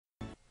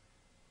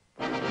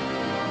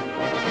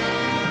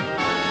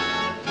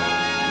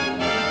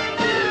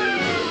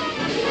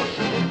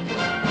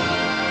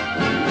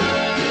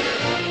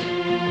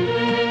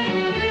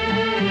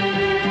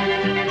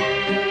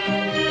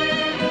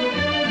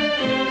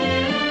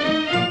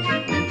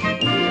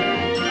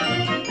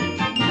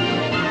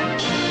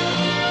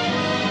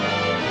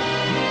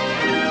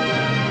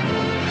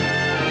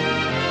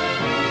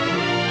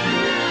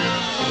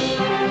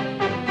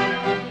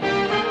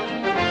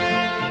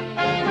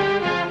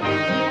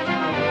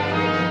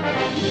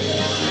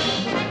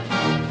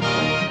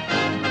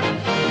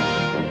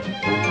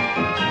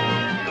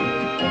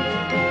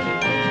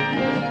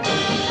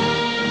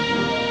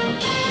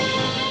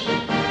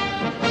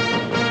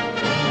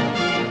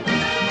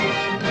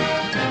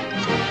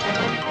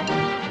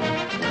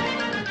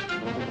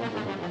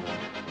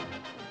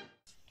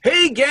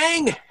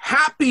gang,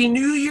 happy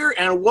new year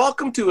and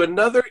welcome to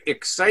another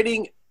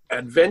exciting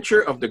adventure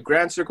of the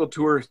Grand Circle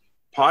Tour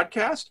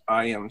podcast.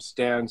 I am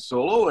Stan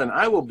Solo and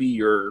I will be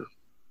your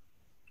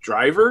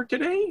driver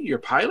today, your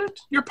pilot.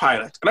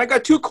 And I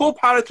got two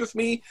co-pilots with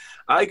me.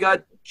 I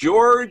got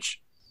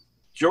George.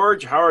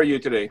 George, how are you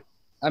today?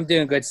 I'm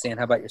doing good, Stan.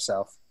 How about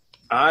yourself?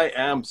 I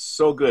am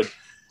so good.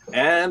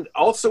 And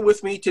also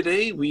with me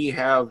today, we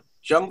have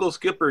Jungle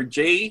Skipper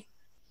Jay.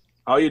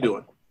 How are you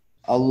doing?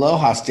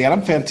 Aloha, Stan.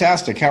 I'm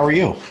fantastic. How are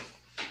you?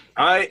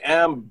 I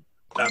am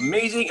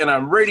amazing, and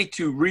I'm ready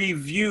to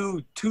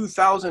review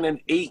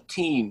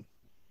 2018.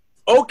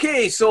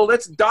 Okay, so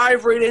let's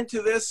dive right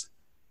into this.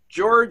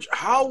 George,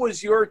 how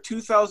was your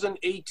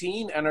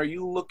 2018, and are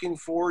you looking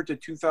forward to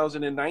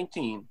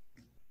 2019?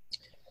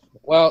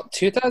 Well,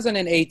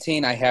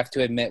 2018, I have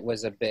to admit,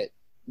 was a bit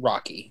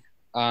rocky.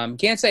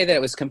 Can't say that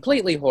it was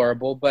completely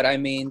horrible, but I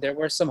mean, there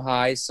were some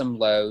highs, some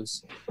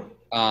lows.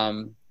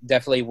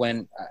 Definitely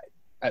when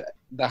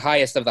the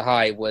highest of the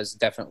high was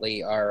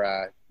definitely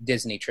our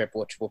Disney trip,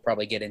 which we'll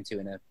probably get into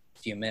in a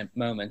few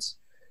moments.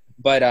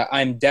 But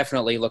I'm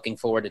definitely looking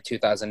forward to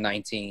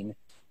 2019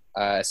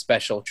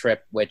 special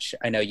trip, which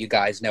I know you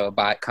guys know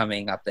about,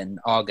 coming up in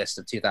August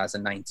of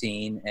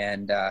 2019,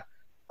 and a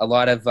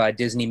lot of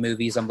Disney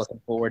movies I'm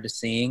looking forward to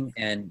seeing.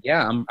 And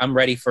yeah, I'm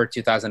ready for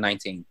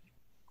 2019.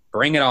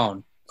 Bring it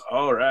on.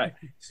 All right.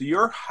 So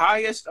your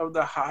highest of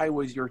the high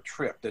was your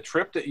trip, the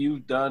trip that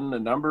you've done a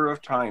number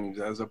of times,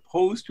 as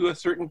opposed to a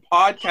certain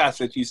podcast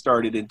that you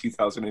started in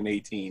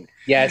 2018.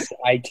 Yes,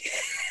 I.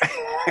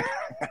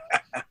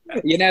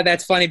 You know,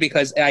 that's funny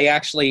because I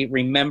actually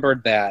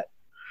remembered that.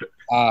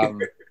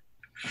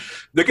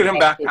 Look at him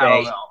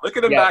backpedal now. Look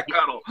at him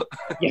backpedal.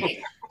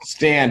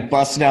 Stan,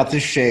 busting out the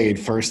shade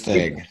first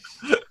thing.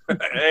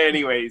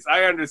 Anyways,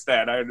 I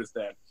understand.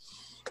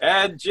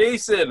 And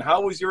Jason,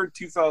 how was your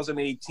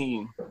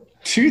 2018?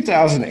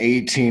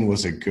 2018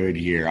 was a good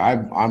year.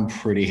 I'm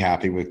pretty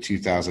happy with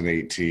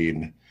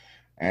 2018,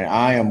 and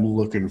I am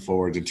looking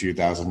forward to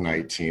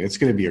 2019. It's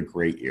going to be a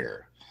great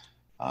year.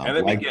 And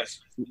let me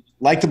guess.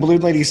 Like the Blue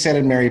Lady said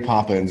in Mary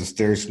Poppins,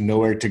 there's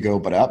nowhere to go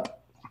but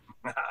up.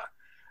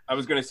 I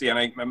was going to say, and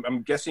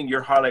I'm guessing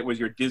your highlight was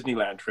your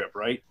Disneyland trip,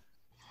 right?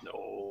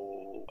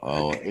 No.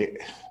 Oh,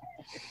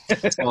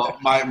 well,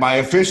 my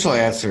official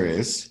answer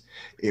is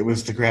it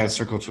was the Grand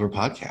Circle Tour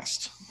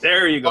podcast.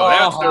 There you go.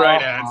 That's the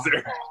right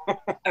answer.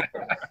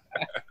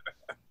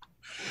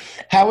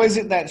 How is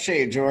it that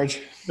shade,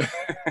 George?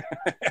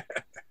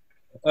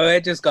 Oh,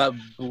 it just got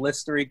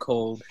blistery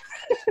cold.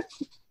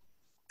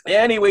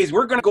 Anyways,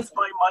 we're going to go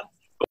by month.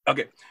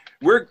 Okay.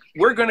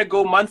 We're going to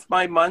go month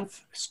by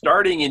month,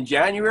 starting in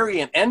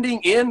January and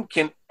ending in,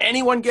 can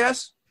anyone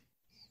guess?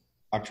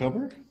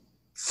 October?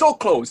 So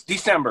close,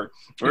 December.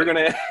 We're going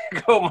to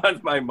go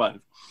month by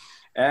month.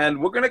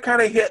 And we're going to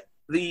kind of hit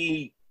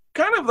the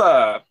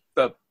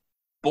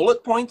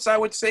bullet points, I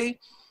would say.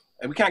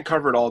 And we can't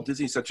cover it all.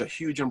 Disney's such a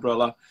huge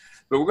umbrella.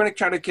 But we're going to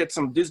try to get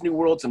some Disney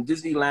World, some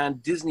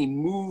Disneyland, Disney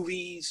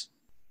movies.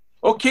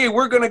 Okay,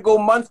 we're going to go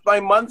month by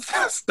month,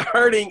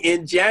 starting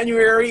in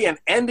January and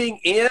ending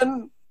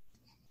in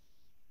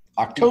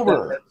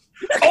October.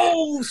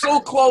 Oh, so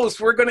close.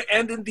 We're going to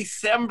end in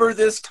December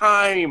this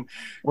time.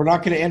 We're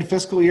not going to end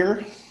fiscal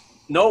year?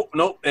 Nope.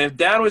 If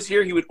Dan was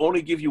here, he would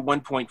only give you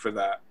 1 point for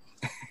that.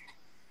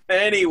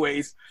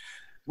 Anyways,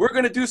 we're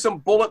going to do some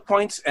bullet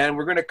points, and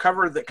we're going to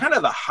cover the kind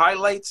of the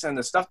highlights and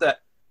the stuff that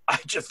I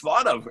just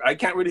thought of. I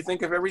can't really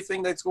think of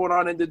everything that's going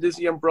on in the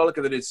Disney umbrella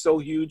because it is so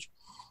huge.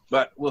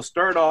 But we'll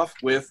start off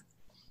with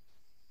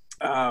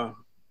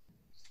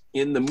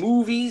in the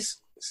movies.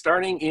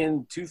 Starting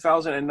in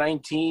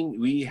 2019,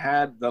 we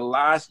had The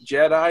Last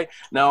Jedi.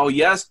 Now,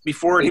 yes,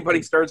 before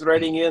anybody starts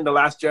writing in, The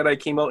Last Jedi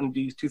came out in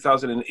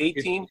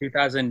 2018.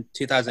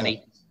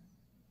 2008.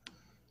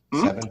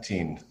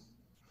 17.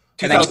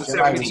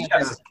 2017,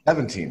 yes.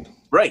 17.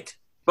 Right.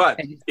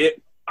 But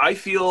I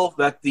feel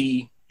that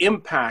the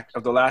impact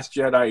of The Last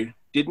Jedi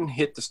didn't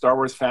hit the Star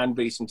Wars fan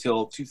base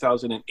until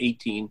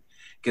 2018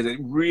 because it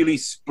really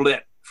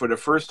split. For the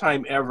first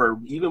time ever,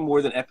 even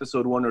more than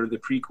Episode 1 or the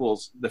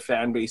prequels, the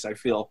fan base, I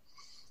feel.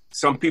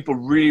 Some people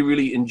really,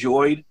 really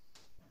enjoyed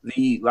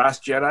The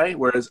Last Jedi,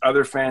 whereas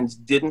other fans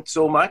didn't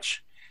so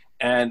much.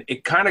 And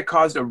it kind of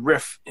caused a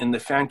rift in the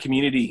fan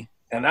community.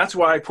 And that's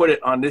why I put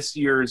it on this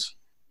year's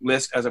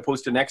list as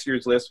opposed to next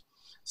year's list,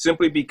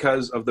 simply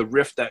because of the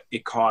rift that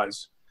it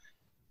caused.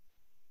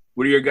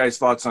 What are your guys'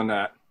 thoughts on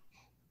that?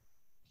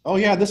 Oh,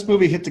 yeah, this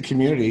movie hit the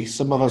community.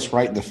 Some of us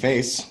right in the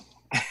face.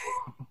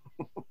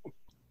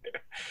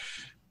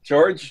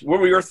 George, what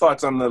were your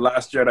thoughts on The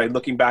Last Jedi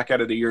looking back at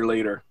it a year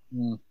later?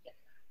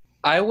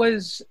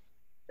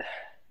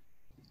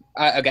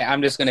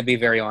 I'm just going to be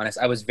very honest.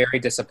 I was very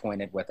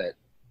disappointed with it.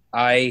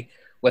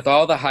 With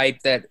all the hype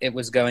that it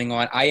was going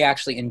on, I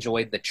actually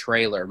enjoyed the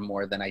trailer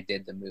more than I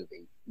did the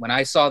movie. When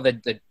I saw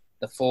the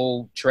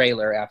full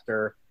trailer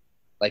after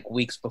like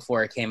weeks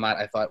before it came out,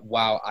 I thought,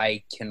 wow,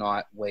 I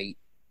cannot wait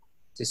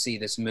to see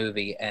this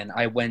movie. And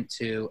I went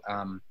to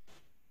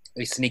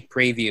a sneak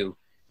preview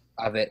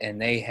of it,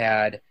 and they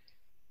had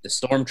the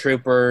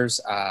stormtroopers,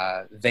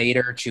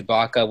 Vader,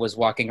 Chewbacca was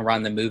walking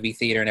around the movie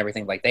theater and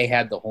everything. Like, they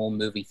had the whole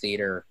movie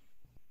theater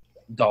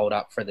dolled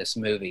up for this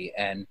movie.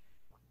 And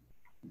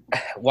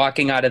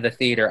walking out of the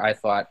theater, I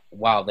thought,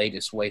 wow, they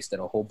just wasted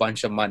a whole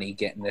bunch of money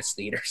getting this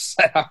theater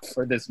set up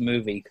for this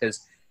movie.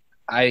 Because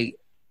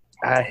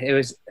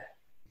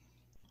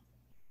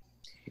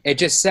it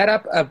just set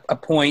up a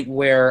point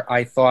where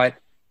I thought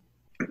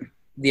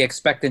the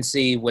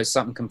expectancy was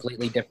something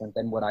completely different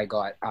than what I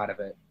got out of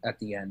it at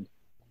the end.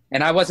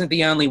 And I wasn't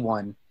the only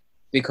one,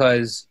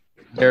 because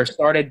there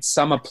started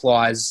some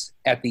applause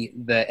at the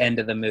end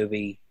of the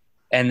movie,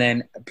 and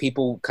then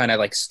people kind of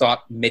like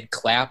stopped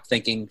mid-clap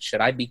thinking, should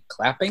I be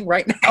clapping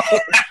right now?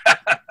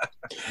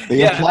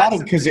 They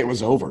applauded because it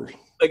was over.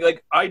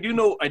 Like I do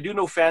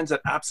know fans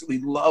that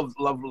absolutely love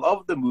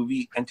the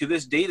movie, and to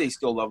this day they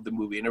still love the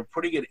movie, and they're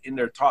putting it in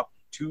their top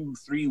 2,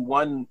 3,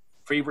 1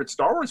 favorite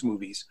Star Wars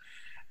movies.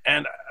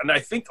 And I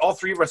think all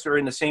three of us are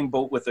in the same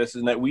boat with this,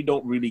 in that we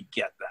don't really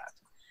get that.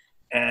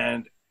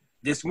 And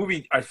this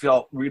movie, I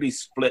felt, really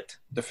split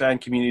the fan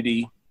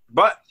community.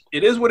 But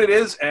it is what it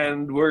is,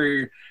 and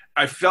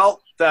I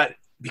felt that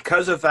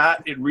because of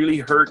that, it really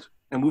hurt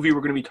a movie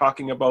we're going to be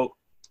talking about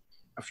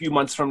a few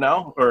months from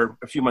now, or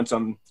a few months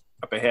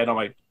up ahead on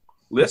my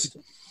list.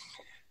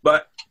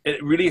 But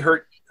it really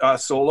hurt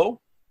Solo,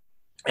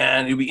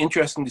 and it'll be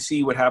interesting to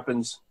see what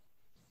happens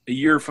a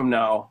year from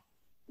now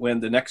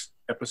when the next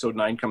episode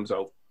 9 comes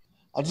out.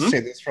 I'll just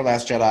say this for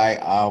Last Jedi.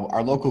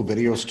 Our local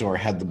video store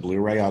had the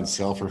Blu-ray on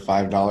sale for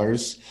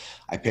 $5.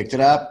 I picked it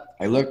up.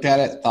 I looked at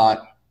it,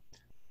 thought,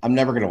 I'm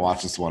never going to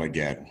watch this one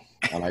again.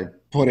 And I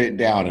put it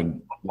down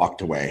and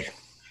walked away.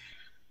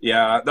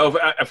 Yeah, though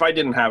if I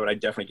didn't have it, I'd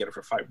definitely get it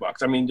for $5.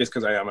 I mean, just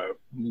because I am a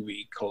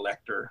movie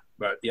collector.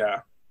 But yeah,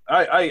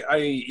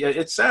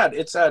 it's sad.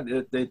 It's sad.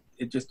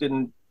 It just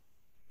didn't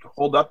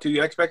hold up to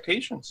the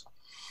expectations.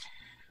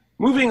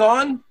 Moving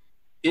on,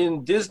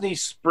 in Disney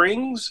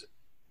Springs,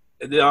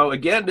 now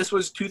again, this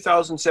was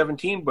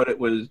 2017, but it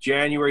was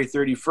January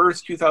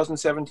 31st,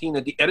 2017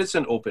 that the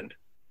Edison opened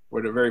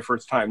for the very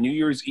first time. New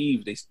Year's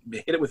Eve, they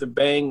hit it with a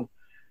bang.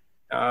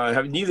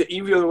 Have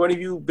either one of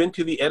you been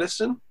to the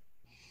Edison?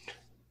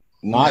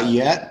 Not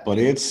yet, but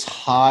it's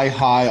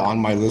high on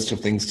my list of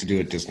things to do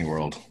at Disney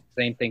World.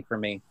 Same thing for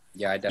me.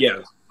 Yeah, I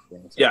definitely.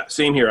 Yeah,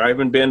 same here. I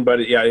haven't been,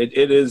 but yeah,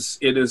 it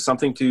is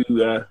something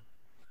to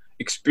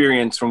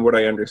experience, from what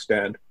I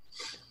understand.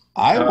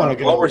 I want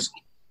to go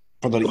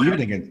for the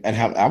evening and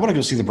I want to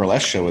go see the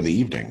burlesque show in the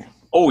evening.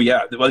 Oh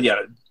yeah, well yeah,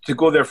 to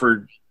go there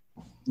for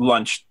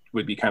lunch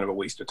would be kind of a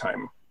waste of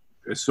time.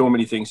 There's so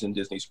many things in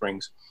Disney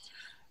Springs.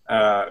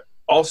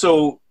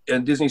 Also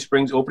in Disney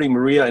Springs opening,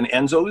 Maria and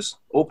Enzo's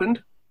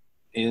opened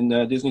in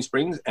Disney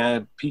Springs,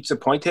 and Pizza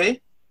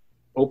Pointe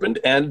opened,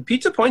 and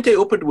Pizza Pointe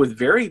opened with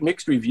very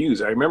mixed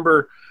reviews. I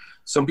remember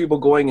some people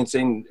going and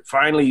saying,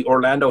 finally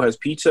Orlando has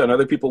pizza, and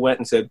other people went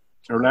and said,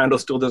 Orlando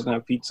still doesn't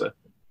have pizza.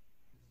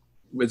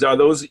 Are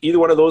those either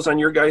one of those on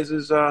your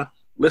guys'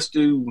 list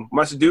to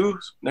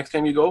must-dos next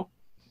time you go?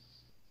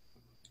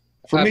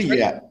 For me,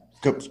 yeah.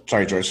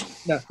 Sorry, George.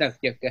 No,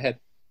 yeah, go ahead.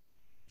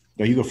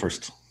 No, you go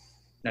first.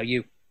 No,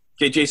 you.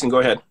 Okay, Jason, go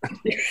ahead.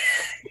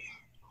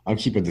 I'm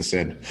keeping this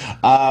in.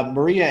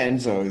 Maria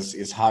Enzo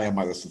is high on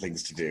my list of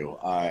things to do.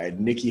 And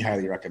Nikki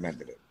highly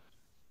recommended it.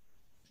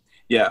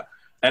 Yeah,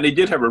 and they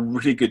did have a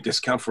really good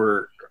discount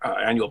for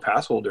annual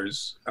pass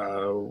holders.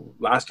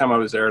 Last time I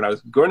was there, and I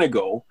was going to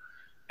go,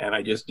 and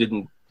I just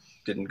didn't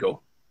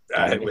go.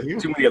 I had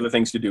too many other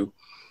things to do.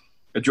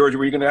 George,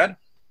 were you going to add?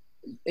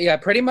 Yeah,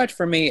 pretty much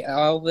for me,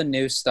 all the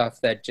new stuff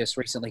that just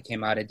recently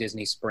came out at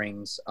Disney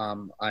Springs,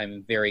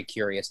 I'm very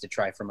curious to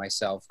try for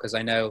myself, because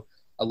I know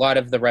a lot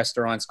of the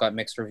restaurants got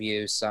mixed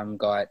reviews, some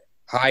got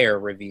higher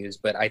reviews,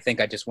 but I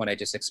think I just want to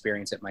just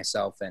experience it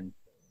myself and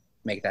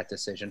make that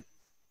decision.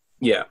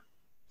 Yeah.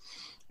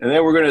 And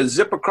then we're going to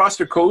zip across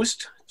the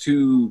coast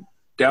to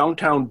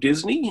downtown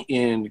Disney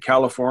in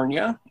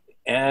California,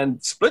 and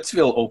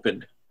Splitsville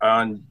opened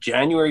on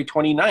January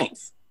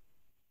 29th.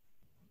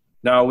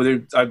 Now,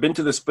 I've been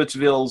to the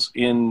Splitsville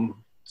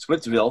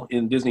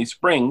in Disney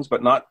Springs,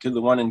 but not to the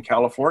one in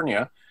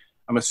California.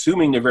 I'm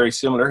assuming they're very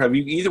similar. Have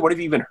you either one of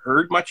you even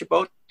heard much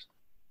about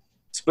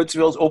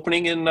Splitsville's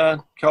opening in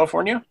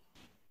California?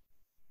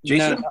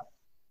 Jason?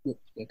 No.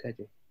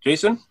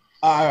 Jason?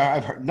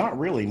 I've heard, not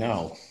really,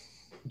 no.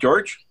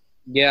 George?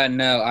 Yeah,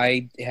 no,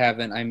 I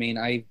haven't. I mean,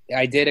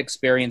 I did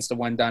experience the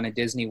one down at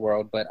Disney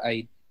World, but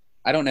I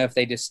don't know if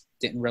they just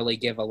didn't really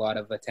give a lot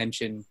of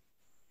attention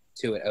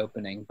to it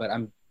opening. But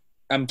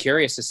I'm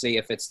curious to see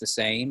if it's the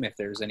same, if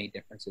there's any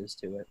differences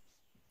to it.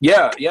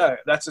 Yeah,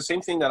 that's the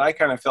same thing that I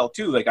kind of felt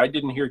too. Like, I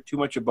didn't hear too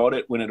much about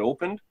it when it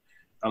opened.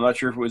 I'm not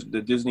sure if it was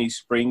the Disney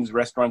Springs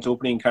restaurant's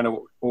opening kind of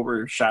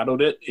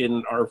overshadowed it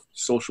in our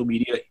social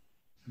media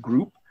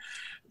group.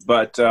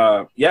 But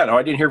no,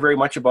 I didn't hear very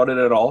much about it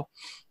at all.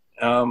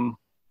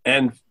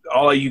 And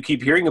all you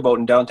keep hearing about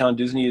in downtown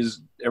Disney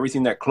is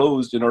everything that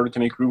closed in order to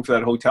make room for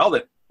that hotel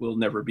that will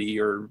never be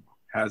or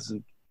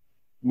hasn't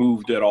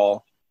moved at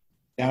all.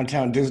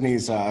 Downtown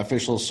Disney's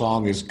official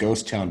song is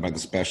Ghost Town by the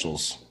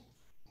Specials.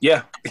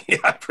 Yeah,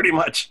 yeah, pretty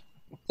much.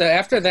 So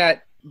after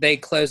that, they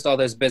closed all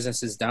those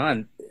businesses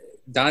down.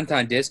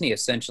 Downtown Disney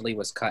essentially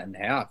was cut in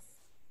half,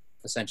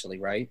 essentially,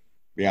 right?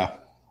 Yeah.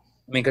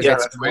 I mean, because Yeah,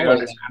 it's that's the way I smaller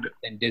understand it.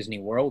 than Disney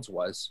World's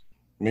was.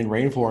 I mean,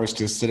 Rainforest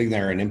is sitting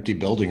there in an empty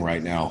building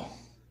right now.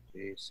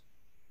 Jeez.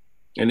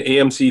 And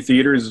AMC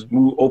Theaters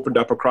opened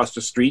up across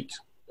the street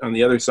on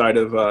the other side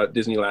of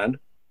Disneyland.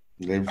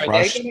 They've Are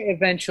rushed. they going to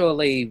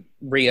eventually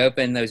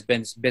reopen those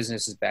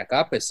businesses back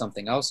up? Is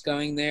something else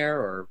going there,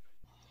 or?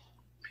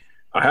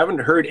 I haven't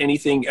heard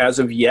anything as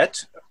of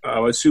yet.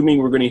 Assuming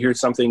we're going to hear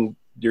something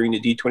during the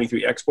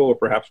D23 Expo or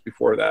perhaps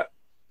before that.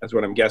 That's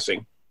what I'm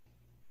guessing.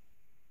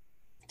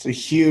 It's a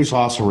huge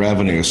loss of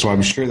revenue, so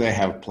I'm sure they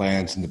have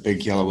plans in the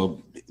big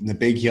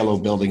yellow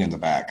building in the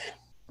back.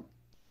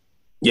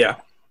 Yeah,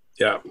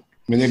 yeah. I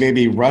mean, they may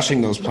be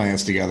rushing those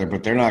plans together,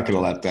 but they're not going to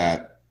let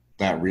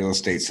that real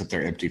estate sit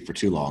there empty for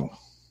too long.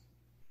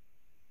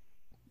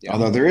 Yeah.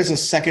 Although there is a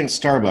second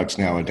Starbucks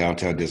now in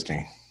downtown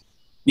Disney.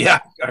 Yeah,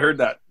 I heard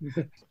that.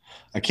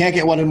 I can't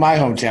get one in my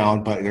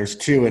hometown, but there's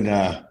two in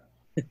the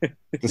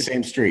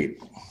same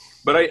street.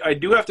 But I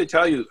do have to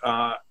tell you,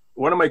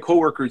 one of my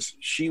coworkers,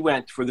 she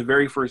went for the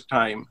very first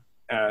time.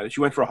 She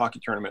went for a hockey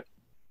tournament,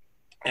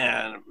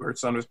 and her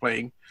son was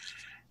playing.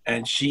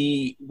 And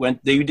she went.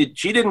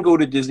 She didn't go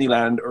to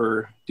Disneyland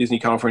or Disney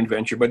California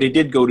Adventure, but they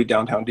did go to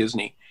Downtown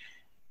Disney,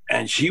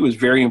 and she was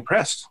very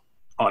impressed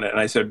on it. And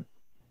I said,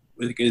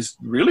 "Because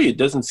really, it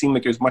doesn't seem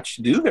like there's much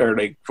to do there.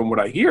 Like from what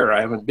I hear,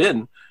 I haven't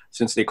been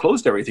since they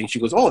closed everything." She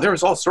goes, "Oh,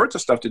 there's all sorts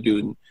of stuff to do."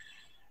 And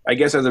I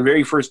guess as the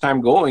very first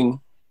time going,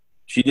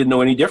 she didn't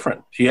know any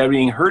different. She hadn't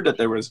even heard that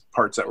there was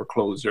parts that were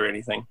closed or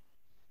anything.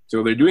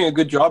 So they're doing a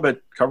good job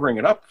at covering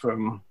it up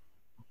from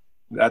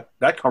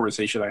that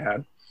conversation I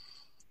had.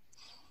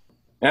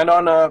 And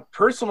on a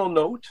personal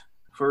note,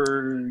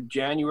 for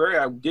January,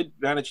 I did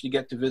manage to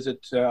get to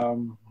visit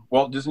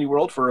Walt Disney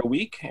World for a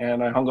week,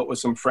 and I hung out with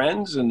some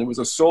friends, and it was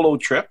a solo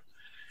trip.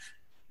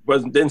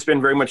 Didn't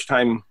spend very much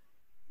time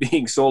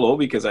being solo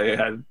because I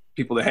had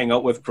people to hang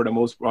out with for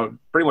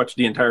pretty much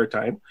the entire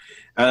time.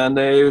 And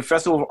the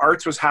Festival of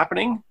Arts was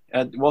happening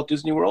at Walt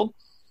Disney World,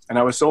 and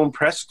I was so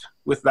impressed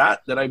with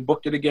that I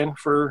booked it again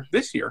for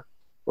this year,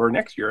 or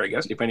next year, I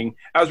guess, depending.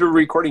 As we're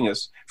recording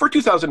this, for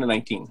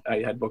 2019, I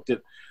had booked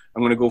it.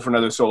 I'm going to go for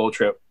another solo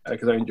trip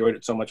because I enjoyed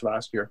it so much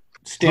last year.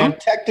 Stan,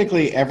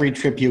 technically every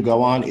trip you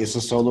go on is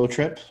a solo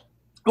trip?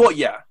 Well,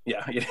 yeah,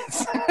 it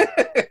is.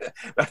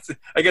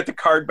 I get the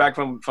card back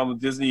from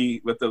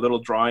Disney with the little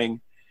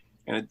drawing,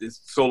 and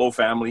it's solo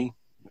family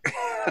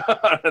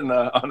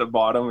on the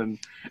bottom. And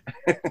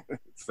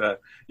it's,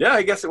 yeah,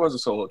 I guess it was a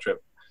solo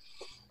trip.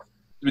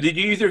 Did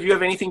either of you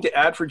have anything to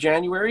add for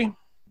January?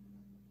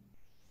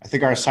 I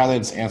think our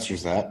silence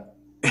answers that.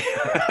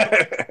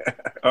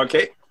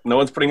 Okay. No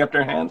one's putting up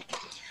their hand.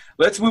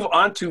 Let's move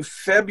on to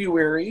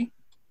February.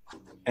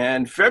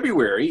 And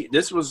February,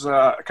 this was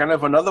kind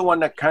of another one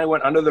that kind of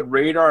went under the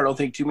radar. I don't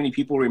think too many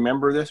people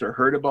remember this or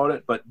heard about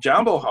it. But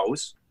Jambo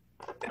House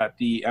at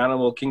the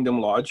Animal Kingdom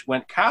Lodge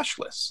went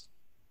cashless.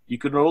 You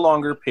could no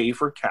longer pay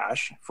for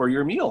cash for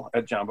your meal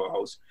at Jambo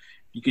House.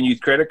 You can use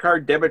credit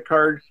card, debit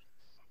card,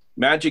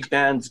 Magic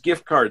Bands,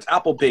 gift cards,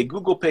 Apple Pay,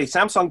 Google Pay,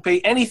 Samsung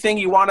Pay, anything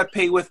you want to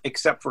pay with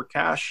except for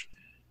cash.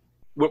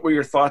 What were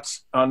your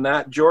thoughts on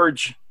that,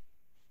 George?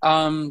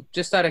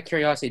 Just out of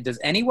curiosity, does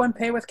anyone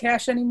pay with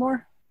cash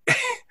anymore?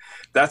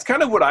 That's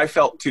kind of what I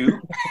felt too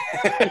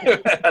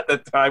at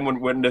the time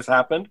when this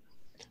happened.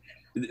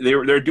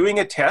 They're doing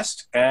a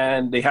test,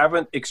 and they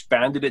haven't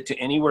expanded it to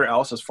anywhere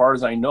else as far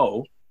as I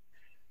know.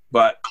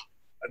 But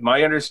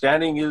my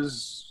understanding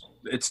is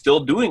they're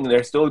still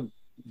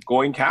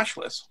going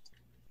cashless.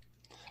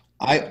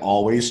 I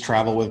always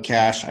travel with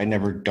cash. I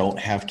never don't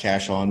have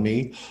cash on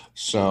me.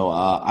 So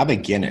I'm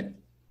against it.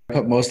 I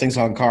put most things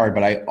on card,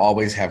 but I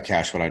always have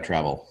cash when I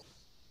travel.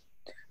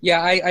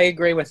 Yeah, I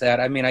agree with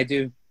that. I mean, I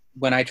do.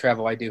 When I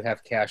travel, I do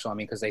have cash on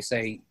me because they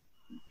say,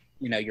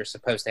 you're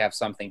supposed to have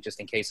something just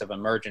in case of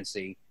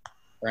emergency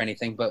or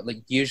anything. But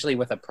like usually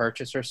with a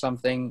purchase or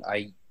something,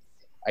 I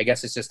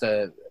guess it's just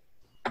a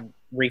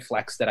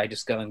reflex that I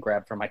just go and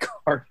grab from my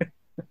card.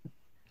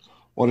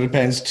 Well, it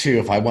depends too.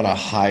 If I want to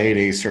hide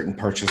a certain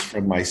purchase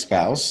from my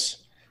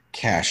spouse,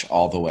 cash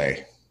all the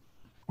way.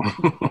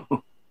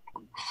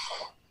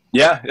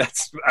 Yeah,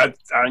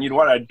 you know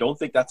what? I don't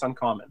think that's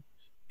uncommon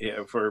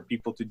for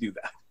people to do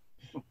that.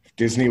 If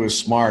Disney was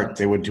smart,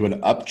 they would do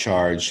an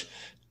upcharge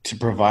to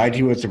provide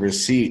you with a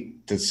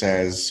receipt that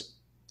says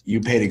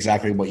you paid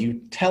exactly what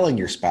you telling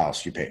your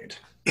spouse you paid.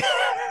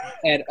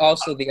 And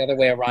also the other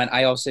way around,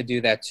 I also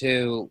do that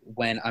too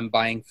when I'm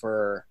buying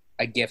for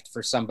a gift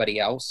for somebody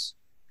else.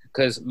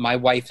 Because my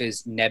wife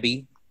is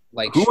nebby.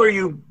 Like, who are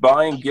you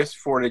buying gifts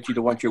for that you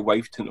don't want your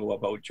wife to know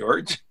about,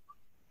 George?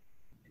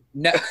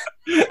 No.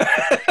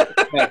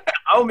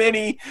 How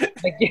many?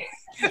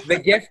 The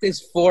gift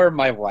is for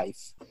my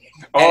wife.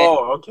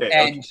 Oh, okay.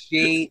 And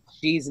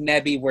she's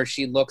nebby where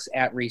she looks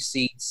at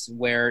receipts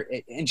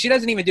and she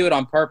doesn't even do it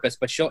on purpose,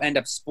 but she'll end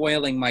up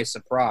spoiling my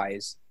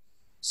surprise.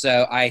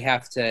 So I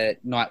have to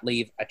not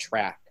leave a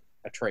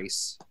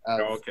trace.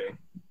 Okay.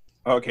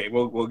 Okay,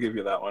 we'll give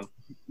you that one.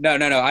 No.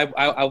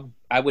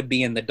 I would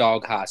be in the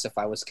doghouse if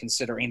I was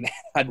considering that.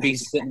 I'd be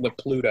sitting with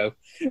Pluto.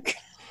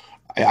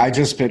 I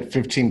just spent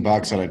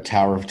 $15 on a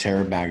Tower of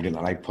Terror magnet,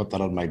 and I put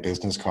that on my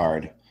business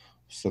card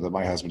so that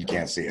my husband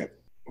can't see it.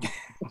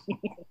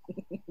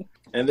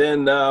 And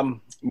then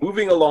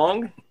moving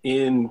along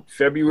in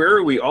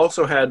February, we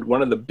also had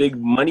one of the big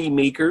money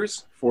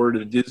makers for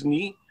the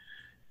Disney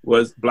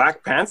was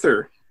Black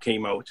Panther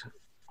came out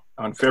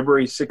on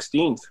February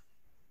 16th.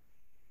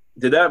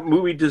 Did that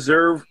movie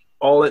deserve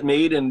all it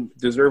made and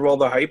deserve all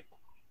the hype,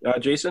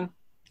 Jason?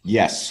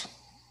 Yes.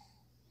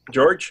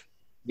 George?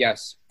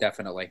 Yes,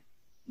 definitely.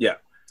 Yeah.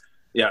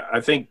 I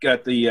think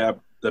that the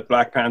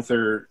Black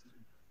Panther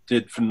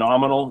did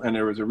phenomenal, and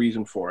there was a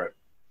reason for it.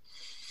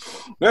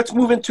 Let's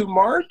move into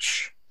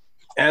March.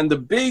 And the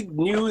big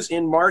news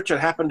in March that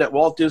happened at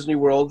Walt Disney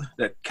World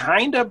that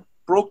kind of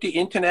broke the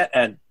internet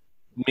and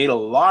made a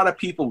lot of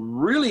people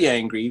really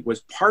angry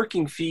was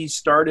parking fees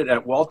started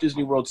at Walt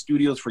Disney World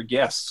Studios for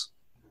guests.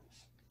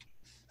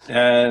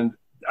 And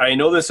I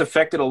know this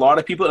affected a lot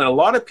of people. And a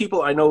lot of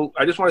people I know,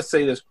 I just want to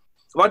say this.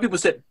 A lot of people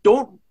said,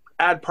 don't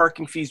add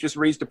parking fees, just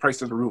raise the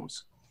price of the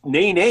rooms.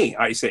 Nay,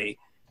 I say.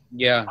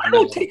 Yeah. I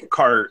don't take a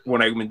car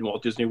when I'm in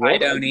Walt Disney World. I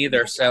don't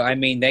either. So, I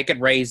mean, they could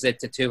raise it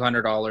to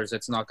 $200.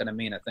 It's not going to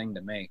mean a thing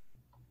to me.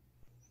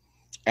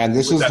 And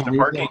this is the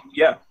parking.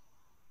 Yeah.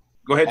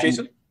 Go ahead,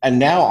 Jason. And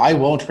now I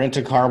won't rent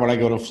a car when I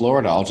go to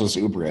Florida. I'll just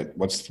Uber it.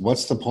 What's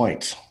the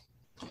point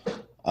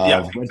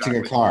of renting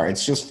a car?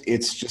 It's just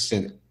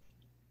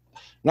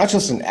not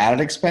just an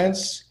added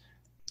expense.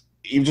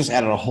 You've just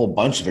added a whole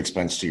bunch of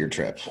expense to your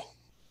trip.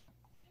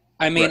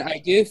 I mean, right. I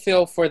do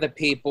feel for the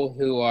people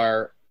who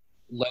are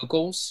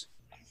locals,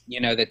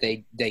 that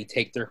they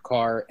take their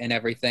car and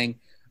everything,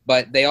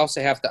 but they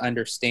also have to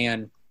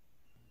understand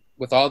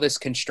with all this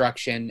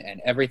construction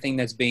and everything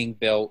that's being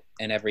built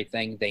and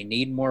everything, they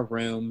need more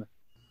room.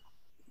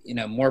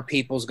 More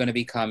people's going to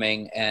be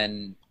coming,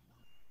 and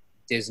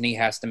Disney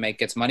has to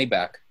make its money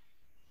back.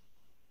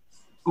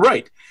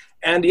 Right.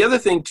 And the other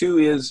thing too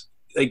is,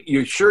 like,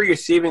 you're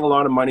saving a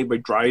lot of money by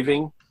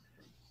driving.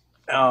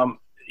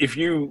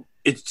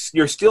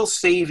 You're still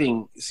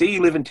saving. Say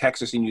you live in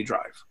Texas and you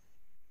drive,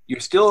 you're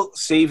still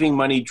saving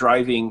money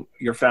driving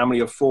your family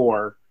of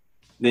 4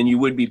 than you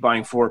would be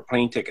buying 4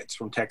 plane tickets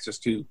from Texas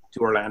to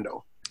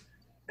Orlando.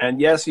 And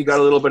yes, you got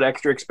a little bit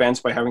extra expense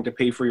by having to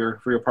pay for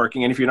your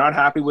parking. And if you're not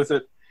happy with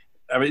it,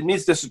 I mean,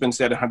 this has been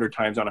said 100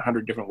 times on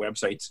 100 different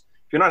websites.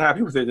 If you're not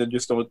happy with it, then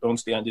just don't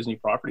stay on Disney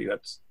property.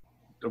 That's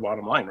the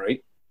bottom line,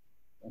 right?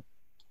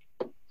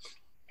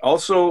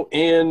 Also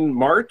in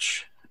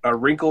March, A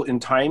Wrinkle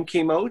in Time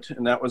came out,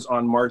 and that was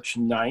on March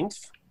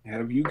 9th.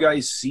 Have you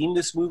guys seen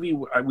this movie?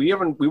 We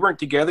weren't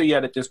together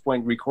yet at this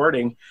point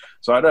recording,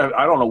 so I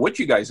don't know what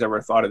you guys ever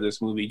thought of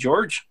this movie.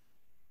 George?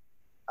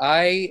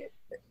 I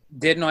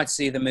did not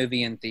see the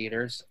movie in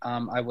theaters.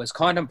 I was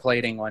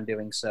contemplating on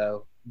doing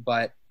so,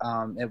 but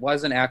it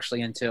wasn't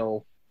actually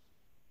until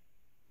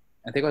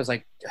I think it was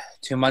like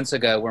 2 months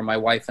ago where my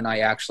wife and I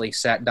actually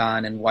sat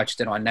down and watched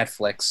it on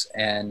Netflix,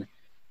 and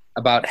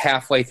about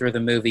halfway through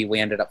the movie, we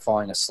ended up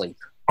falling asleep.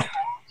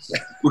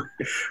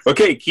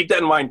 Okay, keep that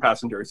in mind,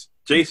 passengers.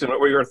 Jason, what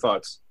were your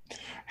thoughts?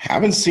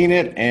 Haven't seen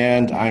it,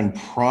 and I'm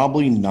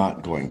probably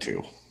not going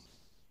to.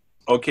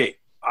 Okay,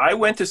 I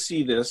went to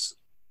see this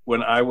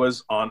when I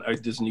was on a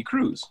Disney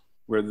cruise,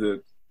 where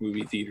the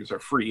movie theaters are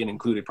free and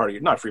included part of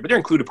your, not free, but they're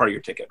included part of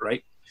your ticket,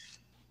 right?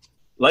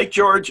 Like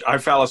George, I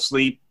fell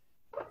asleep.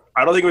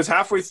 I don't think it was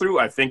halfway through.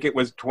 I think it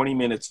was 20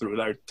 minutes through,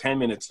 or 10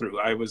 minutes through.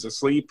 I was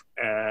asleep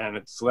and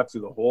it slept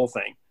through the whole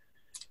thing.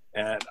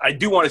 And I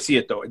do want to see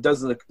it, though. It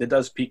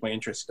does pique my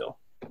interest still.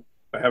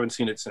 I haven't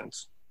seen it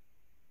since.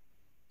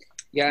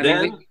 Yeah,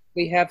 I mean,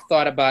 we have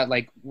thought about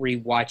like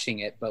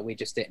rewatching it, but we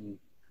just didn't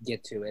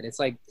get to it. It's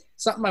like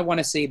something I want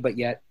to see, but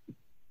yet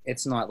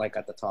it's not like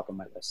at the top of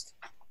my list.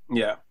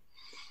 Yeah.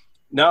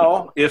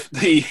 Now, if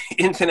the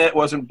internet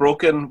wasn't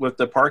broken with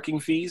the parking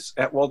fees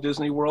at Walt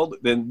Disney World,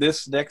 then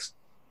this next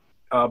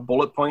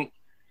bullet point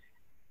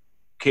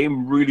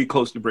came really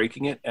close to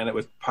breaking it, and it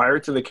was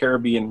Pirates of the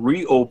Caribbean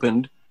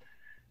reopened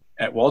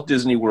at Walt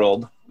Disney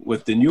World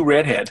with the new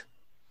redhead.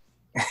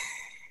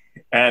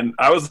 And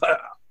I was,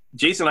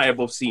 Jason and I have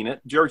both seen it.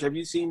 George, have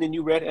you seen the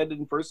new redhead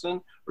in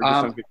person? Or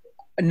just on video?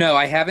 No,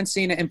 I haven't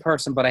seen it in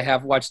person, but I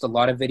have watched a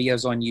lot of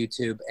videos on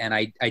YouTube, and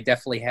I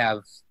definitely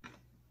have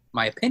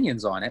my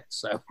opinions on it.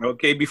 So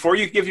okay, before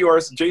you give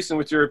yours, Jason,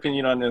 what's your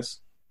opinion on this?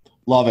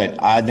 Love it.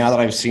 Now that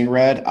I've seen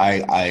Red,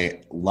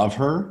 I love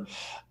her.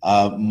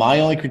 My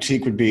only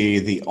critique would be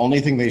the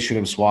only thing they should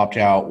have swapped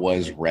out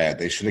was Red.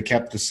 They should have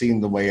kept the scene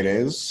the way it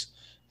is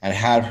and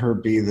had her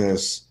be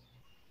this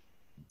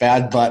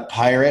bad butt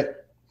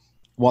pirate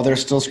while they're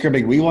still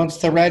scribbling, "We want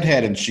the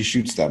redhead," and she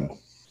shoots them.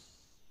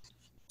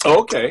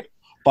 Okay.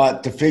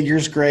 But the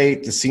figure's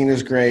great. The scene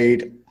is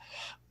great.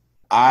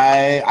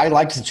 I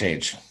liked the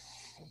change.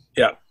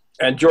 Yeah.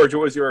 And George,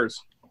 what was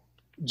yours?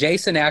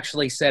 Jason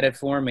actually said it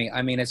for me.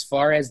 I mean, as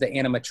far as the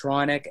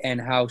animatronic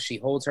and how she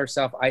holds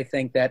herself, I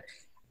think that,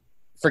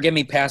 forgive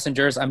me,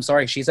 passengers, I'm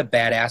sorry, she's a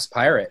badass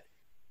pirate.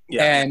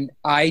 Yeah. And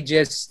I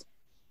just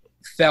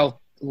felt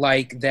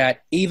like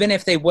that even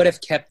if they would have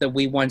kept the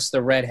 "we wants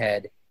the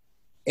redhead,"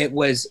 it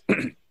was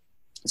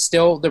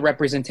still the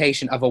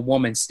representation of a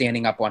woman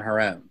standing up on her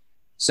own.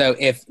 So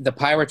if the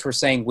pirates were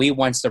saying "we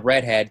wants the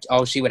redhead,"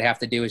 all she would have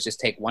to do is just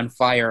take one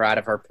fire out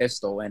of her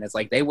pistol, and it's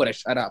like they would have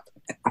shut up.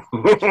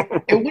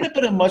 It would have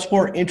been a much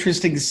more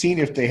interesting scene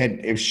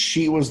if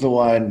she was the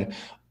one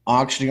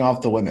auctioning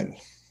off the women.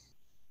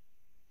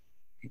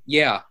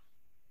 Yeah,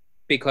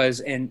 because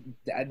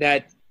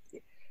that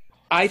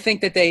I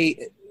think that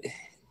they,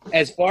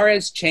 as far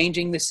as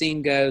changing the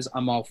scene goes,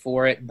 I'm all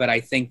for it. But I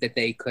think that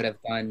they could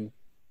have done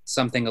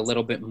something a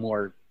little bit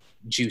more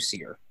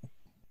juicier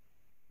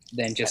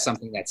than just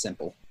something that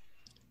simple.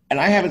 And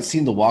I haven't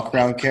seen the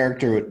walk-around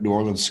character at New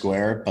Orleans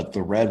Square, but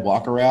the red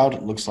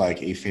walk-around looks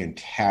like a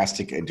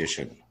fantastic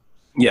addition.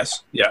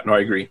 Yes. Yeah, no, I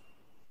agree.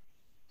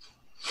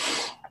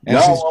 And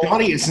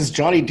since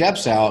Johnny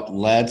Depp's out,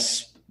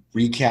 let's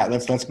recap.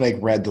 Let's make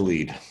Red the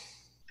lead.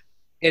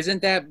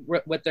 Isn't that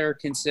what they're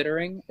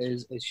considering?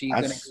 Is she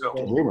going That's to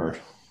a rumor.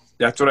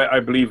 That's what I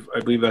believe.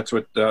 I believe that's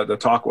what the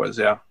talk was,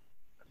 yeah.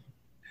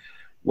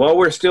 Well,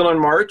 we're still in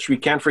March. We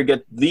can't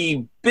forget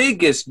the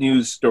biggest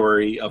news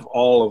story of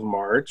all of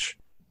March,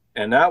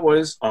 and that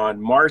was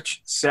on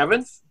March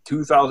 7th,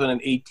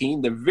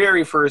 2018, the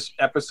very first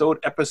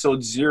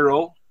episode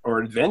 0, or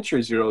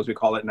Adventure 0 as we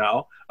call it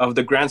now, of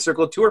the Grand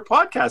Circle Tour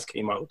podcast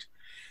came out.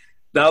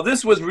 Now,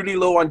 this was really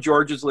low on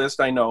George's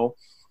list, I know.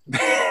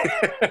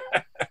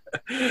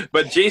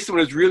 But Jason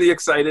was really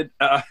excited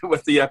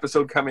with the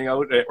episode coming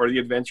out, or the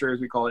adventure as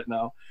we call it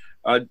now.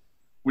 What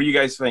do you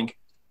guys think?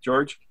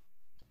 George?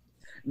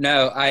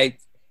 No,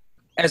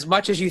 as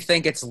much as you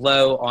think it's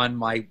low on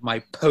my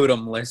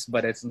Podum list,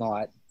 but it's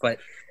not. But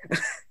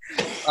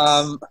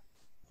trying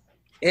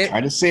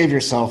to save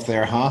yourself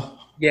there, huh?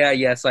 Yeah,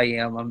 yes, I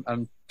am.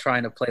 I'm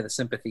trying to play the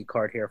sympathy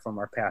card here from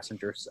our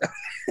passengers.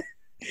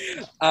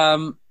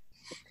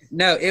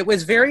 No, it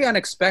was very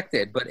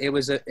unexpected, but it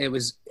was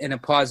in a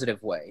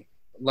positive way.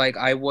 Like,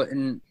 I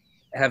wouldn't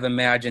have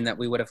imagined that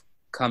we would have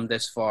come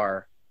this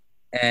far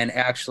and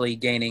actually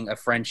gaining a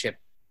friendship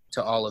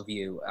to all of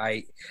you.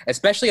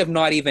 Especially of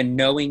not even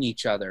knowing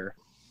each other.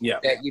 Yeah.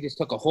 That you just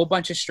took a whole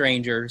bunch of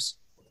strangers,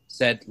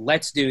 said,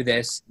 let's do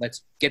this,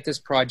 let's get this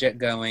project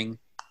going,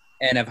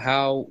 and of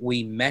how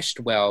we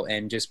meshed well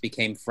and just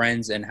became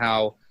friends, and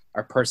how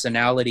our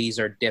personalities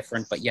are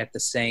different but yet the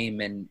same.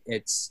 And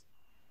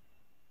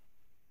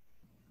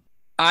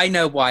I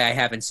know why I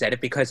haven't said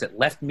it, because it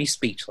left me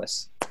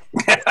speechless.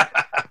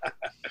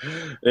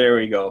 There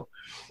we go.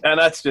 And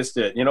that's just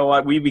it. You know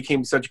what? We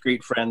became such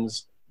great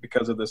friends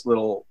because of this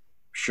little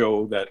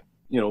show that,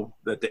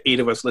 that the 8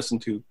 of us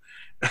listened to.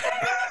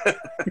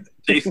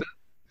 Jason?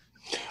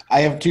 I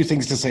have 2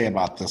 things to say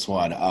about this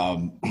one.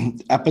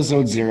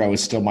 Episode 0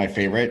 is still my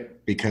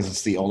favorite because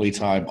it's the only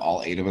time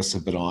all 8 of us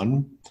have been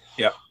on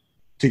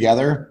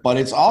together. But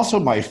it's also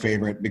my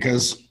favorite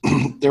because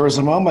there was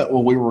a moment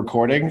when we were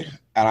recording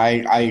and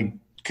I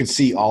could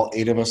see all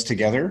 8 of us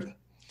together.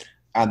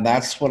 And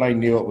that's when I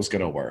knew it was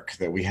going to work,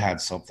 that we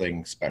had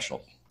something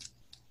special.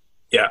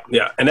 Yeah,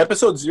 yeah. And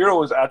episode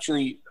 0 was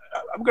actually,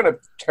 I'm going to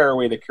tear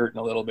away the curtain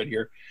a little bit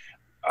here.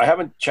 I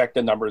haven't checked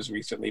the numbers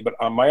recently, but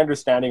my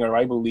understanding, or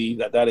I believe,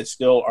 that is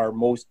still our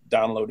most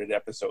downloaded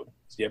episode.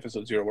 It's the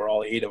episode 0 where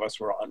all 8 of us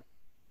were on.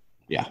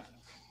 Yeah.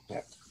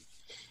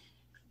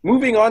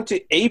 Moving on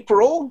to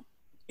April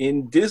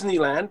in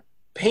Disneyland,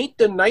 Paint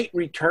the Night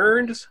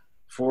returns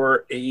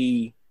for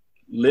a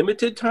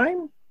limited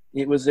time.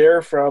 It was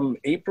there from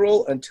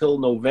April until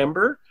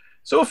November.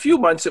 So a few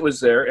months it was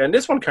there. And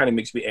this one kind of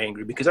makes me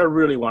angry because I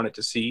really wanted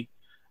to see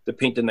the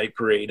Paint the Night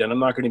parade. And I'm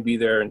not going to be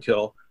there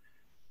until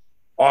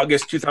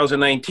August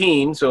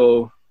 2019.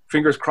 So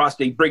fingers crossed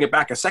they bring it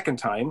back a second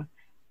time.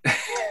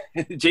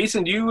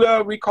 Jason, do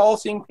you recall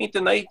seeing Paint the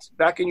Night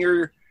back in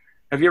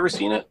have you ever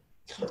seen it?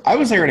 I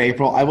was there in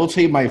April. I will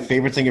tell you my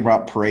favorite thing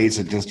about parades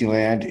at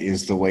Disneyland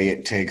is the way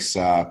it takes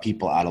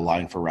people out of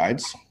line for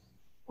rides.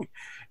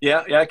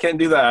 Yeah, I can't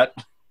do that.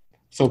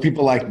 So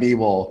people like me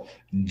will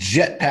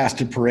jet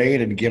past a parade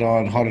and get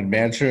on Haunted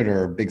Mansion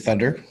or Big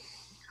Thunder.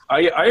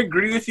 I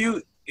agree with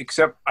you,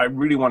 except I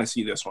really want to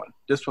see this one.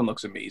 This one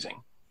looks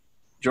amazing.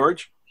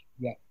 George?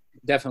 Yeah,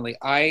 definitely.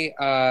 I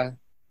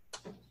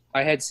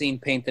had seen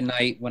Paint the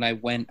Night when I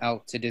went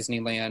out to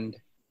Disneyland.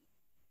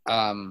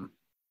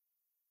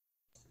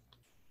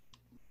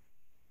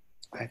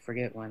 I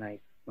forget when I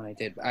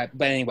did.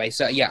 But anyway,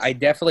 so yeah,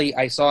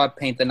 I saw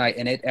Paint the Night,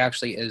 and it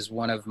actually is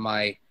one of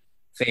my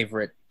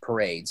favorite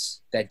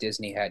parades that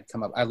Disney had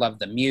come up. I love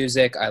the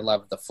music. I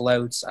love the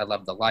floats. I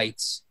love the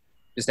lights.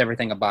 Just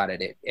everything about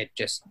it. It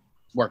just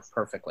worked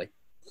perfectly.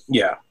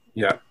 Yeah.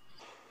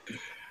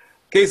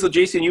 Okay, so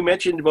Jason, you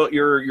mentioned about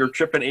your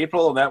trip in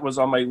April, and that was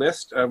on my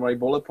list, my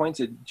bullet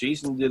points.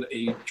 Jason did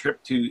a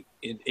trip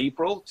in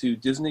April to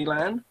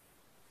Disneyland.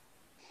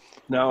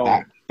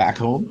 Now back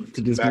home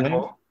to Disneyland. Back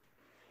home.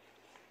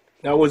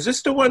 Now, was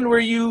this the one where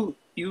you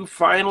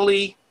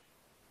finally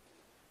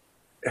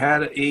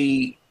had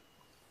a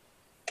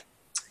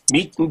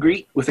meet and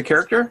greet with a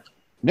character?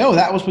 No,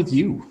 that was with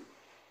you.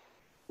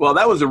 Well,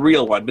 that was a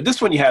real one, but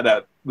this one we had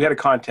a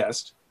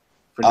contest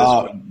for this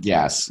one.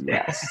 Yes.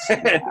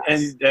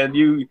 and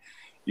you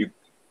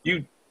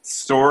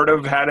sort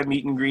of had a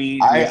meet and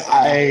greet.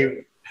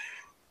 I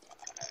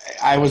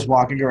was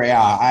walking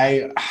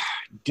around.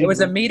 It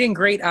was a meet and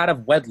greet out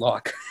of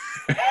wedlock.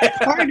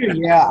 Kind of,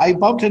 yeah. I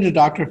bumped into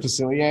Dr.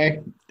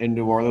 Facilier in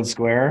New Orleans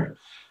Square,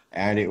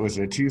 and it was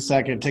a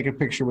 2-second, take a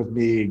picture with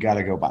me,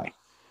 gotta go by.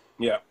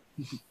 Yeah.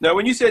 Now,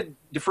 when you said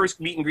the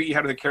first meet and greet you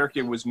had with the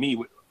character was me,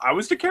 I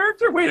was the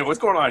character? Wait, what's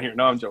going on here?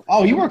 No, I'm joking.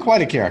 Oh, you were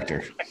quite a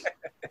character.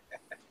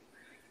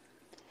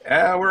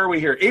 Where are we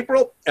here?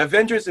 April,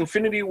 Avengers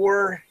Infinity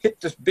War hit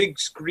this big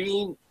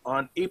screen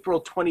on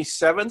April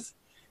 27th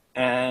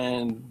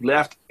and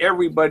left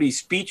everybody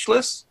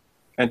speechless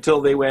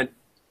until they went,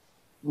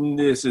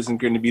 this isn't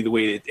going to be the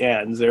way it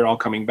ends. They're all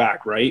coming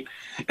back, right?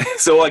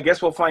 So I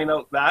guess we'll find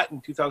out that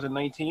in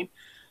 2019.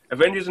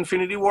 Avengers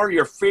Infinity War,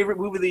 your favorite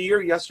movie of the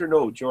year, yes or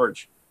no,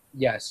 George?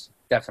 Yes,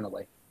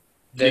 definitely.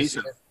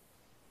 Jason?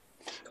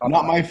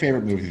 Not my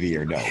favorite movie of the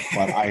year, no,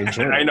 but I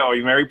enjoyed it. I know,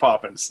 Mary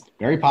Poppins.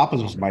 Mary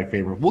Poppins was my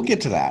favorite. We'll get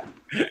to that.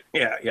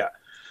 Yeah.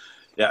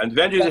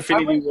 Avengers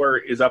Infinity War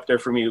is up there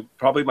for me,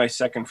 probably my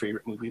second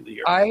favorite movie of the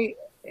year.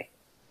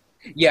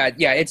 Yeah,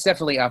 it's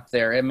definitely up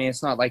there. I mean,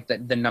 it's not like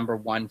the number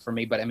one for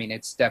me, but I mean,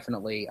 it's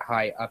definitely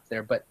high up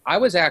there. But I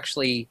was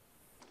actually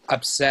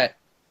upset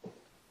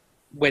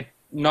with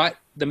not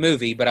the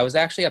movie, but I was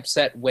actually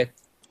upset with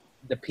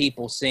the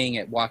people seeing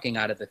it walking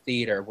out of the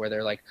theater where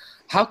they're like,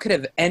 how could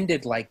it have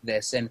ended like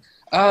this? And,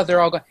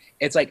 they're all going.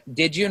 It's like,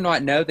 did you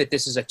not know that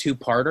this is a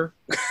two-parter?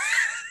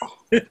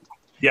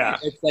 Yeah.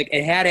 It's like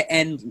it had to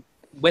end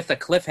with a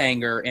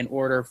cliffhanger in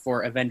order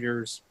for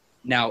Avengers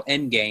Now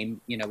Endgame.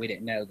 You know, we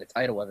didn't know the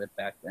title of it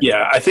back then.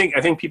 Yeah, I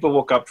think people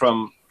woke up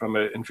from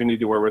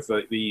Infinity War with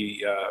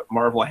the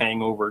Marvel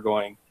hangover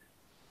going,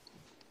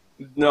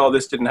 no,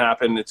 this didn't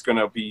happen. It's going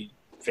to be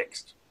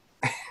fixed.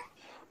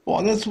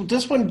 Well,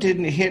 this one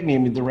didn't hit me. I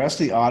mean, the rest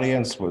of the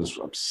audience was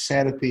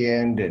upset at the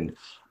end, and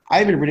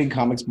I've been reading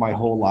comics my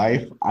whole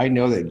life. I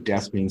know that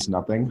death means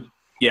nothing.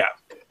 Yeah.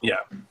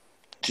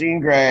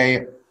 Jean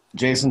Grey,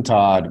 Jason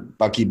Todd,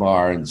 Bucky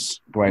Barnes,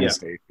 Gwen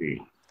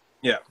Stacy.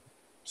 Yeah.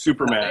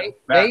 Superman,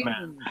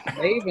 Batman.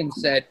 They even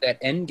said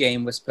that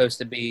Endgame is supposed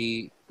to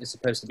be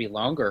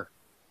longer,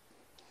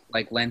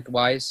 like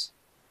lengthwise,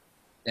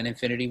 than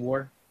Infinity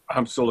War.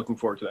 I'm still looking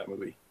forward to that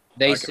movie.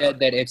 They said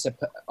that it's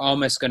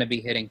almost going to be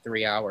hitting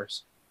 3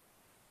 hours.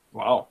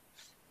 Wow.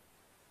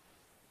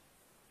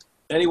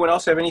 Anyone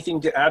else have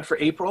anything to add for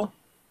April?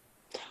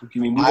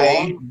 Can we move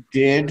on?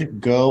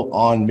 Did go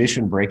on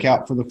Mission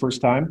Breakout for the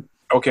first time.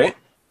 Okay.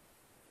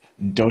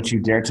 Don't you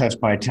dare touch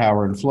my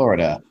tower in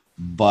Florida.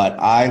 But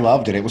I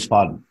loved it. It was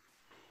fun.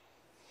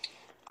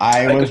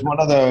 I was one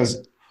of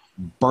those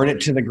burn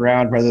it to the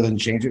ground rather than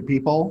change it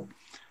people.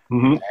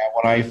 Mm-hmm. And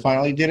when I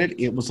finally did it,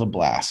 it was a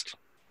blast.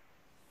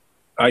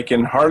 I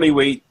can hardly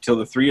wait till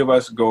the three of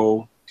us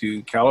go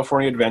to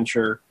California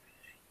Adventure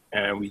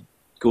and we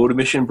go to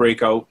Mission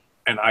Breakout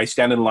and I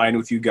stand in line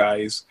with you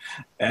guys.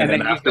 And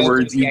then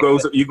afterwards you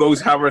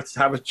guys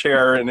have a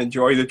chair and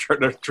enjoy the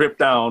trip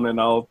down, and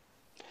I'll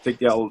take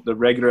the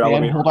regular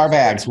elevator. Hold our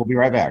bags. We'll be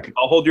right back.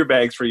 I'll hold your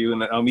bags for you,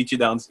 and I'll meet you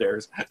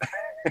downstairs.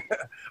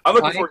 I'm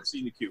looking forward to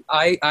seeing the queue.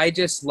 I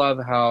just love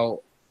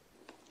how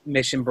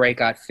Mission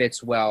Breakout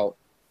fits well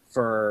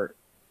for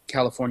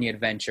California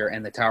Adventure,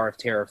 and the Tower of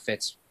Terror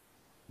fits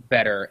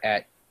better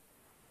at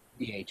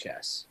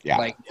DHS. Yeah.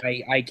 Like,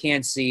 I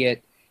can't see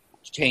it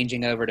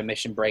changing over to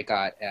Mission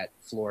Breakout at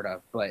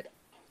Florida, but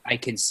I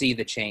can see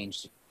the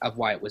change of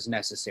why it was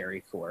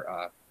necessary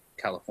for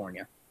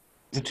California.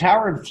 The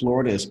tower in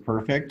Florida is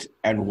perfect,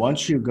 and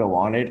once you go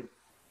on it,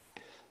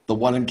 the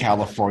one in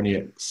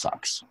California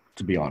sucks,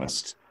 to be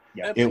honest.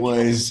 Yeah. It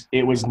was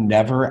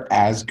never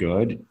as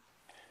good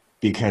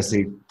because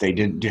they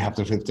didn't have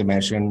the fifth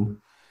dimension.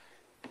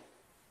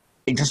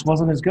 It just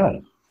wasn't as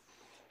good.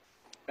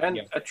 And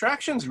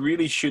attractions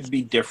really should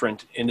be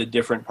different in the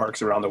different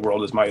parks around the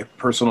world, is my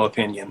personal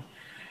opinion.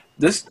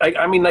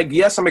 I mean,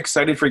 yes, I'm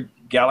excited for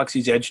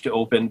Galaxy's Edge to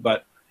open,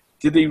 but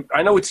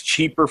I know it's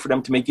cheaper for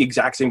them to make the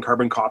exact same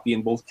carbon copy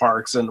in both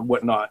parks and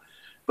whatnot,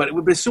 but it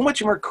would be so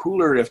much more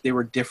cooler if they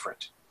were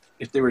different.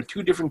 If they were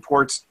two different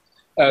ports.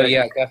 Oh,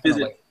 yeah,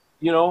 definitely.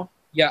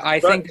 Yeah, I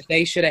think that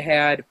they should have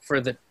had,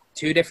 for the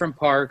two different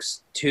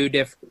parks,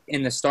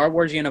 in the Star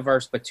Wars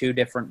universe, but two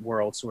different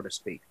worlds, so to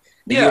speak.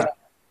 Yeah.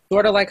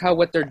 Sort of like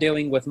what they're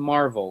doing with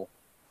Marvel.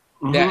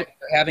 Mm-hmm. That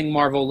having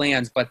Marvel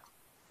lands, but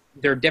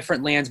they're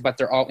different lands, but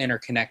they're all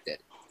interconnected.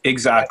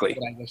 Exactly. That's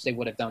what I wish they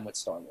would have done with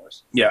Star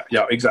Wars. Yeah,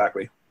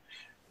 exactly.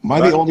 Am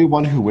I the only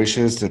one who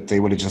wishes that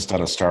they would have just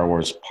done a Star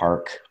Wars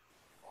park?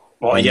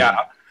 Well,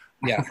 yeah.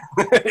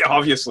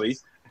 Obviously.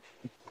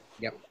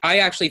 Yep. I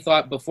actually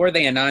thought before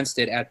they announced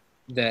it at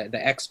the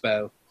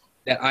expo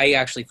that I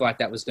actually thought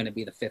that was going to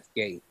be the fifth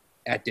gate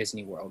at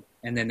Disney World,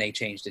 and then they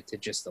changed it to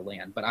just the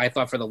land. But I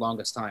thought for the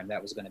longest time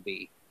that was going to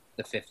be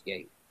the fifth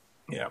gate.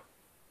 Yeah.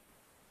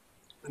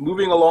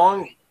 Moving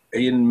along,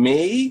 in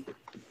May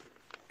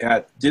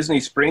at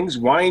Disney Springs,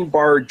 Wine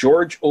Bar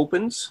George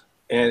opens,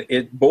 and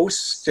it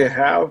boasts to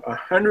have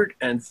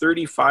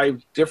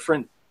 135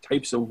 different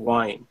types of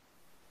wine.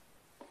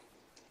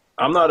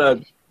 I'm not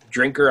a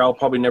drinker. I'll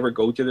probably never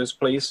go to this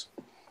place.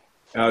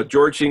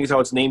 George, seeing as how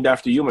it's named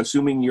after you, I'm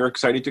assuming you're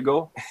excited to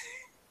go.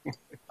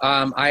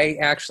 I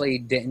actually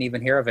didn't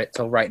even hear of it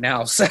till right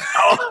now. So.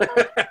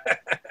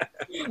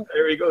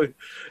 There we go.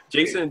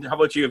 Jason, how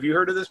about you? Have you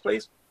heard of this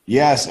place?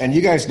 Yes, and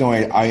you guys know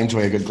I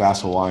enjoy a good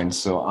glass of wine,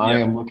 so I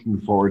am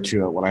looking forward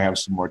to it when I have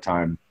some more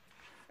time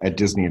at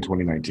Disney in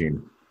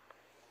 2019.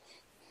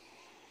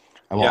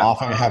 I will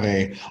often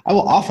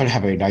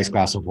have a nice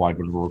glass of wine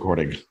when we're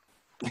recording.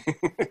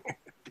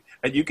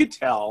 And you could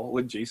tell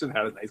when Jason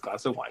had a nice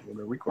glass of wine when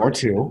we're recording. Or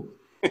two.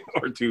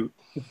 Or two.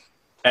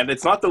 And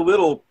it's not the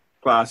little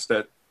glass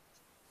that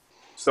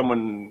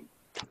someone...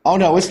 Oh,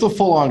 no, it's the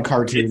full-on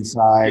cartoon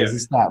size. Yeah.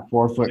 It's that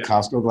 4-foot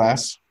Costco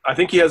glass. I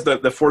think he has the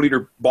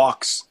 4-liter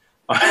box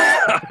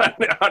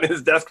on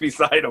his desk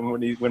beside him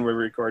when we're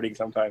recording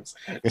sometimes.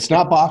 It's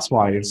not box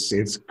wine. It's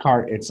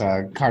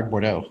a card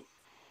Bordeaux.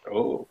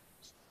 Oh.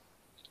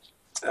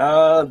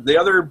 The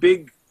other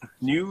big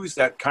news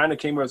that kind of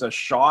came as a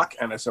shock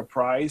and a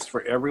surprise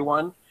for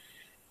everyone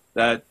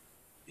that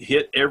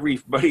hit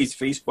everybody's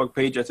Facebook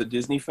page as a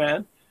Disney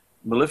fan,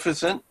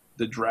 Maleficent,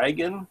 the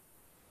dragon,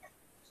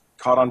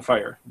 caught on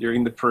fire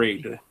during the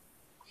parade.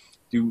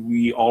 Do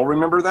we all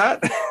remember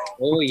that?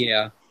 Oh,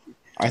 yeah.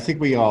 I think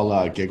we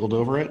all giggled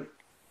over it.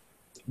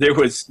 There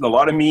was a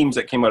lot of memes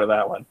that came out of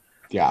that one.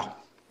 Yeah.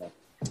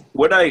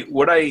 What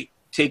I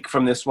take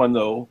from this one,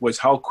 though, was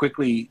how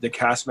quickly the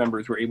cast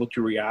members were able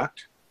to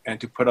react and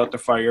to put out the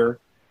fire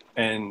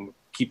and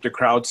keep the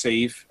crowd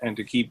safe and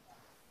to keep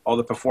all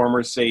the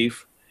performers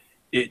safe.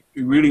 It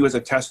really was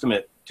a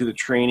testament to the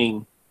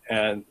training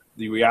and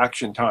the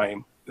reaction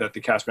time that the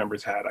cast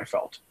members had, I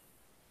felt.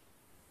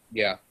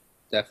 Yeah,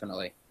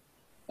 definitely.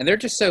 And they're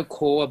just so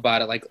cool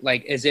about it,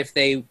 like as if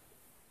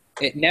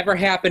it never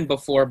happened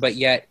before, but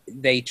yet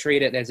they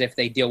treat it as if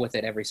they deal with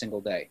it every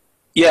single day.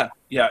 Yeah,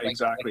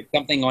 exactly. Like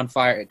something on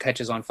fire, it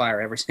catches on fire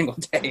every single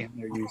day. And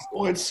they're used to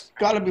Well, it's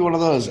got to be one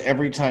of those,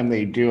 every time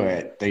they do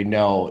it, they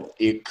know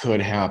it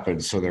could happen,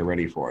 so they're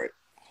ready for it.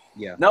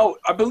 Yeah. Now,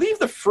 I believe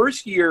the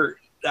first year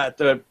that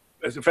the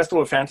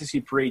Festival of Fantasy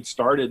Parade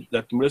started,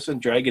 that the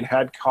Maleficent Dragon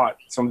had caught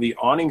some of the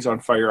awnings on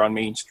fire on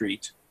Main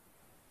Street.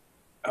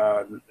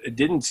 It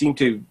didn't seem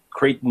to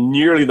create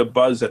nearly the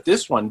buzz that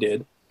this one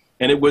did,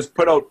 and it was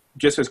put out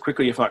just as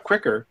quickly, if not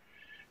quicker.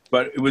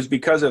 But it was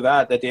because of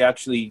that they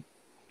actually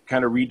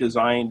kind of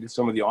redesigned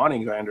some of the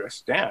awnings. I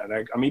understand.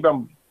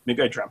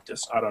 Maybe I dreamt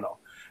this. I don't know.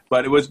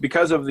 But it was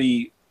because of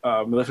the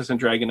Maleficent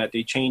Dragon that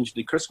they changed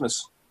the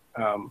Christmas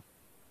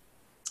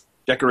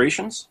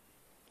decorations,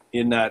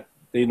 in that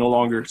they no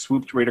longer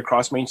swooped right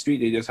across Main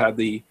Street. They just had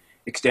the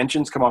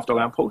extensions come off the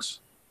lampposts.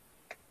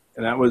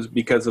 And that was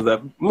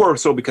more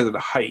so because of the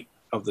height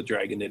of the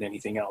dragon than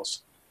anything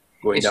else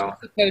going down. Is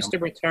she supposed to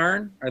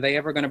return? Are they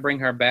ever going to bring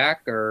her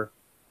back? Or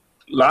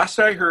last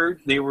I heard,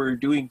 they were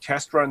doing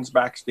test runs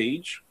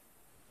backstage.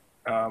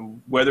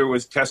 Whether it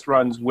was test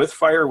runs with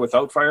fire,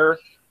 without fire,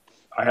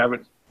 I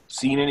haven't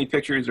seen any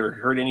pictures or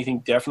heard anything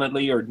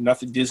definitely, or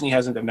nothing. Disney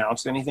hasn't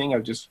announced anything.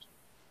 I've just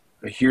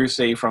a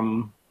hearsay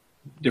from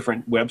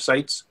different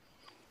websites.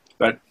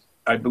 But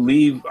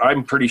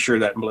I'm pretty sure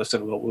that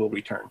Maleficent will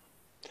return.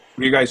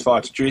 What are your guys'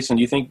 thoughts? Jason,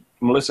 do you think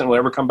Maleficent will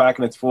ever come back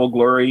in its full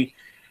glory,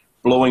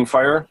 blowing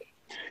fire?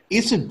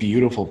 It's a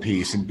beautiful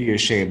piece. It'd be a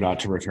shame not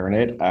to return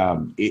it.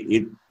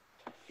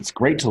 It's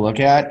great to look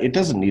at. It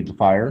doesn't need the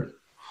fire.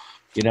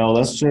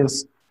 Let's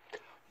just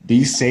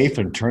be safe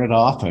and turn it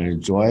off and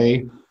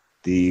enjoy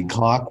the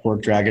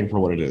clockwork dragon for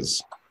what it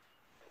is.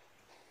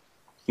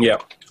 Yeah.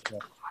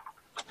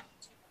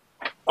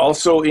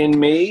 Also in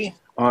May,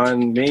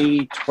 on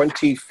May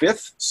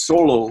 25th,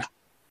 Solo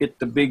hit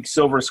the big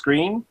silver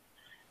screen.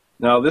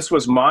 Now, this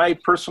was my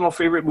personal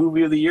favorite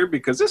movie of the year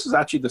because this is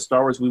actually the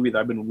Star Wars movie that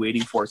I've been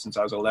waiting for since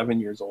I was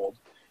 11 years old.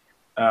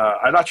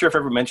 I'm not sure if I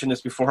ever mentioned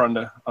this before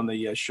on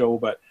the show,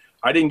 but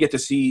I didn't get to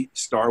see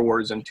Star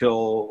Wars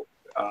until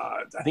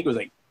I think it was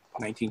like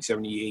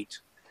 1978.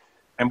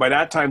 And by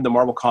that time, the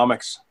Marvel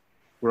Comics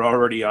were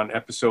already on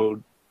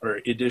episode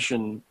or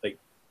edition like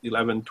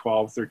 11,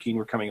 12, 13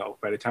 were coming out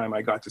by the time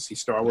I got to see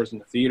Star Wars in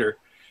the theater.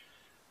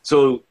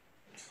 So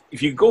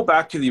if you go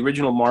back to the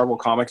original Marvel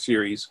comic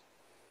series,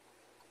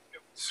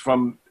 it's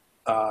from,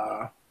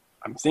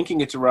 I'm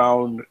thinking it's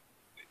around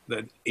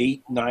the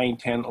 8, 9,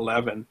 10,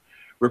 11,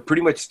 were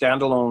pretty much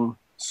standalone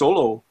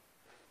solo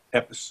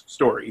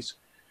stories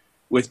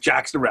with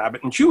Jax the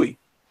Rabbit and Chewie.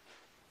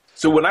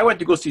 So when I went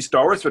to go see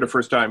Star Wars for the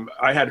first time,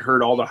 I had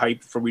heard all the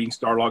hype from reading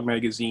Starlog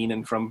magazine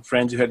and from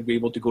friends who had been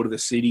able to go to the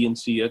city and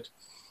see it,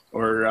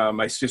 or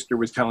my sister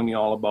was telling me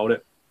all about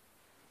it.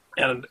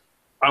 And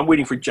I'm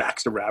waiting for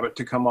Jax the Rabbit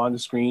to come on the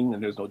screen,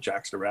 and there's no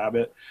Jax the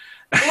Rabbit.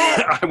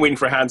 I'm waiting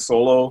for Han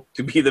Solo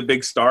to be the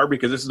big star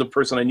because this is the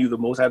person I knew the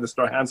most, had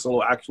the Han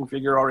Solo action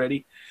figure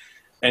already.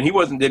 And he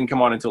didn't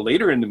come on until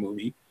later in the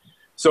movie.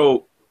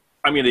 So,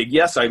 I mean,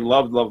 yes, I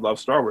love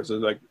Star Wars.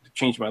 It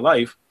changed my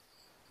life.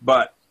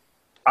 But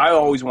I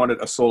always wanted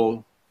a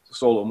solo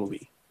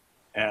movie.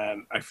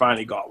 and I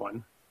finally got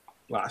one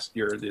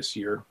this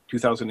year,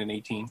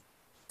 2018.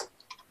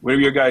 What are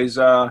your guys'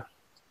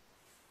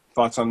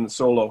 thoughts on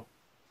Solo?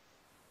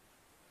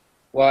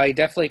 Well, I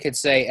definitely could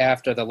say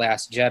after The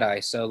Last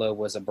Jedi, Solo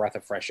was a breath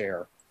of fresh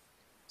air.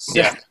 So,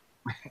 Yeah.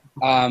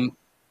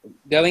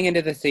 Going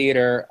into the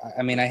theater,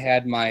 I mean, I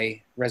had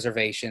my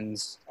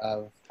reservations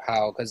of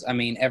how, because, I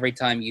mean, every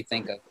time you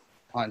think of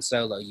Han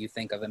Solo, you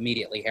think of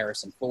immediately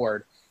Harrison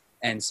Ford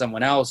and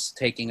someone else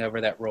taking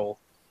over that role.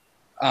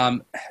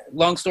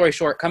 Long story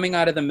short, coming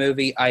out of the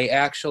movie, I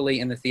actually,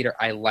 in the theater,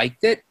 I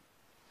liked it,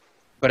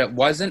 but it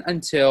wasn't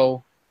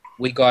until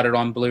we got it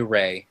on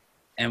Blu-ray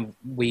and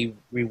we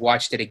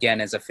rewatched it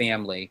again as a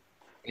family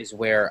is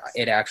where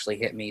it actually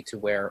hit me to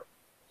where,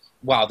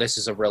 wow, this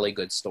is a really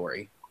good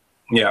story.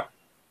 Yeah.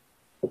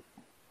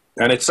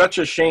 And it's such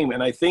a shame.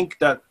 And I think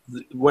that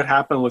what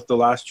happened with The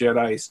Last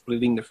Jedi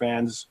splitting the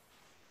fans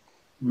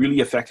really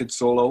affected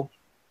Solo,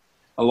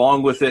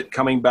 along with it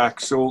coming out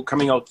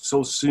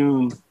so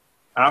soon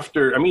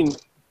after. I mean,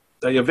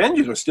 the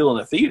Avengers was still in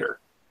the theater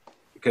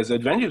because the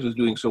Avengers was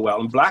doing so well.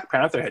 And Black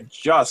Panther had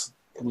just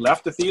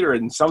left the theater,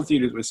 and some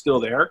theaters was still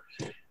there.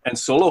 And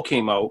Solo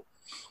came out.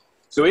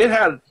 So it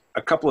had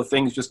a couple of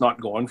things just not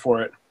going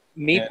for it.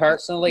 Me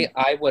personally,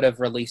 I would have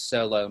released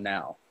Solo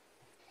now.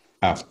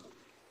 Oh.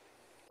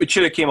 It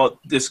should have came out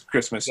this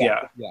Christmas,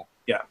 yeah.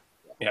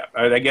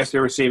 I guess they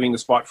were saving the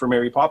spot for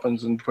Mary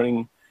Poppins and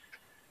putting,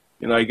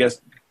 I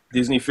guess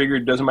Disney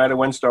figured it doesn't matter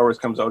when Star Wars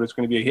comes out, it's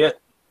going to be a hit.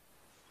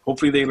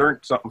 Hopefully they learned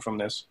something from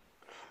this.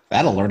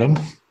 That'll alert them.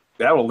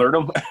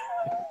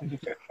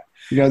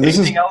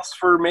 Anything else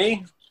for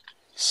me?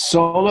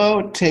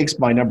 Solo takes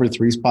my number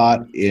 3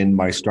 spot in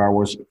my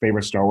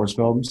favorite Star Wars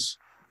films.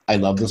 I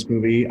love this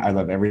movie. I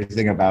love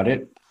everything about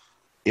it.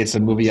 It's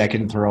a movie I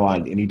can throw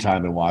on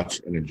anytime and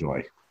watch and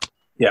enjoy.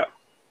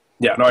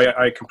 Yeah, no,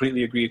 I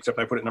completely agree, except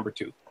I put it number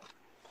 2.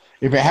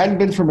 If it hadn't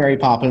been for Mary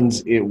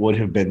Poppins, it would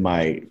have been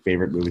my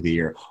favorite movie of the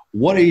year.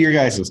 What are your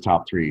guys'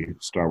 top 3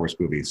 Star Wars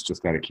movies,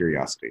 just out of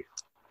curiosity?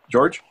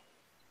 George?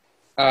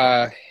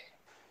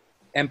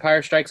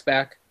 Empire Strikes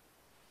Back.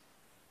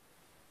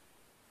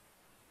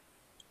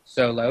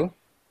 Solo.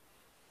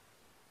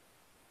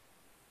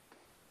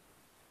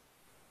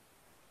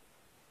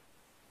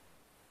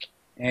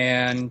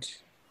 And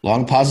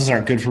long pauses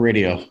aren't good for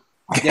radio.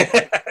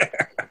 Yeah.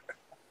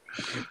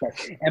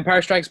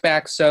 Empire Strikes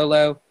Back,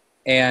 Solo,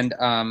 and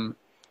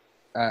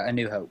A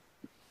New Hope.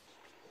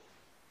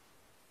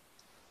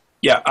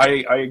 Yeah,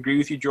 I agree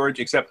with you, George,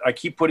 except I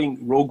keep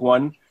putting Rogue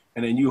One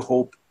and A New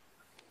Hope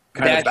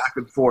kind of back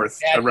and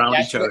forth around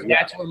each other.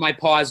 That's where my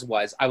pause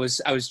was. I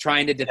was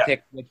trying to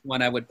depict which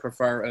one I would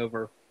prefer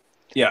over.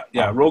 Yeah.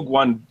 Rogue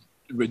One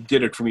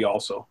did it for me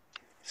also.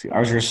 See,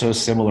 ours are so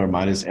similar.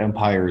 Mine is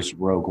Empire's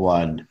Rogue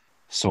One,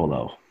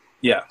 Solo.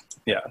 Yeah.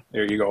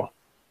 There you go.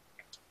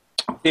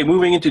 Okay,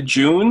 moving into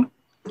June.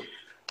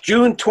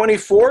 June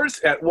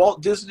 24th at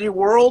Walt Disney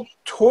World,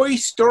 Toy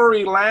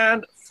Story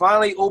Land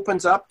finally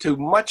opens up to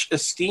much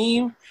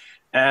esteem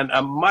and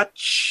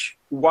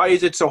why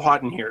is it so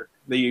hot in here?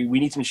 We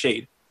need some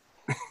shade.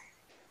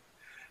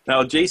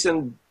 Now,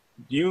 Jason,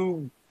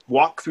 you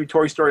walked through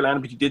Toy Story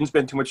Land, but you didn't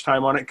spend too much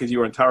time on it because you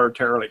were in Tower of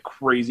Terror like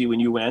crazy when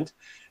you went.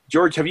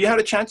 George, have you had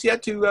a chance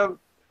yet to?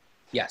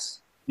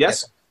 Yes.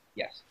 Yes?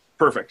 Yes.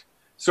 Perfect.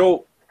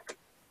 So,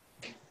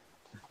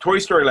 Toy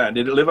Story Land,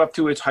 did it live up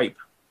to its hype?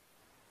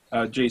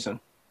 Jason?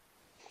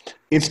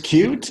 It's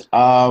cute.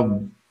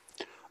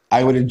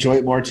 I would enjoy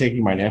it more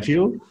taking my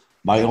nephew.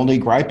 My only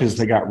gripe is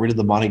they got rid of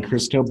the Monte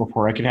Cristo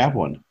before I could have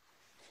one.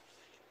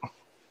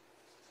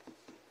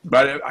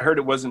 But I heard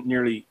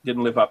it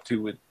didn't live up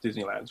to what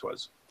Disneyland's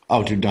was.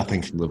 Oh, dude,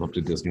 nothing can live up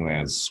to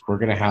Disneyland's. We're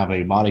going to have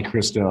a Monte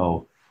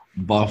Cristo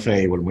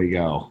buffet when we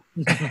go.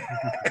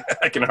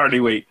 I can hardly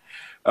wait.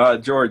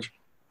 George?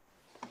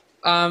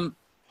 I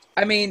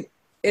mean,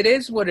 it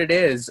is what it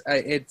is.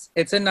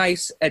 It's a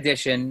nice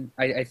addition.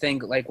 I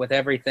think, like with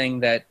everything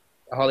that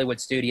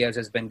Hollywood Studios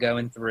has been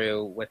going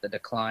through with the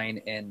decline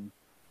in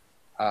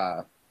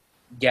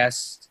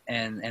guests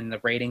and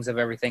the ratings of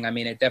everything. I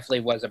mean, it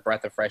definitely was a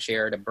breath of fresh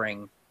air to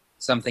bring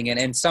something in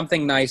and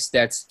something nice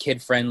that's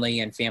kid-friendly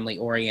and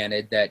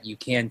family-oriented that you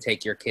can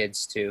take your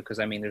kids to. Because,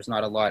 I mean, there's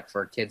not a lot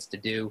for kids to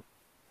do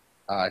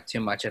too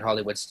much at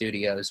Hollywood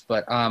Studios.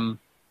 But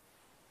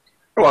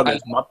well,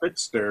 there's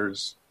Muppets.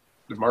 There's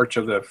the March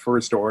of the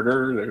First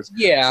Order.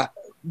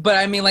 But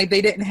I mean, like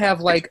they didn't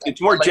have like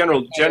it's more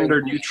general,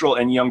 gender neutral,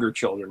 and younger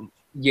children.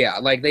 Yeah,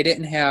 like they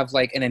didn't have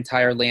like an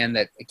entire land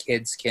that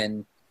kids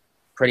can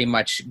pretty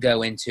much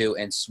go into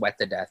and sweat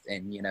to death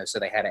in, so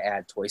they had to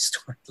add Toy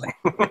Story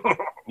Land.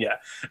 Yeah,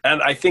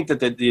 and I think that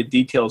the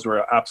details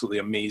were absolutely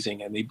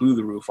amazing, and they blew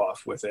the roof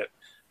off with it.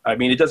 I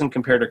mean, it doesn't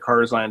compare to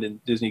Cars Land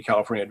and Disney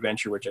California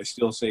Adventure, which I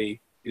still say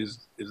is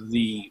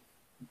the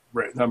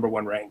number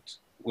 1 ranked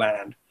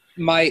land.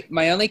 My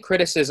only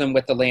criticism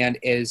with the land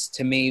is,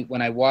 to me,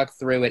 when I walked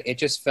through it, it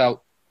just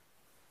felt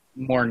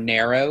more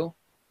narrow.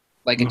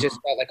 Like it just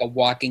felt like a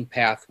walking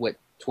path with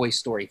Toy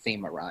Story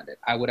theme around it.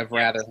 I would have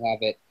rather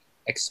have it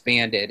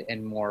expanded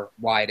and more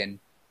widened.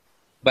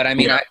 But I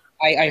mean,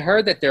 I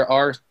heard that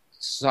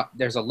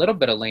there's a little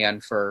bit of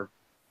land for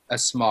a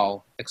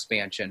small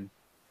expansion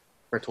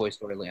for Toy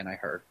Story Land, I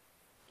heard.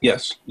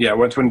 Yes. Yeah,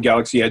 once when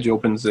Galaxy Edge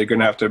opens, they're going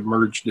to have to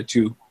merge the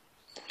two.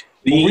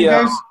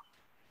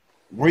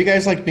 Were you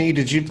guys like me?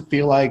 Did you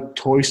feel like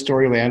Toy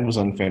Story Land was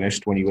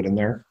unfinished when you went in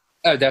there?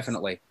 Oh,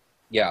 definitely.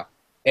 Yeah.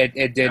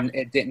 It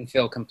didn't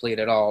feel complete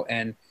at all.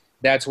 And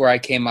that's where I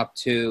came up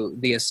to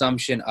the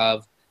assumption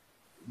of,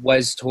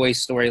 was Toy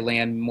Story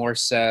Land more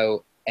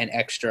so an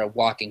extra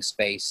walking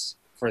space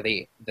for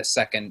the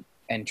second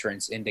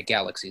entrance into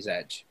Galaxy's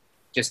Edge,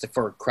 just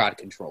for crowd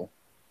control?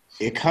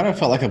 It kind of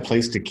felt like a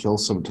place to kill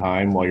some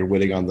time while you're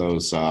waiting on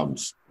those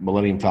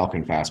Millennium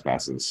Falcon fast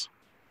passes.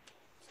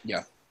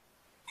 Yeah.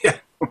 Yeah.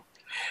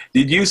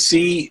 Did you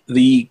see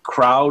the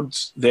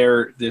crowds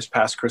there this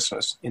past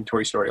Christmas in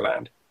Toy Story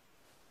Land?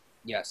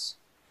 Yes.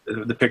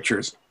 The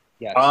pictures.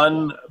 Yes.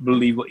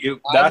 Unbelievable.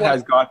 That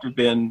has got to have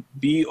been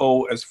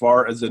BO as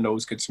far as the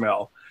nose could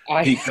smell.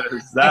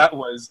 Because that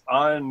was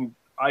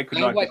I could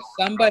not.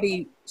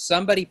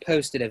 Somebody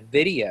posted a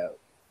video,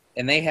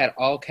 and they had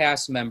all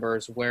cast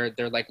members where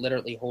they're like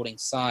literally holding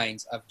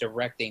signs of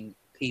directing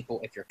people.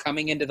 If you're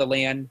coming into the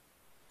land,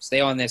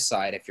 stay on this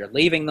side. If you're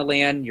leaving the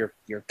land, you're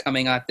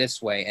coming out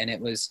this way. And it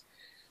was,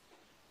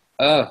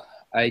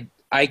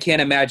 I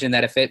can't imagine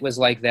that if it was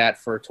like that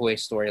for Toy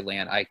Story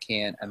Land. I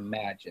can't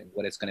imagine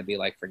what it's going to be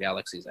like for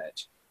Galaxy's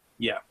Edge.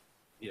 Yeah,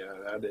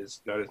 that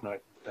is not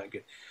that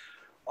good.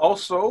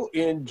 Also,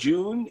 in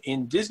June,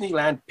 in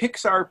Disneyland,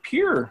 Pixar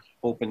Pier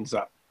opens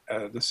up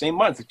the same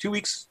month, 2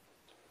 weeks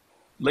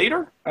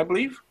later, I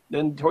believe,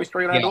 than Toy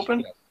Story Land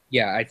opened.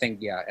 Yeah, I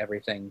think,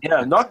 everything.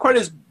 Yeah, not quite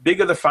as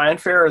big of the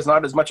fanfare, as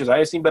not as much as I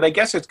have seen, but I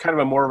guess it's kind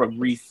of more of a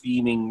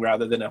re-theming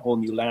rather than a whole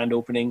new land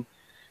opening.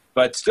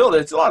 But still,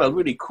 there's a lot of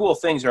really cool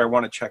things there I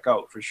want to check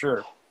out, for sure.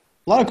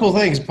 A lot of cool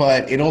things,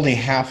 but it only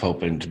half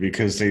opened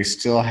because they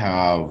still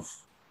have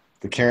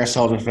the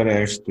carousel to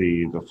finish,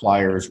 the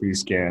flyers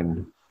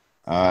reskinned.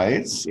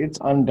 It's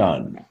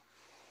undone.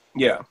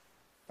 Yeah.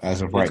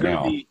 As of right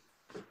now.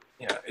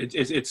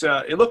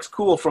 It looks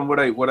cool from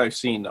what I've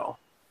seen though.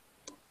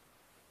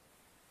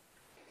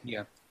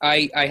 Yeah.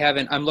 I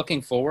haven't. I'm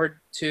looking forward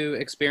to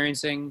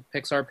experiencing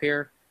Pixar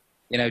Pier,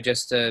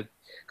 just to,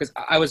 because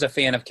I was a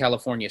fan of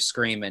California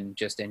Screamin'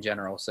 just in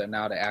general. So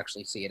now to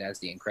actually see it as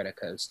the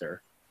Incredicoaster,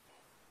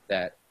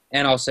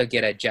 and also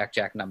get a Jack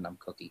Jack Num Num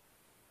cookie.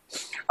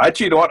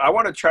 Actually, you know what? I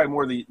want to try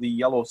more the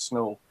yellow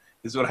snow.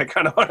 Is what I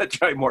kind of want to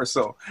try more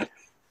so.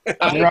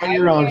 You're on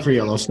your own for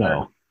yellow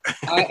snow.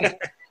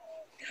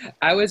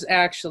 I was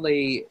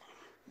actually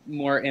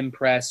more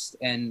impressed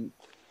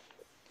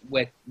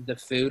with the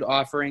food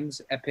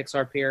offerings at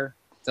Pixar Pier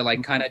to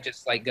kind of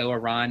just go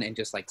around and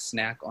just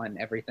snack on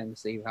everything,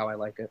 see how I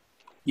like it.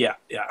 Yeah,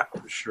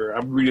 for sure.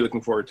 I'm really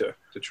looking forward to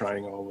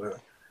trying all the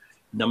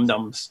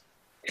num-nums.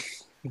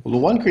 Well, the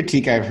one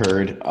critique I've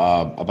heard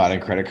about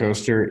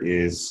Incredicoaster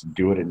is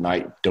do it at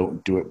night,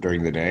 don't do it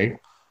during the day,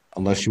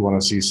 unless you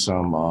want to see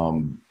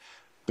some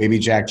baby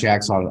Jack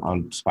Jacks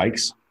on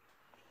spikes.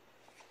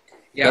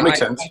 Yeah, that makes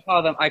sense.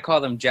 I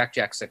call them Jack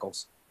Jack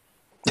Sickles.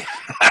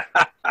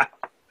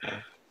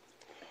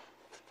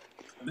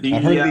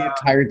 I've heard the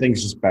entire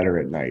thing's just better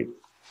at night.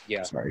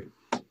 Yeah. Sorry.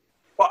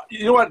 Well,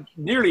 you know what?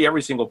 Nearly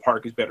every single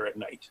park is better at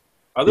night.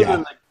 Other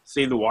than,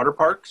 say, the water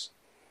parks,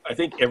 I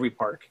think every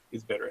park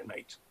is better at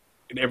night.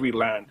 And every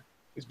land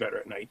is better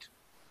at night.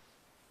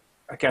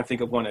 I can't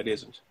think of one that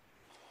isn't.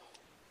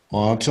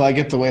 Well, until I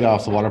get the weight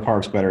off, the water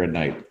park's better at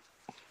night.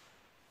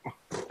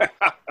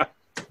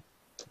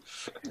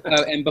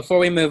 And before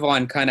we move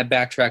on, kind of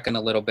backtracking a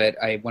little bit,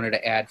 I wanted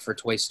to add for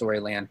Toy Story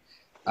Land,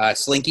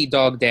 Slinky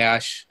Dog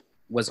Dash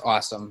was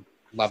awesome.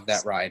 Loved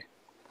that ride.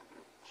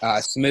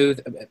 Smooth,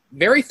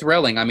 very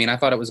thrilling. I mean, I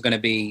thought it was going to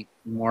be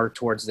more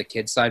towards the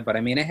kids' side, but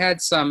I mean, it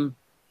had some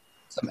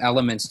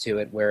elements to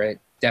it where it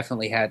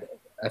definitely had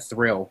a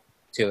thrill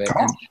to it.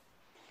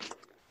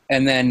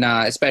 And then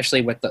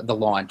especially with the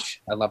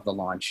launch. I love the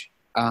launch.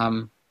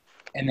 And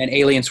then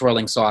Alien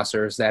Swirling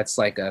Saucers, that's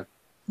like a,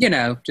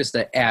 just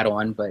an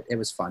add-on, but it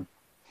was fun.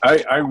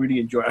 I really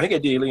enjoy it. I think I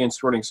did Alien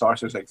Swirling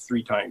Saucers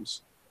 3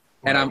 times.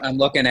 And I'm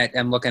looking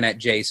at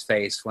Jay's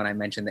face when I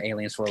mentioned the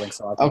Alien Swirling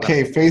Saucers.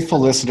 Okay, faithful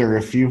listener,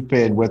 if you've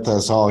been with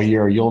us all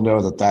year, you'll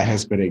know that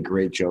has been a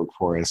great joke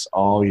for us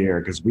all year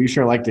because we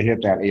sure like to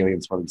hit that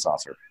Alien Swirling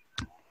Saucer.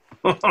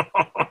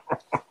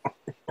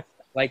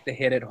 Like to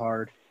hit it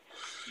hard.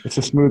 It's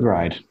a smooth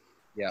ride.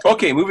 Yeah.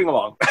 Okay, moving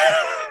along.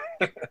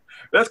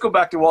 Let's go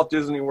back to Walt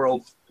Disney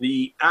World.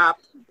 The app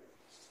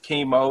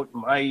came out.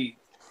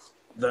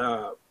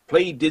 The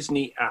Play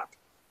Disney app.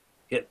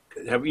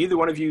 Have either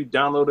one of you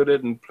downloaded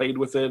it and played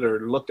with it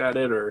or looked at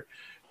it or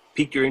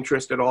piqued your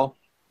interest at all?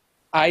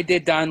 I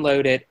did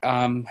download it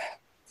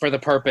for the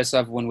purpose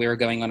of when we were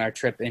going on our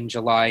trip in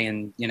July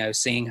and,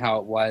 seeing how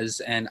it was.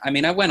 And, I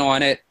mean, I went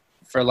on it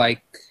for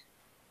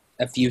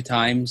a few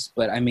times,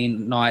 but, I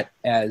mean, not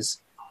as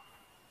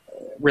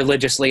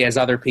religiously as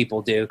other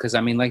people do because,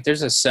 I mean,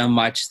 there's just so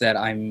much that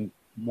I'm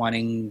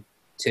wanting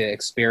to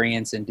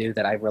experience and do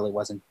that I really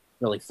wasn't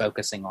really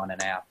focusing on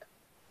an app.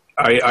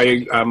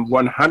 I am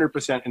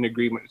 100% in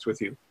agreement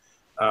with you.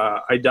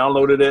 I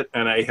downloaded it,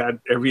 and I had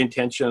every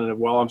intention of,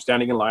 while I'm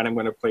standing in line, I'm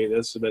going to play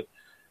this. So that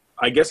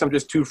I guess I'm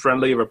just too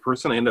friendly of a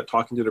person. I end up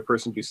talking to the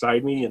person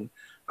beside me, and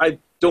I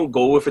don't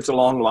go if it's a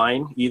long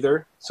line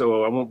either,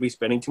 so I won't be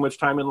spending too much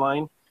time in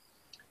line.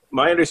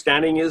 My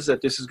understanding is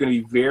that this is going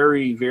to be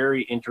very,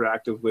 very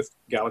interactive with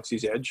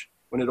Galaxy's Edge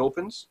when it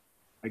opens.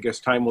 I guess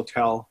time will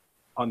tell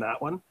on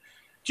that one.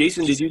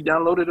 Jason, did you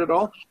download it at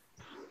all?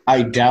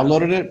 I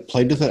downloaded it,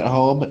 played with it at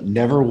home,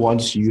 never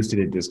once used it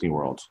at Disney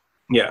World.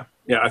 Yeah.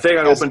 I think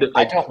I opened it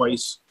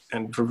twice,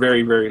 and for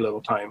very, very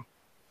little time.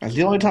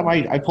 The only time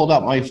I pulled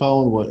out my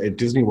phone at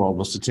Disney World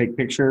was to take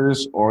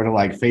pictures or to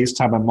like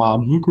FaceTime my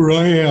mom. Look where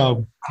I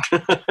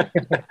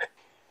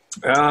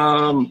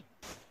am.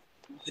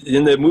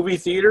 In the movie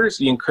theaters,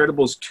 The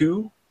Incredibles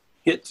 2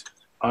 hit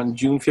on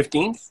June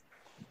 15th.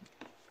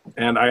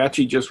 And I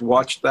actually just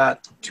watched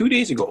that 2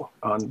 days ago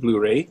on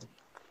Blu-ray.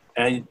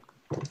 And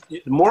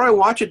the more I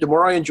watch it, the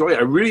more I enjoy it.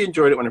 I really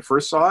enjoyed it when I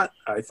first saw it.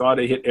 I thought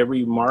it hit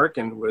every mark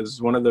and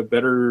was one of the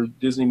better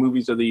Disney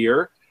movies of the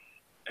year.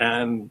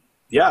 And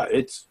yeah,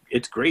 it's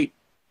great.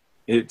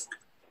 It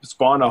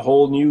spawned a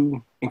whole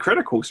new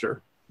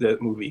Incredicoaster,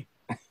 that movie.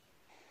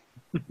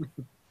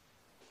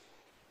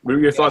 What are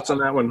your thoughts on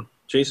that one,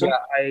 Jason?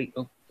 Jay.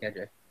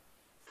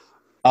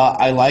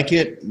 I like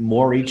it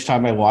more each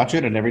time I watch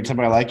it, and every time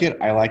I like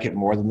it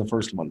more than the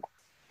first one.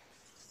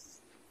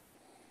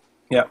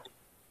 Yeah.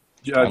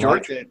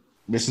 George?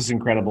 Mrs.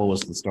 Incredible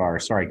was the star.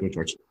 Sorry, go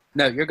George.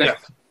 No, you're good. Yeah.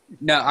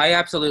 No, I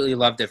absolutely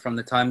loved it from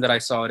the time that I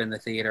saw it in the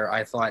theater.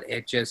 I thought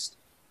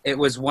it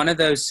was one of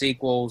those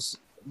sequels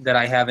that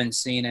I haven't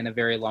seen in a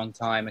very long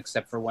time,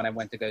 except for when I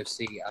went to go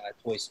see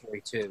Toy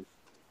Story 2,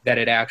 that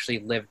it actually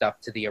lived up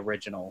to the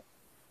original,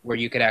 where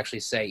you could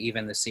actually say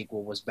even the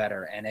sequel was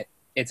better. And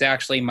it's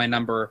actually my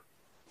number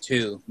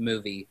 2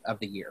 movie of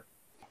the year.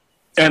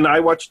 And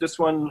I watched this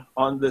one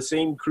on the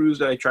same cruise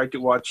that I tried to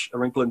watch A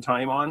Wrinkle in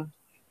Time on,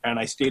 and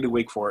I stayed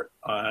awake for it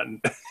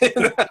on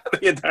the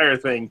entire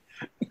thing.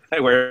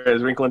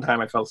 Whereas Wrinkle in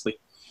Time, I fell asleep.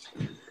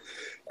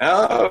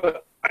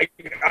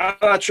 I'm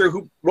not sure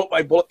who wrote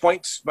my bullet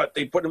points, but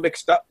they put them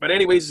mixed up. But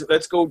anyways,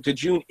 let's go to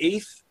June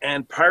 8th,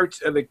 and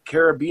Pirates of the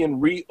Caribbean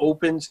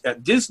reopens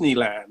at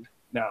Disneyland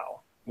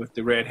now with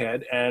the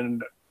redhead.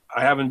 And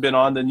I haven't been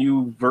on the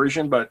new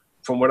version, but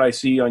from what I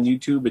see on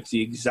YouTube, it's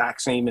the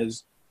exact same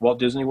as Walt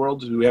Disney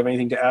World. Do we have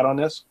anything to add on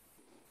this?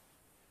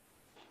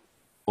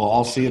 We'll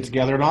all see it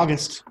together in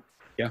August.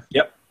 Yeah.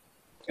 Yep.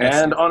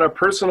 And on a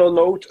personal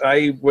note,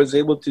 I was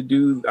able to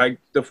do the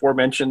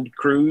aforementioned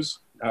cruise.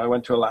 I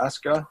went to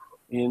Alaska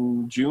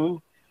in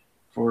June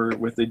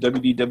with the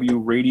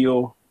WDW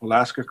Radio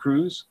Alaska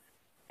cruise,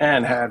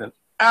 and had an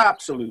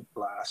absolute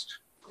blast.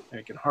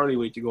 I can hardly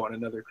wait to go on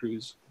another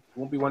cruise.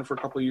 Won't be one for a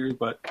couple of years,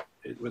 but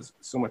it was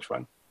so much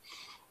fun.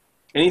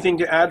 Anything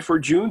to add for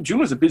June? June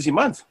was a busy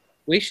month.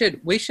 We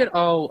should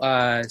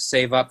all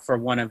save up for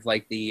one of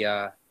like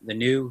the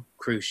new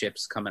cruise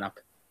ships coming up.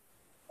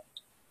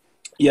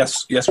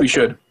 Yes, we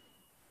should.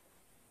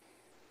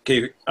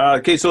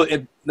 Okay. So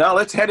now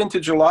let's head into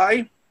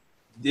July.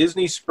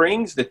 Disney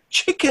Springs, the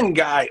Chicken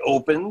Guy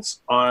opens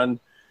on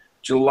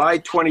July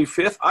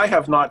 25th. I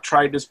have not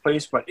tried this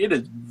place, but it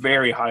is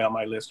very high on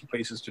my list of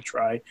places to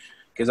try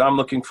because I'm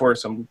looking for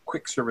some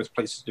quick service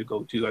places to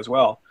go to as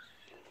well.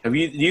 Have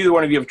either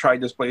one of you have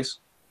tried this place?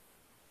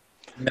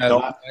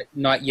 No,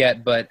 not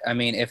yet. But I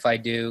mean, if I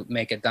do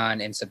make it done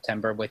in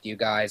September with you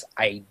guys,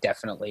 I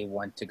definitely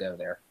want to go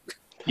there.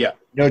 Yeah.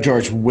 No,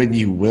 George, when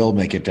you will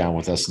make it down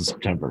with us in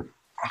September.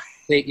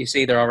 You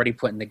see, they're already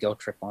putting the guilt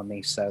trip on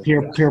me. So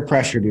peer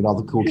pressure, dude. All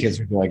the cool kids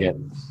are doing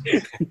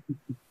it.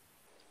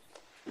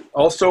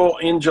 Also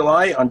in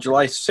July, on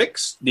July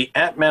 6th, the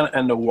Ant-Man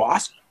and the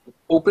Wasp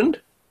opened,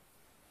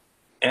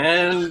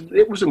 and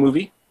it was a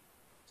movie.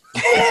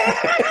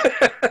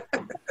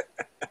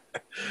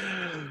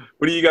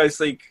 What do you guys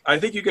think? I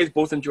think you guys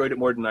both enjoyed it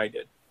more than I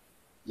did.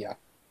 Yeah.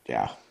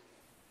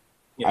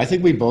 I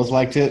think we both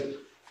liked it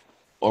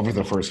over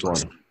the first one.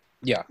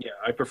 Yeah,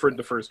 I preferred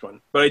the first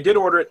one, but I did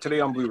order it today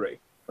on Blu-ray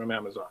from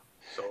Amazon.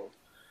 So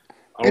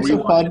it's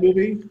a fun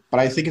movie, but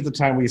I think at the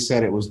time we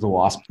said it was the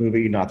Wasp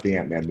movie, not the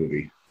Ant-Man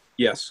movie.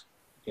 Yes,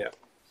 yeah.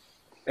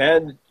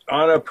 And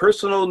on a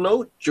personal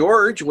note,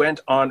 George went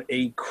on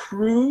a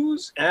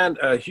cruise and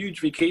a huge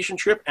vacation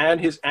trip,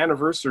 and his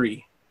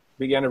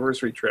big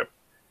anniversary trip.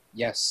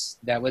 Yes,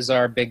 that was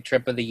our big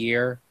trip of the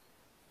year.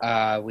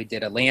 We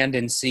did a land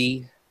and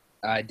sea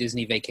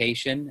Disney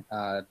vacation.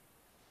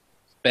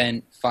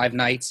 Spent 5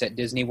 nights at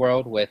Disney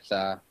World with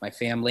my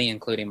family,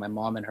 including my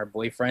mom and her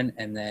boyfriend.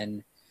 And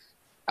then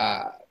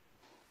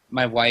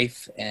my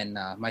wife and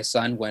my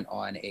son went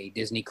on a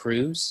Disney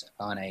cruise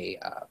on a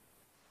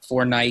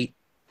 4-night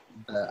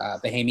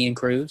Bahamian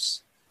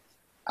cruise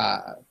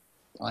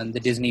on the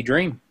Disney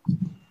Dream.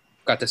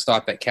 Got to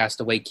stop at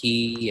Castaway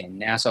Cay and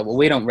Nassau. Well,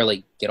 we don't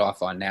really get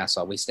off on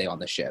Nassau. We stay on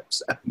the ship.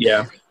 So.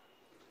 Yeah.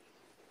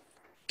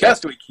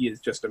 Castaway Cay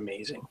is just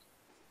amazing.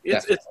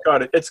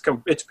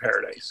 It's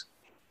paradise.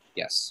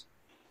 Yes.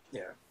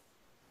 Yeah.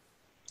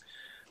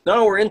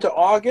 Now we're into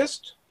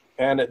August,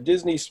 And at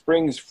Disney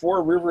Springs,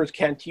 Four Rivers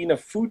Cantina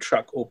food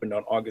truck opened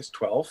on August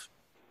 12th.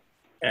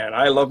 And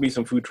I love me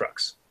some food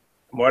trucks.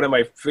 One of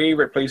my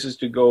favorite places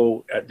to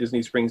go at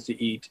Disney Springs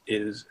to eat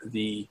is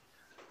the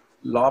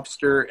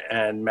lobster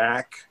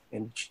mac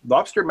and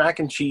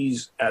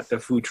cheese at the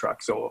food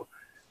truck. So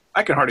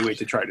I can hardly wait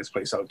to try this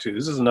place out too.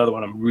 This is another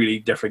one I'm really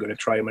definitely going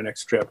to try on my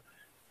next trip.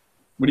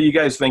 What do you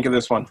guys think of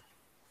this one?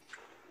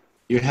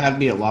 You had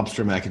me at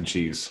lobster mac and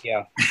cheese.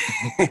 Yeah.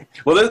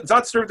 Well, it's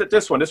not served at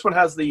this one. This one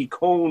has the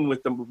cone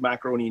with the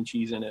macaroni and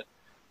cheese in it.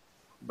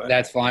 But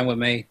That's fine with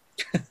me.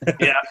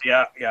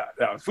 yeah.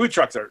 No, food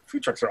trucks are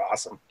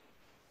awesome.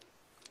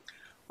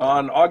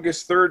 On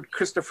August 3rd,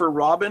 Christopher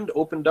Robin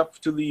opened up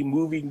to the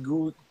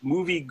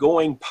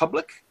movie-going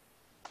public.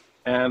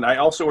 And I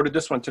also ordered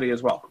this one today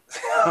as well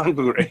on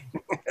Blu-ray.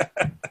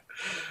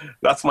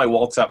 That's my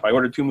waltz up. I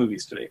ordered 2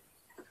 movies today.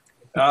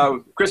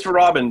 Christopher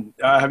Robin,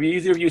 have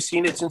either of you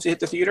seen it since it hit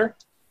the theater?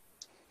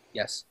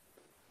 Yes.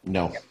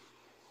 No.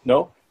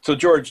 No? So,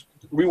 George,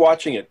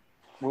 rewatching it,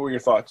 what were your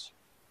thoughts?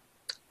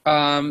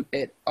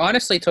 It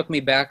honestly took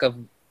me back of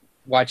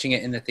watching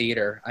it in the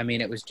theater. I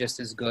mean, it was just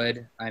as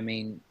good. I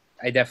mean,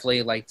 I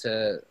definitely like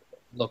to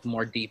look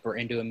more deeper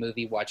into a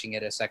movie watching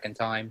it a second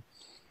time.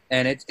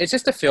 And it's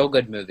just a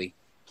feel-good movie.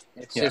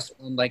 It's just,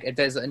 like, it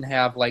doesn't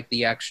have, like,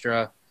 the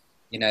extra,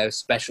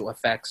 special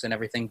effects and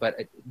everything, but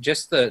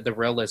just the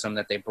realism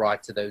that they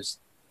brought to those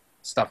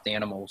stuffed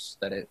animals.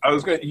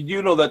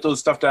 You know that those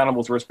stuffed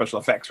animals were special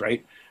effects,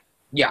 right?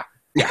 Yeah.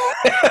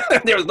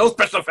 There was no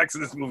special effects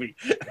in this movie.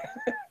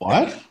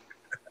 What?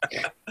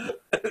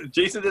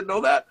 Jason didn't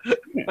know that? You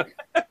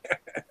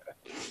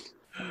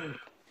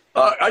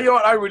know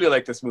what? I really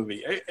like this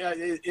movie.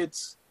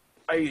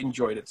 I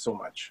enjoyed it so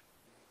much.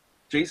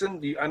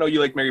 Jason, I know you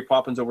like Mary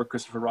Poppins over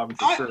Christopher Robin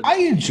for sure. I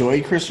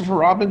enjoy Christopher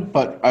Robin,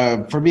 but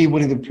for me,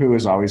 Winnie the Pooh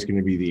is always going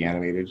to be the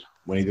animated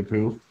Winnie the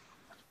Pooh.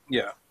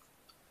 Yeah.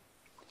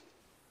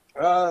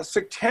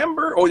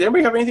 September. Oh, did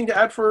anybody have anything to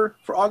add for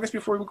August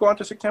before we go on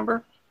to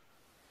September?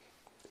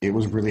 It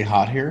was really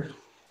hot here.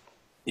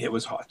 It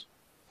was hot.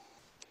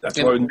 That's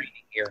It's why. raining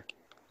here.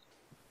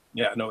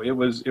 Yeah, no, it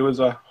was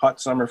a hot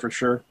summer for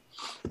sure.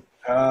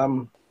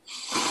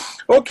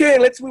 Okay,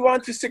 let's move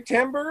on to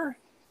September.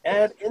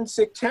 And in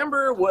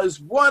September was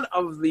one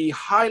of the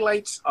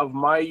highlights of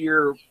my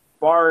year,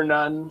 bar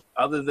none,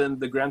 other than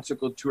the Grand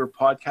Circle Tour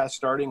podcast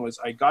starting, was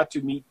I got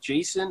to meet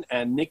Jason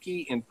and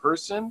Nikki in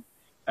person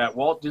at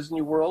Walt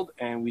Disney World,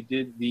 and we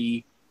did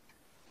the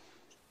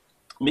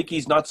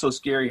Mickey's Not So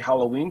Scary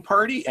Halloween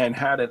party and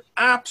had an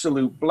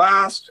absolute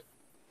blast.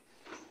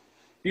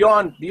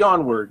 Beyond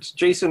words.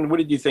 Jason, what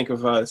did you think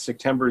of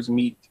September's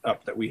meet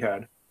up that we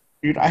had?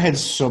 Dude, I had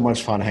so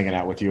much fun hanging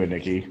out with you and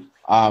Nikki.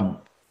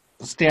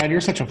 Stan, you're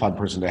such a fun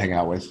person to hang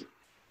out with.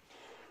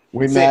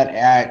 We met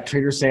at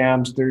Trader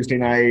Sam's Thursday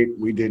night.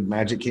 We did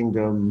Magic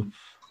Kingdom.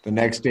 The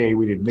next day,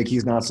 we did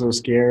Mickey's Not So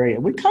Scary.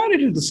 And we kind of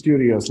did the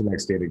studios the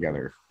next day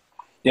together.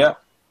 Yeah.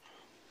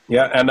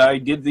 Yeah, and I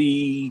did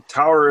the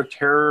Tower of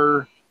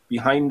Terror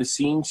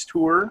behind-the-scenes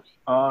tour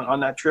on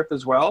that trip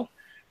as well,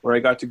 where I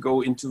got to go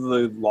into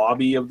the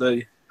lobby of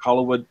the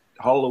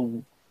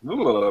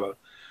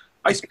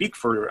I speak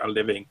for a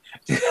living.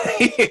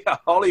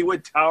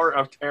 Hollywood Tower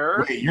of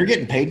Terror. Wait, you're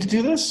getting paid to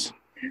do this?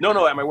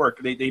 No, at my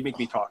work. They make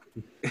me talk.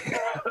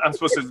 I'm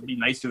supposed to be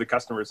nice to the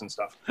customers and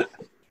stuff.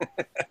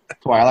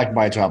 That's why I like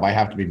my job. I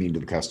have to be mean to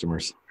the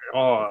customers.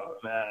 Oh,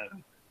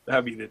 man.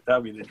 That'd be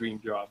the dream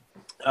job.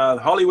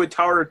 Hollywood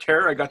Tower of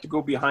Terror, I got to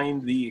go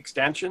behind the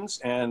extensions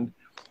and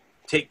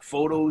take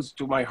photos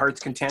to my heart's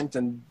content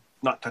and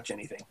not touch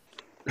anything.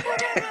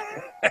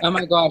 Oh,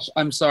 my gosh.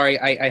 I'm sorry.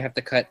 I have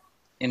to cut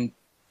in.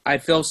 I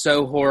feel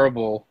so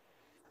horrible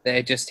that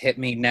it just hit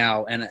me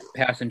now, and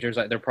passengers,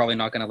 they're probably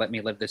not going to let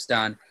me live this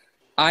down.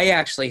 I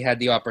actually had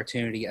the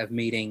opportunity of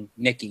meeting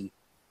Nikki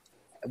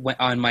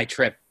on my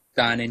trip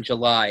down in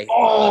July.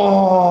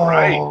 Oh,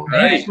 right.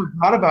 I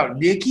forgot about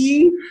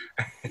Nikki.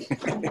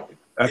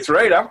 That's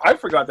right. I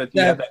forgot that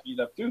you had that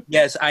meet up too.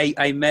 Yes,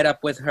 I met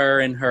up with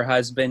her and her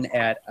husband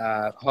at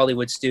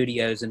Hollywood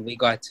Studios, and we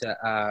got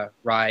to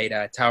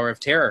ride Tower of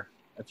Terror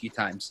a few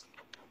times.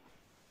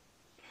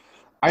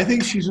 I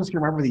think she's just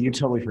remember that you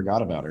totally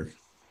forgot about her.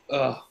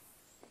 Ugh.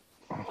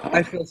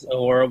 I feel so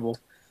horrible.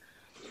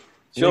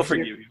 She'll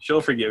forgive you. She'll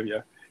forgive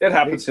you. It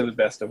happens to the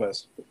best of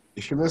us.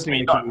 If you're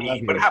listening, Not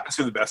me, but it happens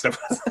to the best of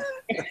us.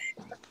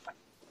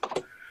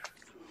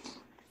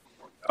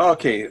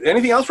 Okay.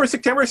 Anything else for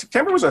September?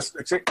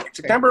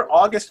 September,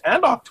 August,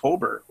 and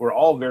October were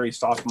all very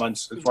soft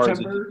months as far as.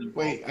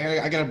 Wait,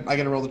 I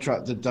gotta roll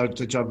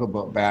the jungle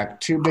boat back.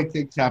 2 big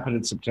things happened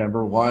in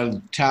September.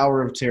 One,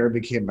 Tower of Terror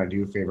became my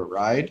new favorite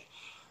ride.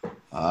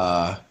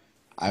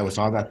 I was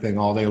on that thing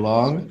all day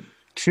long.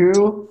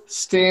 2,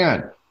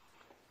 Stan.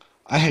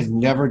 I had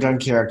never done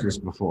characters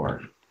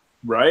before.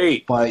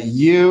 Right. But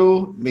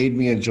you made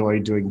me enjoy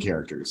doing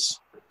characters.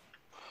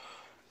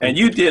 And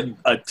you did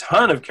a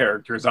ton of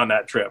characters on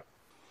that trip.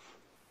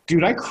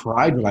 Dude, I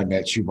cried when I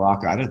met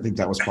Chewbacca. I didn't think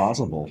that was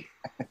possible.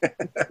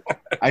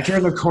 I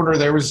turned the corner,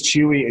 there was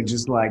Chewie, and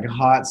just like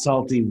hot,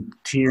 salty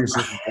tears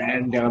just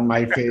ran down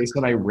my face,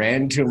 and I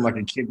ran to him like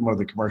a kid in one of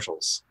the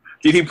commercials.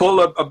 Did he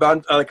pull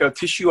a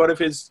tissue out of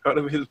his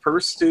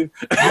purse too?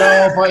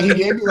 No, but he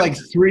gave me like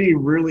 3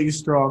 really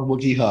strong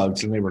Wookiee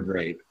hugs, and they were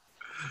great.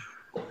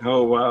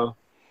 Oh wow!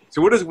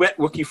 So what does wet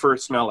Wookiee fur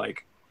smell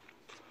like?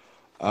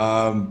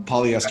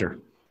 Polyester,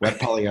 wet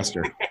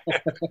polyester.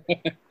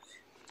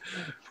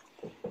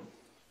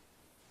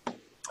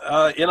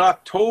 In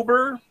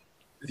October,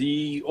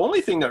 the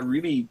only thing that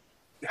really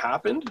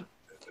happened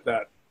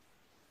that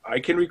I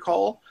can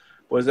recall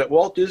was that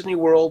Walt Disney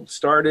World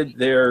started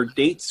their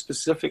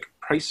date-specific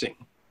pricing.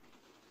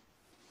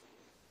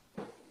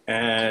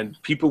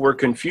 And people were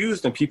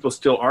confused, and people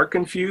still are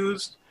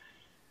confused,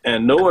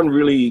 and no one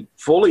really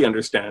fully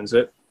understands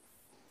it.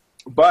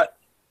 But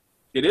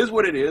it is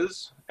what it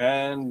is,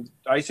 and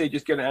I say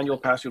just get an annual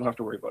pass, you don't have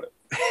to worry about it.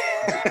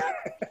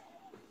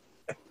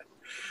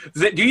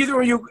 Do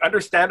either of you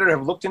understand it or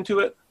have looked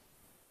into it?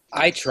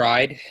 I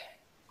tried.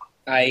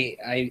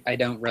 I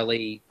don't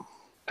really.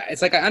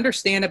 It's like I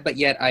understand it, but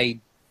yet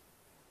I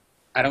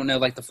don't know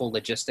like the full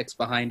logistics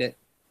behind it.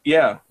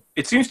 Yeah,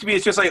 it seems to be.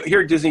 It's just like,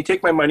 here, Disney,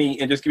 take my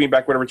money and just give me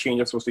back whatever change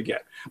I'm supposed to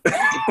get.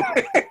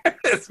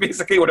 That's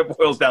basically what it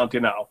boils down to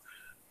now.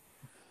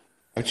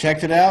 I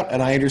checked it out,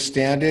 and I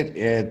understand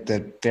it.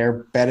 That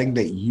they're betting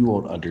that you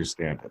won't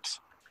understand it.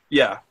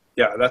 Yeah,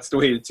 that's the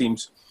way it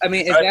seems. I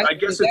mean, I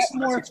guess is that it's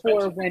more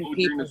for when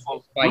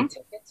people buy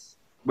tickets?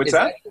 What's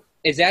that?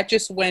 Is that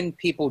just when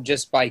people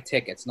just buy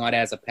tickets, not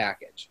as a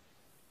package?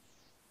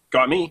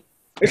 Got me.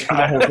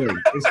 The whole thing.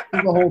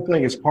 The whole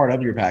thing is part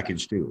of your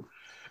package too.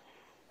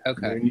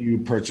 Okay. When you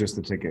purchase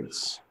the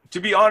tickets. To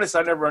be honest,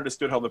 I never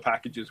understood how the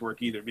packages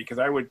work either, because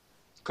I would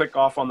click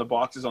off on the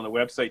boxes on the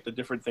website the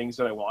different things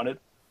that I wanted.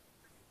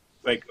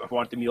 Like, if I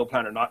want the meal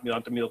plan or not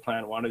want the meal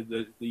plan, I wanted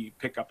the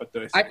pickup at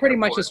the... I pretty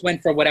much just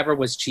went for whatever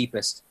was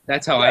cheapest.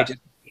 That's how I just...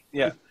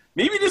 Yeah.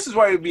 Maybe this is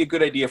why it would be a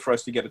good idea for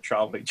us to get a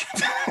travel agent.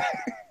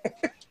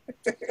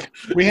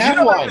 We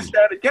have one.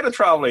 Get a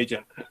travel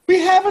agent. We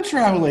have a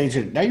travel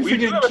agent. Now you're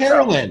forgetting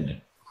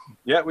Carolyn.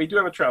 Yeah, we do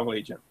have a travel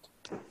agent.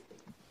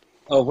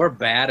 Oh, we're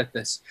bad at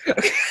this.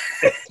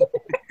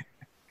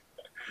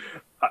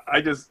 I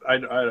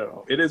don't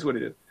know. It is what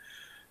it is.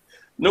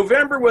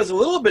 November was a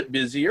little bit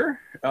busier.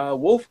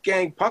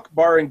 Wolfgang Puck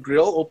Bar and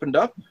Grill opened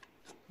up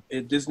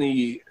at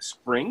Disney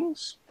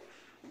Springs.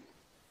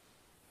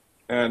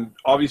 And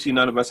obviously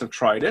none of us have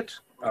tried it.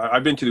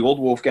 I've been to the old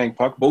Wolfgang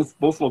Puck,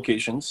 both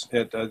locations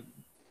at the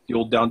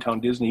old downtown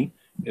Disney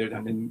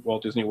and in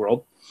Walt Disney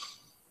World.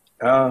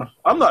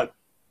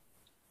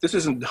 This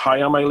isn't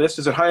high on my list.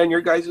 Is it high on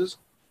your guys's?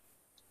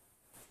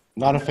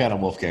 Not a fan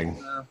of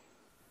Wolfgang.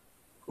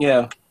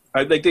 Yeah.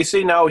 Like they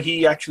say now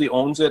he actually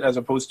owns it as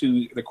opposed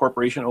to the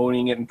corporation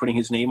owning it and putting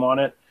his name on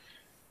it.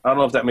 I don't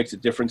know if that makes a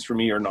difference for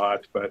me or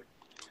not, but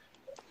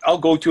I'll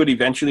go to it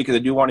eventually because I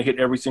do want to hit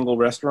every single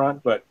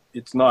restaurant, but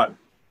it's not.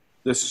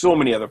 There's so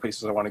many other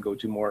places I want to go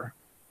to more.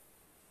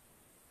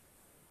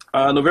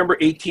 November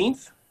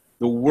 18th,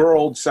 the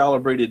world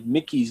celebrated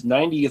Mickey's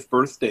 90th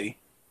birthday.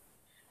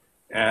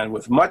 And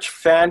with much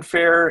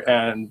fanfare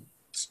and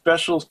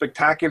special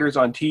spectaculars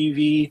on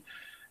TV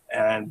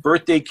and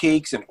birthday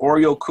cakes and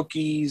Oreo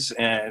cookies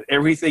and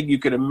everything you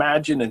could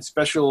imagine and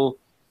special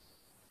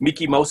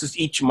Mickey Mouses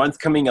each month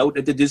coming out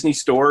at the Disney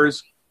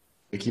stores.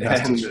 Mickey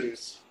Mouse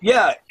tissues.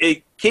 Yeah,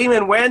 it came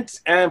and went,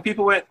 and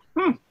people went,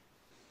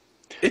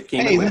 It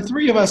came and went. The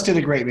 3 of us did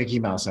a great Mickey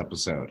Mouse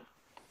episode.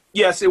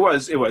 Yes, it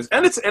was,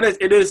 and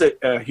it is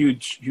a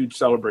huge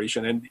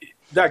celebration, and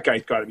that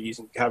guy's got to be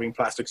having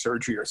plastic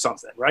surgery or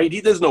something,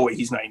 right? There's no way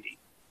he's 90.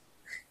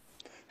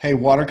 Hey,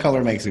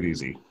 watercolor makes it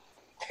easy.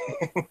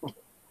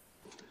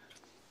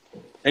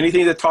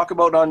 Anything to talk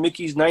about on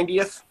Mickey's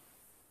 90th?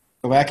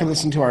 Go back and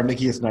listen to our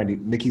Mickey's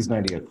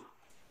 90th.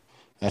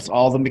 That's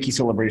all the Mickey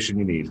celebration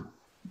you need.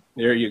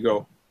 There you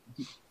go.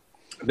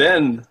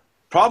 Then,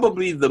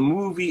 probably the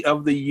movie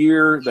of the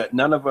year that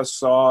none of us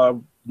saw,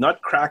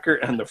 Nutcracker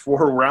and the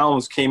Four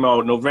Realms, came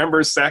out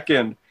November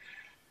 2nd.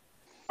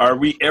 Are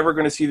we ever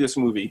going to see this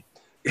movie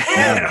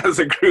as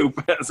a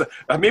group?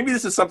 Maybe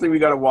this is something we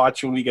got to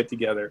watch when we get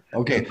together.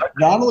 Okay.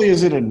 Not only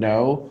is it a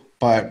no,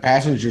 but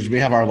passengers, we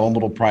have our own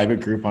little private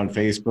group on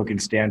Facebook,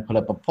 and Stan put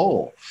up a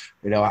poll.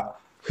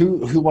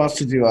 Who wants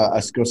to do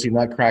a go see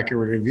Nutcracker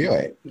review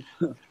it?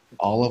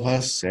 All of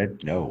us said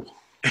no.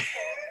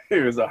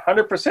 It was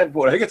 100%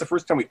 vote. I think it's the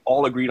first time we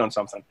all agreed on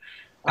something.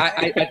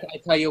 I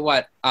tell you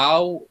what,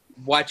 I'll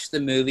watch the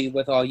movie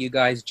with all you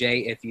guys, Jay,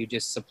 if you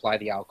just supply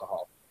the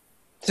alcohol.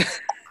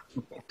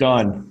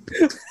 Done.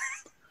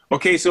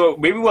 Okay, so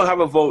maybe we'll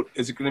have a vote.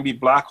 Is it going to be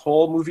Black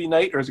Hole movie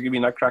night, or is it going to be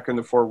Nutcracker in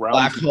the Four Realms?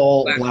 Black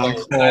Hole.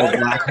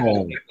 Black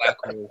Hole.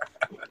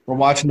 We're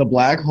watching the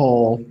Black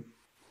Hole.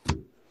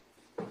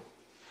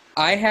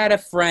 I had a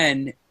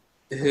friend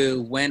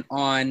who went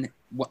on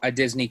a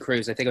Disney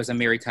cruise. I think it was a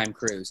maritime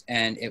cruise,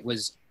 and it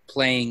was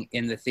playing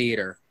in the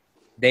theater.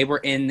 They were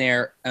in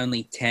there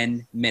only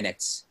 10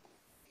 minutes,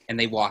 and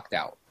they walked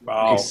out.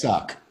 Wow. They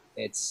suck.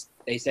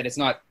 They said it's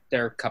not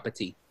their cup of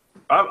tea.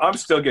 I'm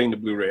still getting the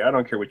Blu-ray. I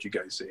don't care what you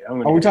guys say. Are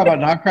we talking about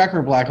Nutcracker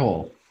or Black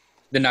Hole?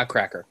 The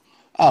Nutcracker.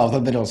 Oh,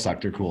 then they don't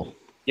suck. They're cool.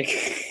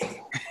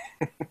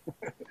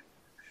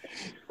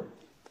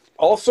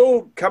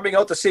 Also, coming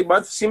out the same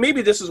month, see,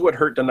 maybe this is what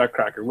hurt the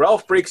Nutcracker.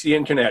 Ralph Breaks the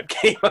Internet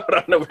came out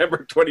on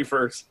November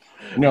 21st.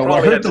 No,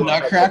 what hurt the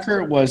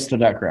Nutcracker was the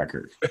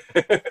Nutcracker.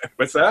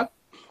 What's that?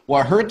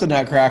 What hurt the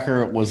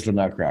Nutcracker was the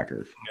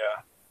Nutcracker.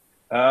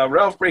 Yeah.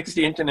 Ralph Breaks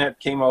the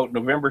Internet came out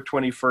November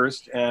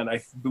 21st, and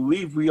I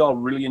believe we all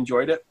really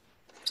enjoyed it.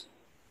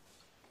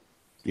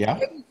 Yeah?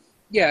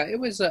 Yeah, it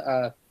was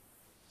a...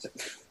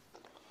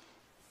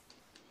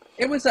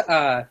 It was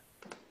a...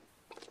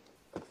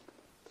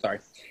 sorry.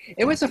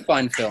 It was a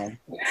fun film.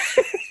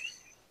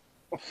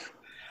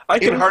 I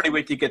can hardly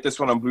wait to get this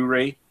one on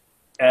Blu-ray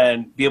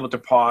and be able to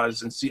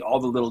pause and see all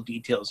the little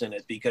details in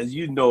it, because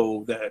you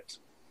know that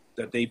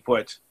they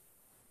put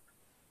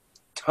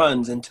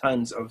tons and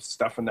tons of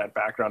stuff in that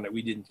background that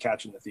we didn't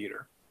catch in the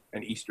theater,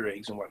 and Easter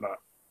eggs and whatnot.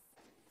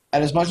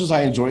 And as much as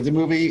I enjoyed the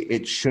movie,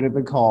 it should have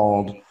been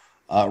called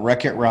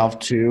Wreck-It Ralph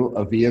 2,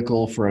 a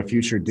vehicle for a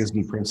future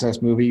Disney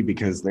princess movie,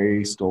 because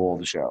they stole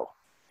the show.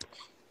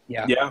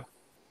 Yeah. Yeah.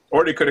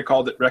 Or they could have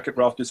called it Wreck-It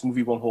Ralph, This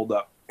Movie Won't Hold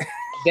Up.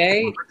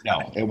 No,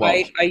 it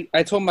won't.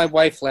 I told my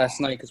wife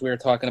last night, because we were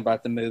talking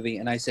about the movie,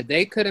 and I said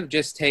they could have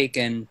just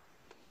taken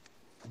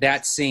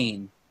that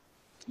scene,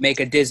 make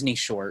a Disney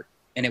short,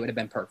 and it would have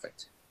been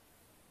perfect.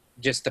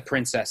 Just the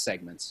princess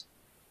segments.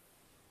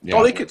 Yeah.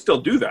 Oh, they could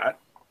still do that.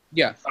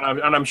 Yeah.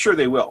 And I'm sure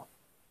they will.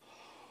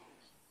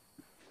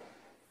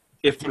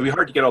 It would be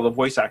hard to get all the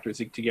voice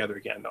actors together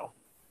again, though.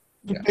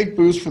 The big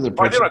boost for the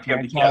Or they don't princess have to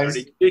get together.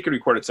 franchise. They could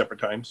record at separate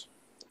times.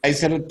 I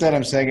said it then,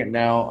 I'm saying it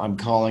now. I'm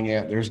calling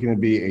it. There's going to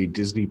be a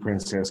Disney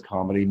princess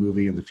comedy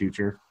movie in the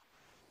future.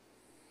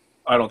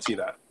 I don't see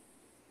that.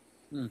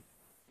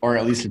 Or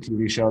at least a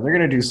TV show. They're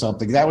going to do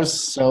something. That was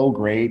so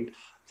great.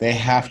 They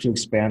have to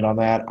expand on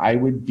that. I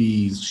would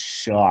be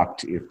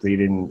shocked if they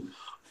didn't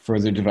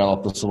further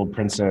develop this little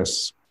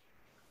princess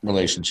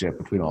relationship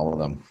between all of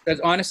them. Because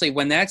honestly,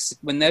 when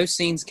those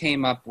scenes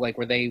came up, like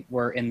where they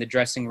were in the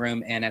dressing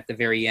room and at the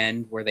very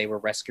end where they were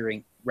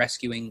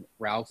rescuing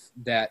Ralph,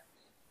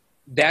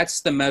 that's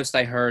the most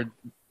I heard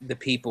the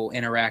people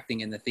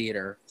interacting in the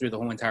theater through the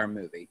whole entire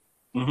movie.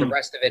 Mm-hmm. The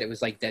rest of it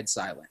was like dead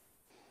silent.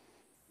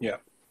 Yeah.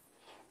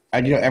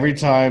 And every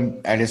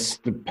time, and it's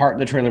the part in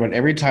the trailer, but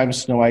every time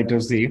Snow White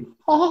does the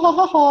ha ha ha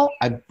ha ha,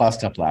 I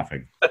bust up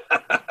laughing.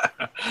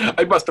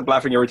 I bust up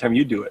laughing every time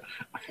you do it.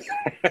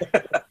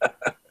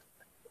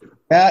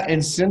 That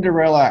and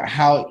Cinderella,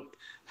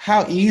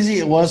 how easy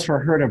it was for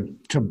her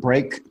to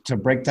break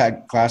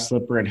that glass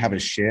slipper and have a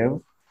shiv.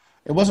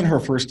 It wasn't her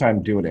first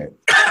time doing it.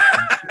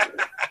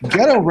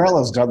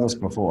 Ghetto-rella's done this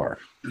before.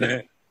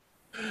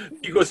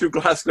 You go through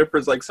glass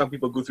slippers like some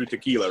people go through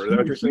tequila. Is that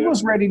what you're saying? He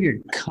was ready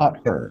to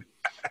cut her.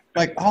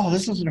 Like, oh,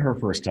 this isn't her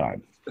first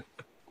time.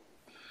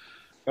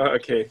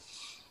 Okay.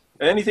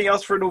 Anything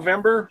else for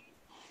November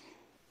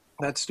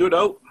that stood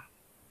out?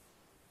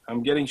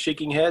 I'm getting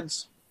shaking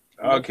heads.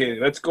 Okay,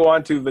 let's go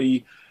on to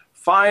the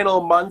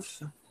final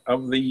month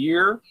of the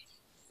year,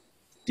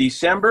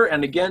 December.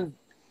 And again,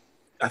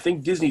 I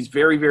think Disney's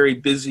very, very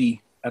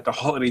busy at the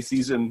holiday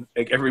season,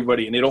 like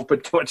everybody, and they don't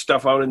put too much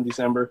stuff out in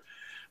December.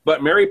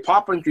 But Mary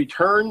Poppins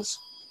Returns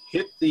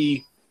hit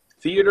the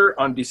theater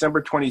on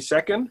December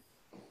 22nd.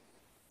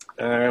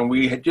 And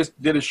we just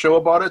did a show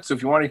about it. So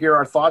if you want to hear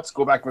our thoughts,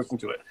 go back and listen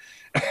to it.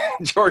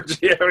 George,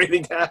 do you have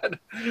anything to add?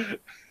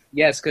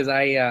 Yes, because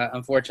I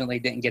unfortunately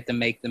didn't get to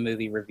make the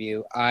movie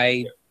review.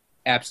 I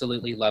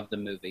absolutely love the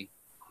movie.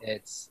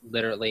 It's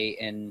literally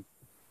in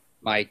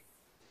my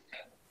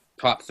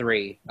top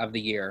 3 of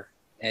the year.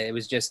 It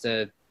was just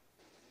a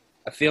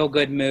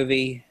feel-good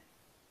movie.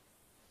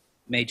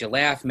 Made you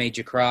laugh, made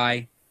you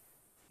cry.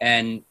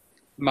 And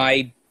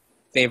my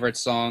favorite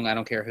song, I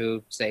don't care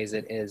who says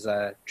it, is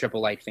Triple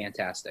Light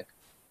Fantastic.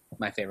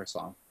 My favorite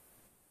song.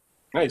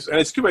 Nice. And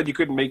it's too bad you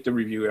couldn't make the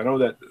review. I know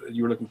that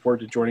you were looking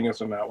forward to joining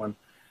us on that one.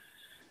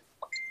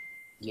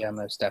 Yeah,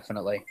 most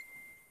definitely.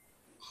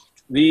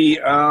 The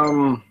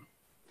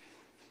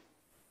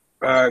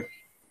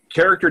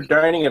character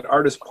dining at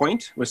Artist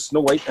Point with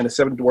Snow White and the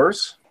Seven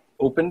Dwarfs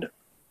opened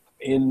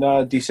in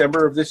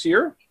December of this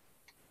year.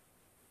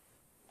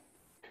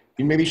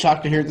 You may be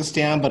shocked to hear this,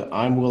 Dan, but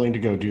I'm willing to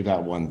go do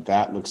that one.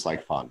 That looks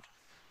like fun.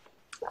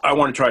 I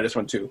want to try this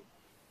one too.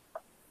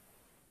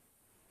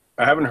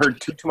 I haven't heard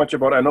too much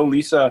about it. I know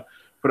Lisa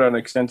put out an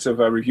extensive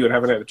review. I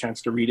haven't had a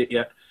chance to read it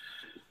yet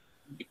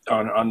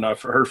on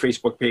for her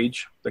Facebook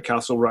page, The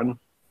Castle Run.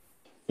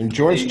 When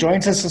George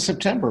joins us in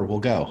September, we'll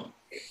go.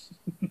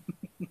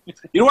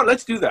 You know what?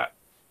 Let's do that.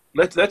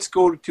 Let's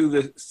go to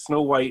the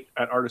Snow White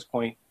at Artist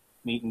Point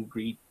meet and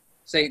greet.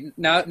 Say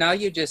now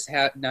you just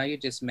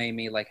made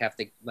me have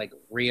to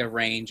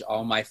rearrange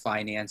all my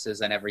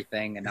finances and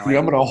everything, and now I'm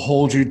going to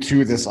hold you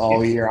to this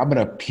all year. I'm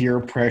going to peer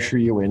pressure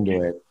you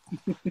into it.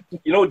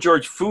 You know,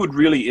 George, food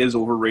really is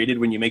overrated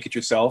when you make it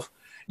yourself.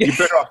 You're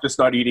better off just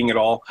not eating at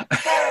all.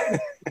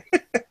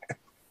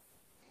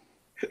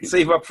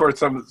 Save up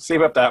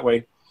that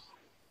way.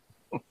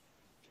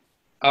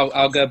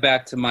 I'll go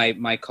back to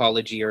my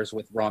college years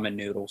with ramen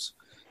noodles.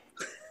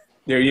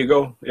 There you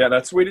go. Yeah,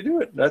 that's the way to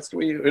do it. That's the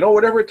way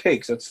whatever it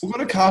takes. We'll go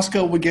to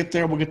Costco. We'll get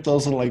there. We'll get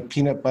those little like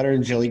peanut butter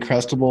and jelly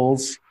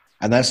Crustables,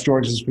 and that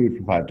stores his food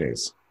for 5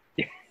 days.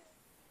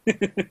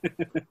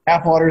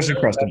 Half waters and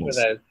Crustables.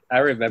 I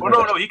remember.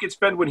 Oh, no. He can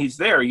spend when he's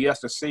there. He has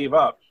to save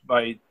up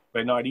by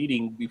not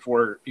eating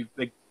before,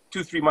 like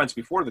 2-3 months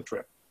before the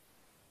trip.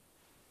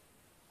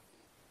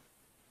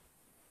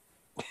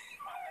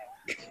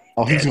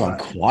 Oh, he's gone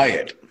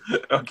quiet.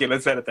 Okay,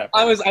 let's edit that.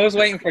 I was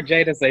waiting for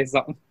Jay to say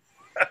something.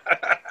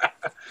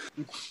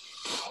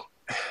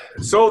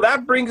 So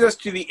that brings us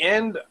to the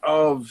end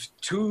of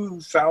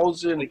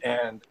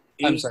 2018.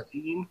 I'm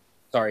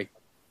sorry.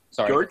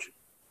 George?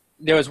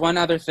 There was one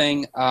other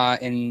thing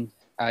in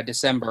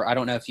December. I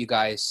don't know if you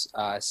guys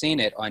seen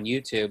it on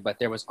YouTube, but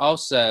there was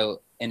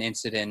also an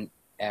incident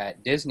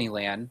at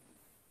Disneyland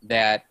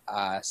that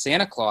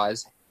Santa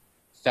Claus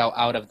fell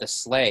out of the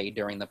sleigh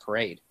during the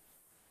parade.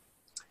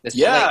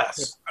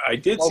 Yes, I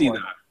did see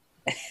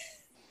that.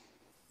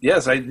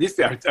 Yes, I did.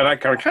 And I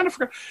kind of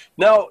forgot.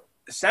 Now,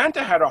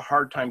 Santa had a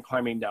hard time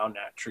climbing down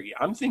that tree.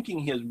 I'm thinking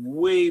he has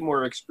way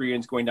more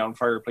experience going down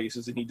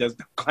fireplaces than he does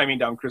climbing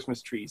down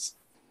Christmas trees.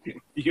 Do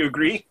you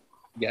agree?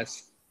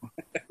 Yes.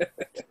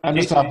 I'm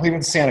just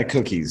leaving Santa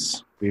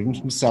cookies. Leave him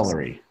some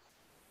celery.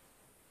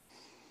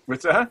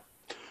 What's that?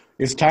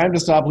 It's time to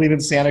stop leaving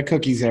Santa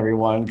cookies,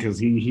 everyone, because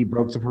he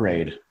broke the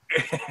parade.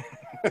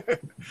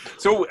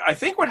 So I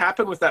think what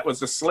happened with that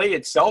was the sleigh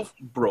itself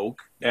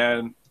broke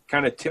and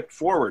kind of tipped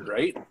forward,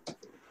 right?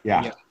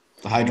 Yeah.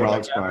 The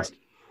hydraulics bust.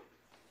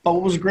 But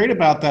what was great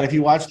about that, if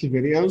you watch the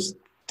videos,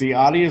 the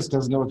audience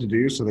doesn't know what to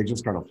do, so they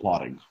just start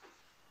applauding.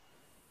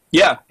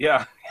 Yeah.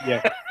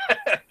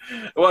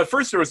 Well, at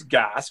first there was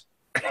gasp,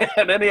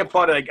 and then they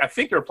applauded. I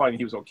think they're applauding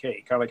he was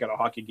okay, kind of like at a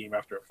hockey game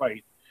after a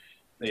fight.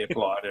 They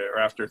applaud, or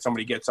after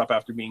somebody gets up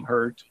after being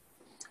hurt.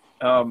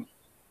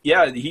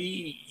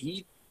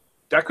 He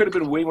that could have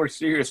been way more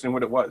serious than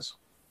what it was.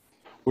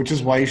 Which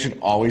is why you should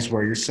always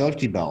wear your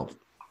safety belt.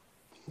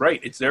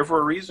 Right. It's there for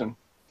a reason.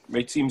 It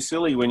may seem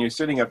silly when you're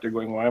sitting up there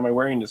going, why am I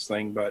wearing this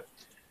thing? But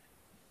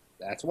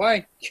that's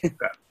why.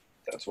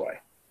 That's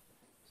why.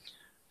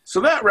 So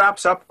that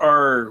wraps up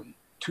our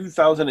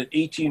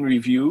 2018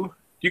 review. Do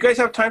you guys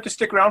have time to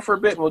stick around for a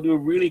bit? And we'll do a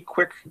really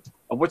quick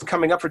of what's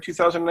coming up for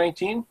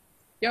 2019?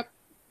 Yep.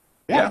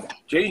 Yeah.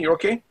 Jay, you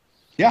okay?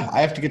 Yeah,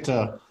 I have to get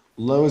to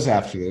Lowe's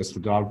after this. The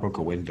dog broke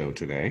a window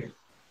today.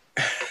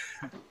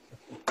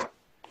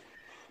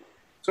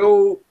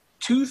 So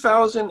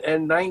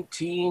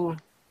 2019,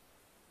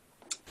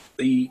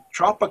 the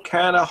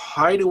Tropicana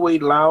Hideaway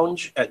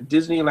Lounge at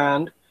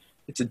Disneyland.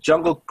 It's a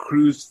Jungle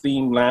Cruise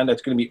themed land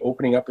that's going to be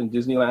opening up in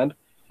Disneyland.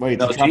 Wait,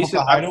 now, the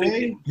Tropical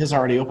Hideaway has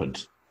already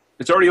opened.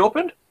 It's already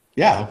opened?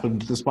 Yeah,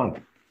 opened this month.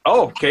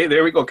 Oh, okay,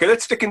 there we go. Okay,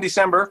 let's stick in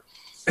December.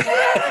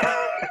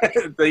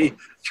 The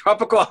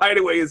Tropical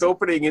Hideaway is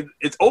opening.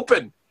 It's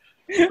open.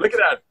 Look at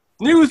that.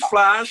 News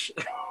flash.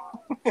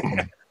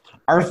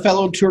 Our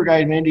fellow tour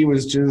guide Mindy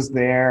was just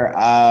there.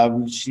 I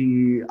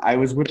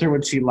was with her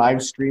when she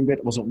live streamed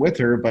it. Wasn't with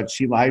her, but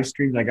she live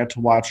streamed. I got to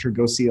watch her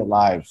go see it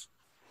live.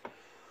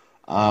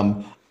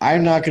 I'm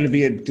not going to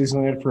be at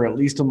Disneyland for at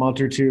least a month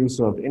or two.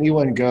 So if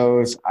anyone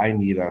goes, I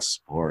need a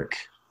spork.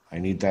 I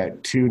need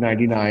that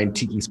 $2.99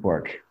 tiki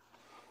spork.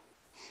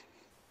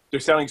 They're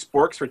selling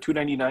sporks for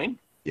 $2.99.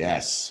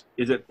 Yes.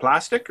 Is it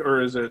plastic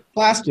or is it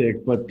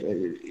plastic? But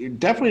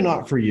definitely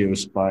not for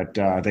use. But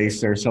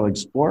they're selling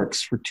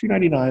sporks for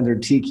 $2.99. They're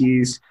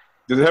tikis.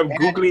 Does it have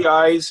googly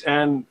eyes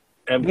and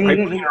pipe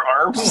cleaner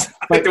arms?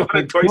 Like the one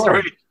in Toy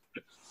Story.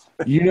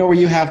 You know where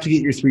you have to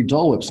get your 3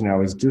 Dole Whips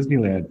now is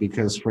Disneyland,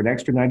 because for an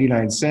extra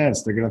 99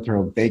 cents, they're going to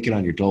throw bacon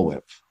on your Dole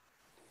Whip.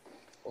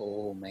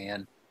 Oh,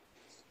 man.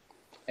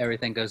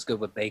 Everything goes good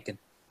with bacon.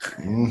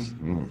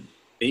 Mm-hmm.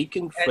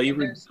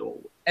 Bacon-flavored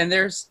Dole Whip. And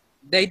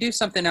they do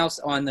something else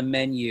on the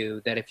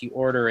menu that if you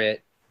order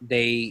it,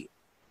 they,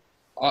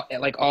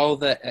 like all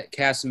the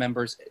cast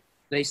members,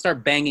 they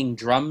start banging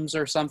drums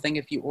or something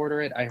if you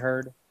order it, I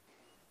heard.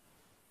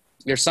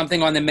 There's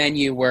something on the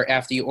menu where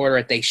after you order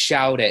it, they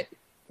shout it.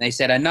 They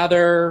said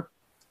another,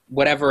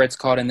 whatever it's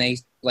called, and they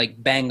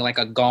like bang like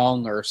a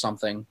gong or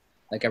something,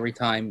 like every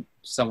time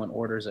someone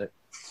orders it.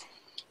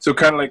 So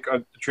kind of like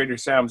Trader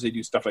Sam's, they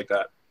do stuff like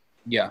that.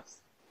 Yeah.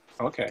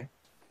 Okay.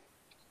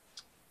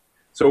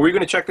 So are we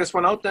going to check this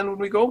one out then when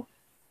we go?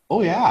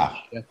 Oh, yeah.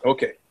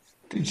 Okay.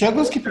 The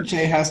Jungle Skipper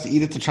Jay has to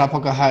eat at the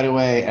Tropical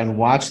Hideaway and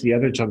watch the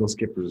other Jungle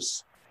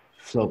Skippers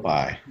float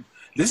by.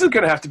 This is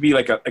going to have to be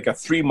like a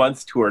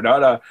 3-month tour,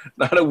 not a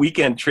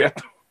weekend trip.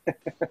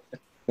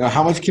 Now,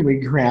 how much can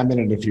we cram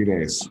in a few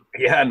days?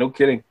 Yeah, no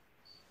kidding.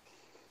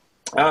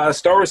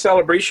 Star Wars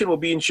Celebration will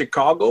be in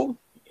Chicago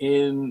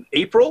in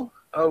April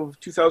of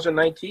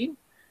 2019,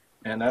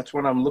 and that's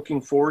what I'm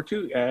looking forward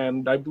to.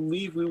 And I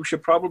believe we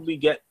should probably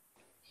get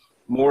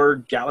more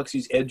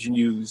Galaxy's Edge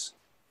news.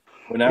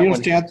 When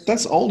that Dad,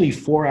 that's only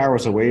 4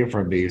 hours away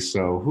from me,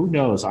 so who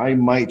knows? I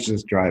might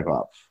just drive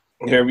up.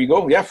 There we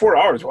go. Yeah, 4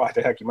 hours. What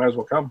the heck? You might as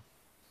well come.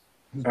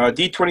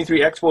 D23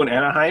 Expo in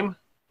Anaheim.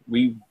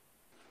 We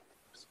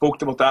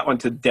spoke about that one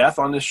to death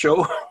on this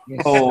show.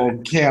 Oh,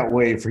 can't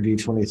wait for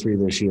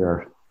D23 this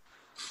year.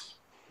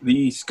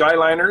 The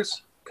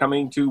Skyliners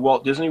coming to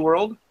Walt Disney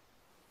World.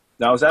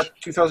 Now, is that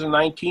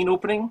 2019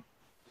 opening?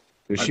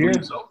 This year?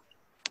 So.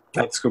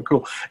 That's so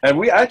cool. And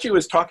we actually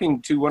was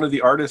talking to one of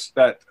the artists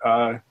that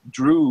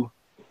drew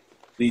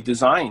the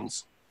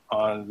designs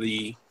on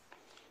the,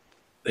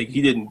 like,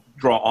 he didn't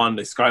draw on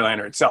the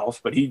Skyliner itself,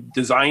 but he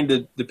designed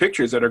the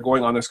pictures that are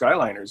going on the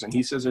Skyliners. And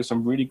he says there's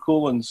some really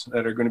cool ones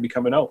that are going to be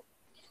coming out.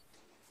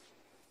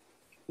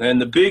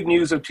 And the big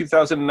news of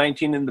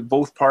 2019 in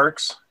both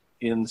parks,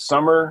 in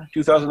summer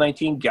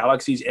 2019,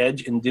 Galaxy's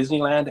Edge in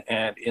Disneyland,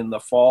 and in the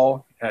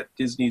fall at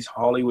Disney's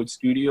Hollywood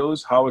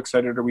Studios. How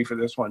excited are we for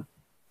this one?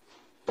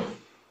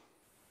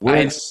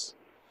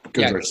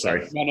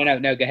 Sorry.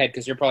 No, go ahead,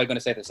 because you're probably going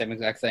to say the same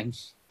exact thing.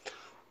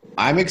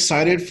 I'm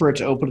excited for it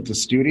to open at the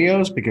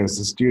studios because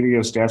the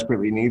studios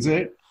desperately needs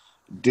it.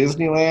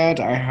 Disneyland,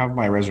 I have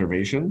my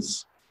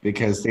reservations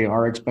because they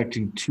are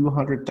expecting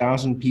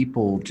 200,000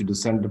 people to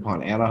descend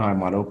upon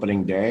Anaheim on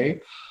opening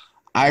day.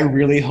 I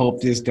really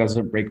hope this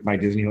doesn't break my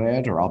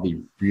Disneyland or I'll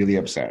be really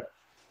upset.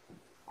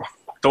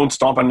 Don't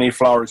stomp on any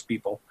flowers,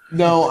 people.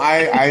 No,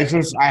 I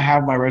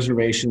have my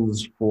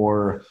reservations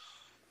for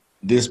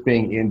this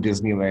being in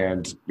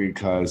Disneyland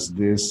because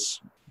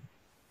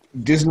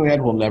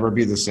Disneyland will never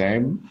be the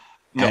same,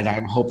 and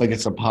I'm hoping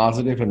it's a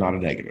positive and not a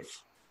negative.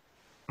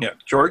 Yeah,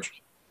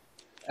 George?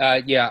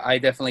 Yeah, I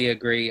definitely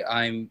agree.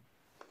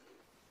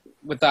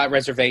 Without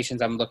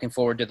reservations, I'm looking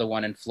forward to the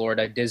one in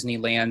Florida.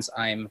 Disneyland's,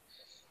 I'm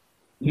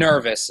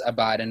nervous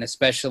about, and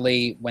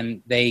especially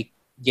when they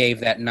gave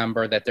that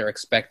number that they're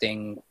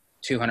expecting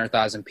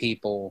 200,000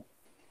 people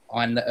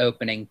on the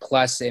opening,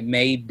 plus it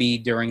may be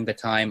during the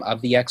time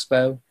of the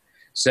expo.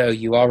 So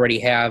you already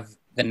have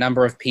the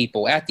number of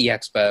people at the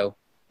expo,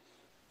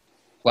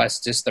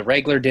 plus just the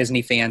regular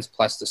Disney fans,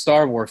 plus the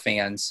Star Wars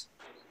fans.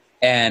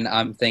 And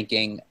I'm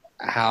thinking,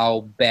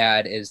 how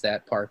bad is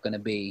that park going to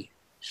be?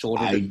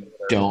 I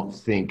don't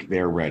think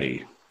they're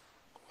ready.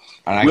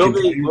 And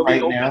will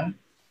they open? Now,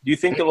 do you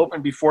think they'll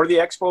open before the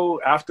expo,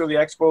 after the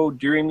expo,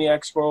 during the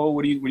expo?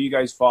 What are you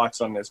guys'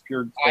 thoughts on this?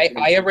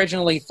 I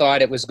originally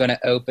thought it was going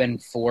to open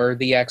for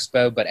the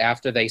expo, but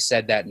after they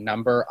said that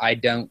number, I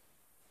don't.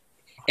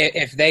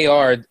 If they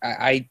are,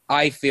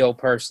 I feel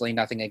personally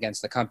nothing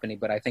against the company,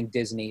 but I think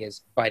Disney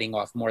is biting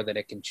off more than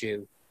it can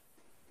chew.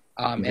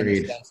 In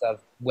the sense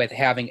of with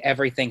having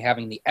everything,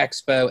 having the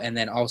expo, and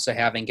then also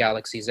having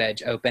Galaxy's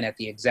Edge open at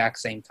the exact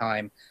same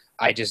time,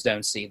 I just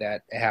don't see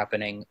that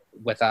happening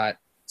without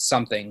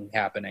something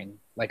happening.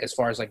 Like as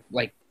far as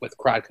like with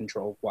crowd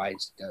control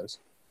wise goes,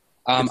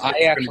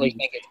 I actually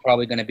think it's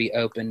probably going to be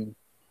open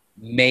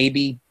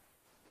maybe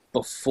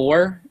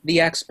before the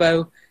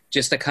expo,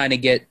 just to kind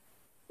of get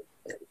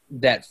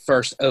that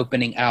first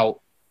opening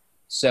out.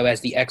 So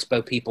as the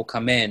expo people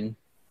come in,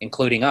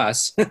 including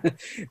us,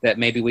 that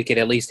maybe we could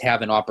at least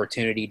have an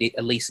opportunity to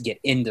at least get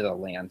into the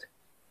land.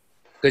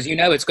 Because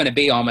it's going to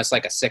be almost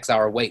like a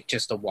 6-hour wait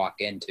just to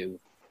walk into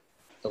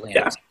the land.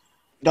 Yeah.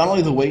 Not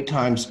only the wait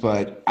times,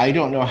 but I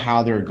don't know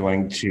how they're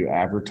going to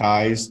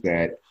advertise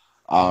that.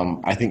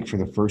 I think for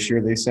the first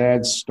year they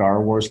said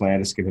Star Wars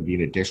Land is going to be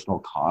an additional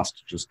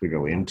cost just to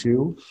go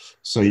into.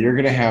 So you're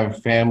going to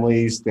have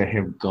families that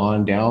have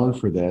gone down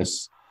for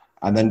this,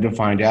 and then to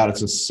find out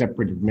it's a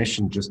separate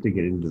admission just to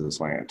get into this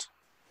land.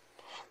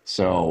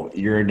 So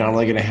you're not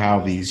only going to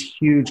have these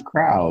huge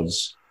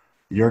crowds,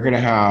 you're going to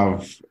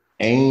have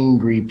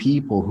angry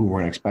people who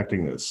weren't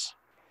expecting this.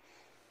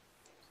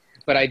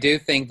 But I do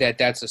think that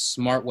that's a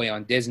smart way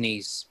on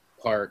Disney's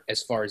part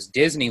as far as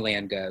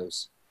Disneyland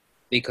goes,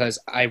 because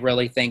I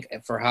really think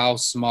for how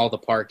small the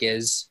park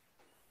is,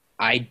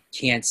 I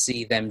can't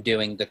see them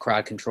doing the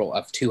crowd control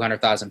of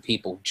 200,000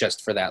 people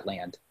just for that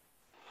land.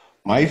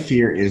 My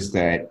fear is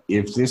that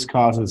if this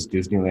causes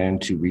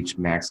Disneyland to reach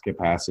max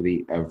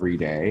capacity every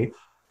day,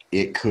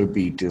 it could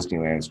be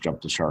Disneyland's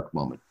jump the shark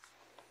moment.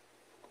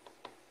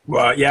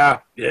 Well, yeah.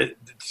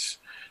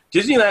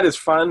 Disneyland is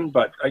fun,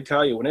 but I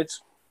tell you, when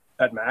it's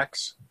at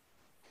max,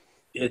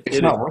 it's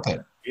not worth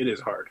it. It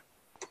is hard.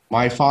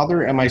 My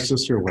father and my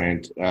sister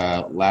went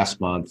last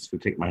month to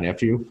take my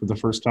nephew for the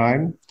first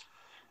time,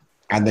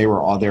 and they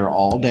were all there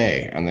all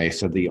day. And they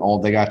said they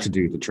got to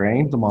do the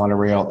train, the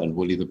monorail, and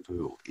Woody the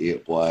Pooh.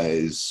 It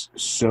was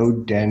so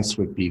dense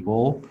with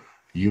people,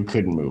 you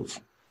couldn't move.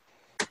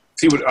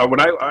 See, when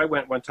I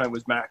went one time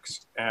was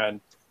max, and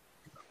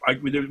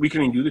we couldn't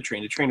even do the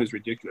train. The train was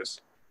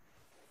ridiculous.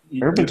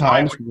 There have been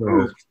times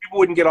where people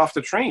wouldn't get off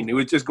the train. It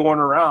was just going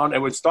around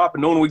and would stop,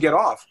 and no one would get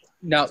off.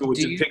 No, so it would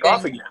just take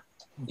off again.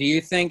 Do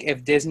you think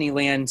if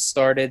Disneyland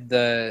started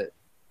the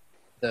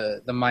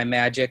My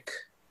Magic,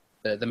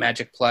 the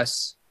Magic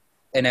Plus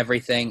and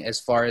everything, as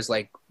far as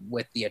like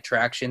with the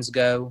attractions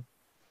go,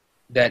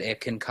 that it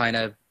can kind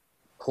of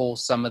pull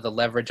some of the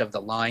leverage of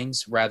the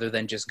lines rather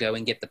than just go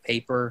and get the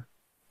paper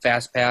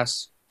Fast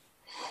Pass?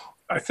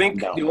 I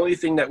think the only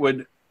thing that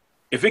would,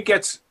 if it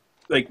gets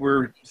like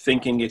we're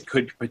thinking it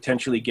could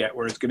potentially get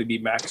where it's going to be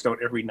maxed out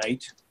every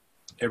night,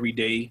 every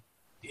day,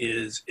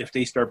 is if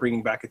they start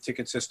bringing back a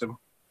ticket system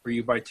where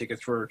you buy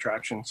tickets for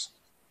attractions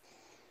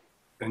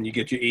and you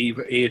get your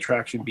A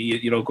attraction,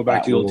 B, go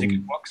back to the old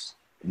ticket books.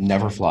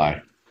 Never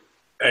fly.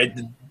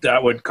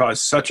 That would cause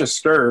such a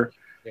stir.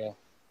 Yeah.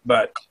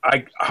 But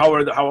how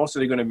else are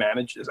they going to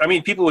manage this? I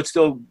mean, people would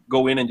still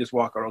go in and just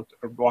walk around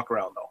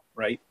though,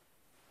 right?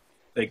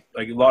 Like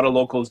a lot of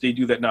locals, they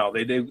do that now.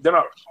 They're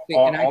not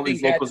all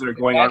these locals that are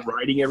going out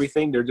riding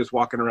everything. They're just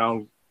walking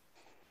around.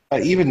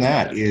 But even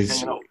that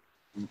is,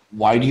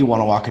 why do you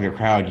want to walk in a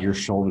crowd? You're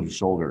shoulder to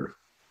shoulder.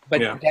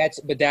 But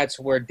that's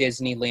where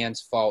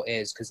Disneyland's fault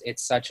is, because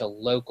it's such a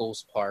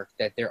locals park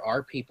that there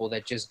are people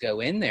that just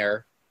go in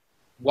there,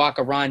 walk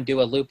around,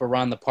 do a loop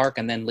around the park,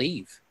 and then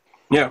leave.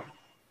 Yeah.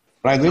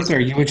 When I lived there,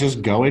 you would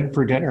just go in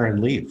for dinner and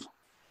leave.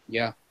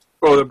 Yeah.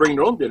 Or they bring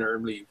their own dinner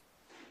and leave.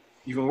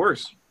 Even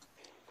worse.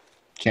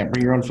 Can't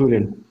bring your own food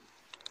in.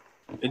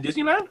 In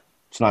Disneyland?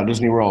 It's not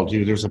Disney World.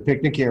 There's a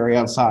picnic area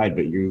outside,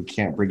 but you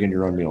can't bring in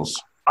your own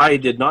meals. I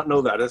did not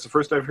know that. That's the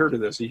first I've heard of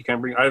this. You can't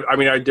bring. I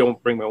mean, I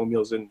don't bring my own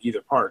meals in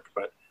either park,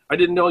 but I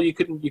didn't know you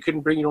couldn't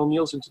bring your own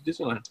meals into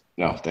Disneyland.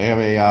 No, they have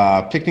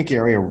a picnic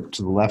area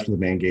to the left of the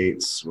main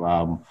gates,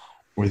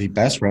 where the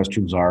best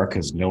restrooms are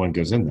because no one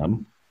goes in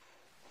them.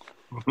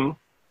 Mm-hmm.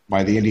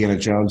 By the Indiana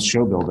Jones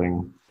show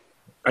building.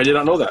 I did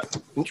not know that.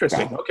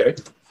 Interesting. Yeah. Okay.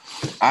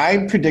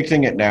 I'm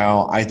predicting it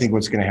now. I think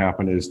what's going to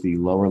happen is the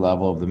lower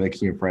level of the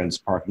Mickey and Friends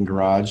parking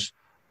garage,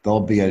 there'll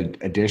be an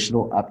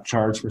additional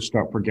upcharge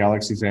for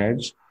Galaxy's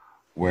Edge,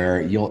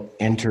 where you'll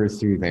enter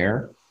through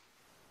there,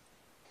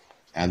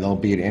 and there'll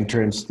be an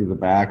entrance through the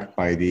back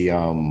by the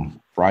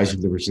Rise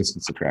of the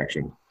Resistance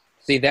attraction.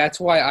 See, that's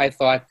why I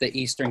thought the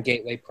Eastern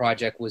Gateway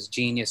project was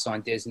genius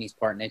on Disney's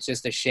part, and it's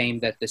just a shame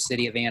that the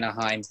city of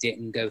Anaheim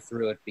didn't go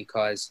through it,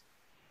 because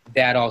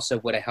that also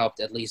would have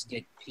helped at least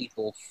get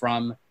people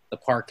from the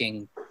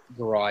parking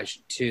garage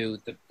to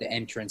the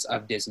entrance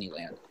of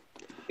Disneyland.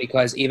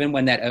 Because even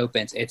when that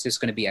opens, it's just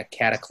going to be a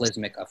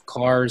cataclysmic of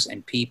cars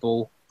and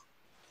people.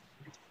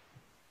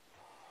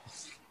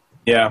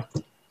 Yeah.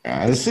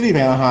 The city of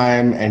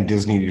Anaheim and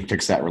Disney need to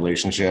fix that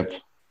relationship.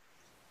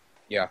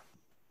 Yeah.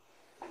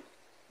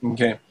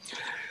 Okay.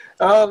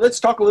 Let's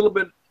talk a little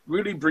bit,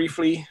 really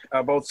briefly,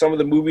 about some of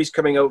the movies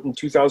coming out in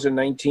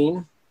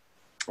 2019.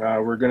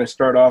 We're going to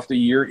start off the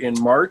year in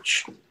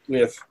March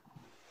with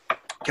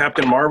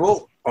Captain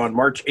Marvel on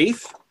March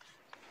 8th.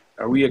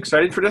 Are we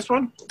excited for this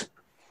one?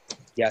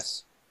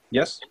 Yes.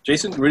 Yes.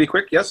 Jason, really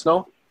quick. Yes,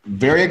 no?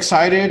 Very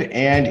excited.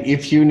 And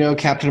if you know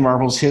Captain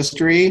Marvel's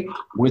history,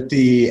 with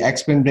the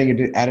X-Men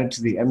being added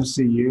to the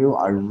MCU,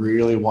 I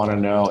really want to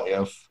know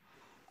if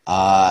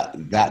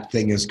that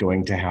thing is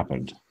going to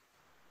happen.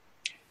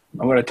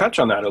 I'm going to touch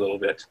on that a little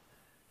bit.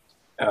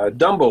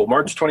 Dumbo,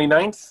 March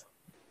 29th.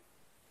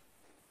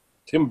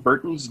 Tim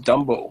Burton's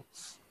Dumbo.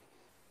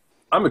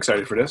 I'm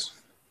excited for this.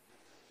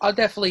 I'll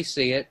definitely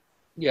see it.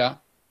 Yeah.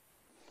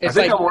 I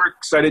think I'm more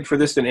excited for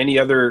this than any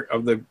other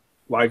of the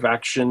live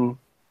action,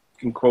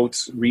 in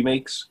quotes,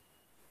 remakes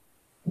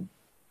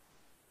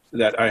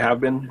that I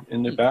have been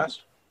in the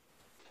past.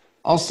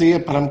 I'll see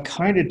it, but I'm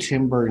kind of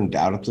Tim Burtoned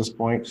out at this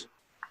point.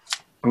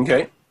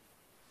 Okay.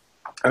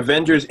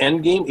 Avengers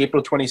Endgame,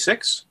 April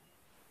 26th.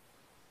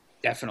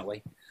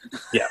 Definitely.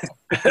 Yeah.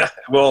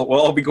 We'll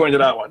all be going to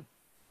that one.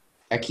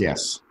 Heck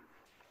yes.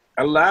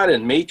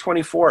 Aladdin, May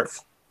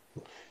 24th.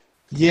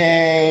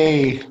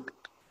 Yay.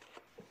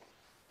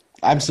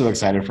 I'm so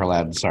excited for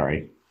Aladdin,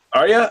 sorry.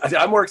 Are you?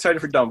 I'm more excited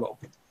for Dumbo.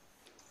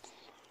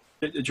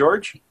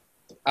 George?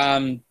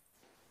 I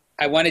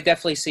want to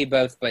definitely see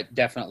both, but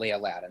definitely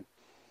Aladdin.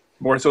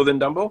 More so than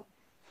Dumbo?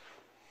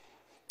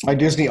 My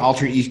Disney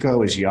alter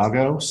ego is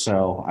Iago,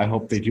 so I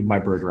hope they do my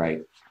bird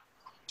right.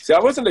 See, I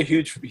wasn't a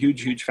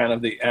huge fan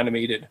of the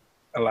animated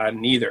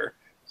Aladdin either,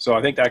 so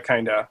I think that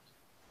kind of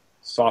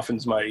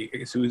softens my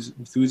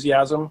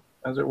enthusiasm,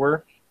 as it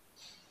were.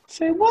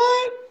 Say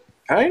what?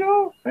 I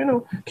know.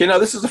 Okay, now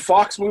this is a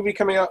Fox movie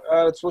coming out.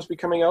 It's supposed to be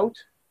coming out,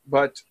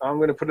 but I'm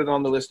going to put it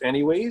on the list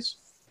anyways.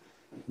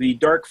 The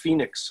Dark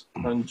Phoenix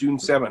on June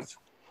 7th.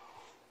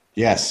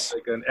 Yes.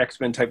 Like an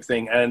X-Men type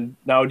thing. And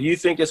now, do you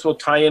think this will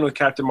tie in with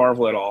Captain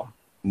Marvel at all?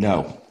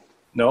 No.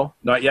 No?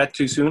 Not yet?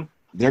 Too soon?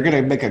 They're going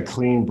to make a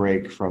clean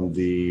break from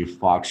the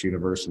Fox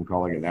universe, I'm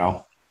calling it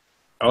now.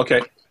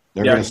 Okay.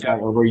 They're going to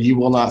start over. You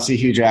will not see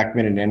Hugh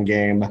Jackman in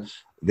Endgame.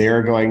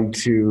 They're going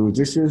to –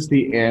 this is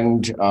the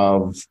end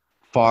of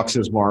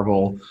Fox's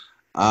Marvel.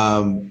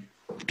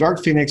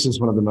 Dark Phoenix is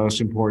one of the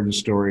most important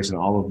stories in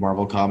all of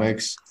Marvel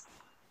Comics,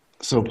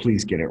 so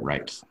please get it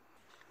right.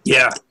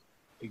 Yeah,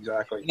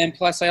 exactly. And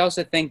plus, I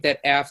also think that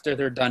after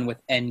they're done with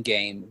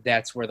Endgame,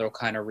 that's where they'll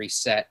kind of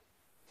reset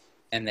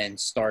and then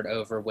start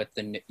over with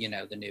the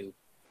new,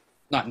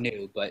 not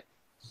new, but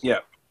yeah,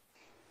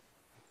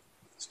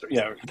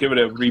 give it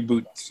a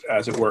reboot,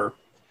 as it were.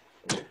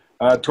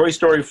 Toy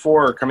Story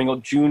 4 coming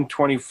out June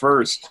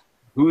 21st.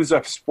 Who's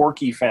a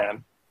Sporky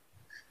fan?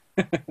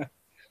 You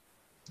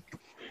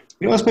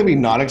know what's made me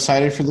not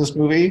excited for this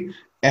movie?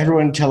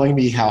 Everyone telling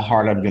me how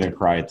hard I'm going to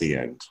cry at the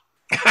end.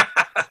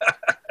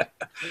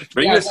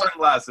 Bring the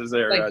sunglasses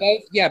there.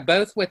 Like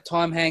both with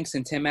Tom Hanks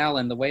and Tim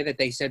Allen, the way that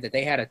they said that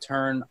they had to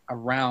turn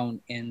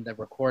around in the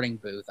recording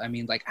booth. I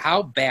mean, like,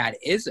 how bad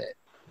is it?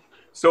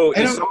 So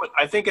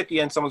I think at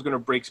the end, someone's going to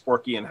break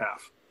Sporky in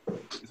half.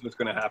 Is what's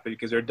going to happen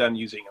because they're done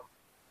using him.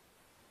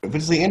 If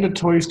it's the end of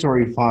Toy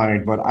Story,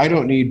 fine, but I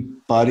don't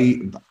need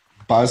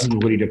Buzz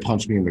and Woody to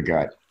punch me in the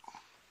gut.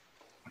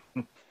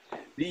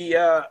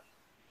 The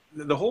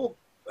whole.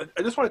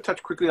 I just want to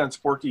touch quickly on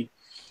Sporky.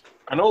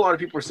 I know a lot of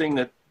people are saying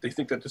that they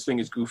think that this thing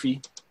is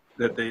goofy,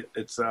 that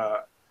it's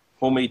a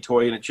homemade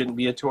toy and it shouldn't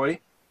be a toy.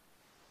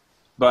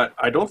 But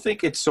I don't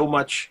think it's so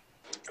much.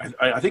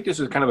 I think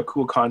this is kind of a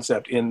cool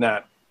concept in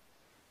that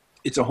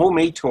it's a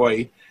homemade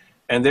toy,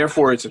 and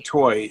therefore it's a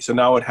toy. So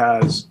now it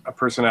has a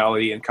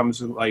personality and comes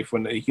to life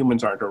when the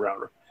humans aren't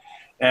around.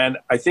 And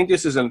I think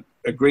this is a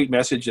great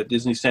message that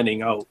Disney's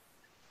sending out,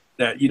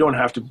 that you don't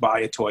have to buy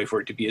a toy for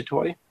it to be a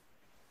toy,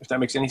 if that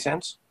makes any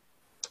sense.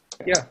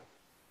 Yeah.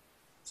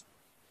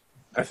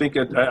 I think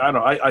I don't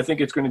know. I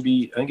think it's going to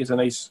be. I think it's a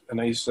nice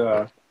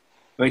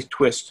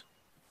twist.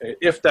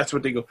 If that's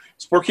what they go,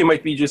 Sporky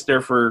might be just there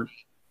to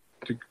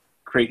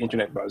create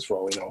internet buzz for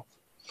all we know.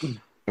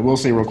 I will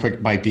say real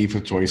quick, my beef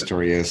with Toy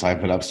Story is I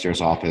have an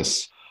upstairs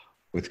office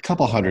with a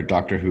couple hundred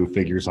Doctor Who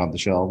figures on the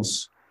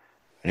shelves,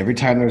 and every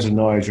time there's a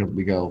noise,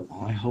 we go,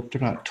 "Oh, I hope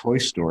they're not Toy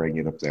Storying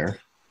it up there."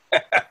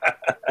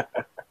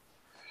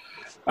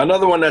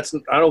 Another one I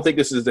don't think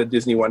this is the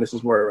Disney one. This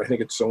is more. I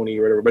think it's Sony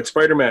or whatever. But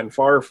Spider-Man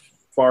Far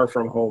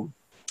From Home.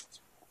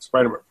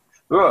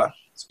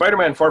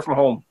 Spider-Man Far From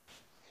Home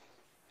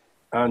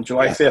on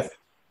July 5th.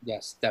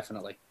 Yes,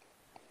 definitely.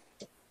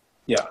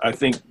 Yeah, I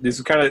think this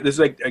is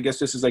like I guess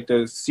this is like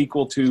the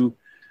sequel to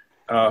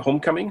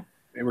Homecoming,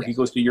 where he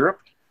goes to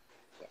Europe.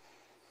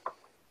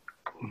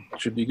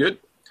 Should be good.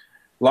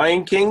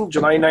 Lion King,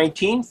 July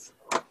 19th.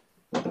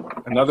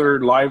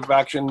 Another live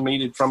action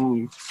made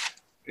from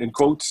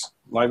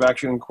live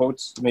action in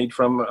quotes made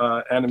from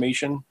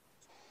animation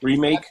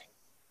remake.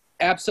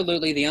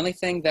 Absolutely. The only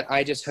thing that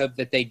I just hope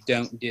that they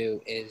don't do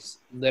is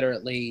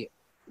literally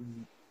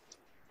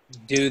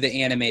do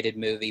the animated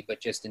movie,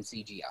 but just in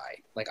CGI.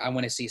 Like, I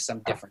want to see some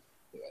difference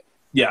to it.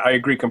 Yeah, I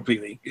agree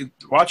completely.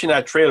 Watching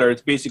that trailer,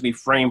 it's basically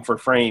frame for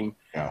frame.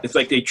 Yeah. It's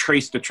like they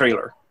traced the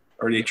trailer,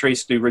 or they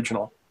traced the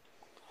original.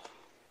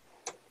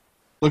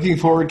 Looking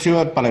forward to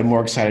it, but I'm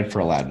more excited for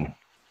Aladdin.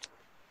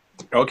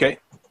 Okay,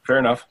 fair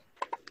enough.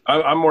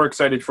 I'm more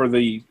excited for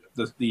the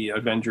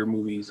Avenger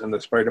movies and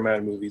the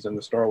Spider-Man movies and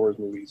the Star Wars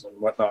movies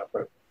and whatnot.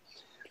 But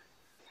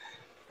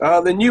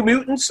the New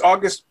Mutants,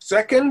 August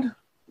 2nd.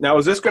 Now,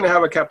 is this going to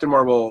have a Captain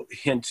Marvel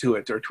hint to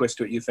it or twist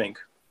to it, you think?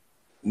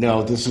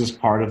 No, this is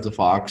part of the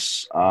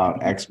Fox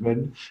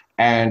X-Men.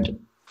 And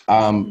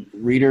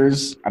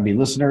listeners,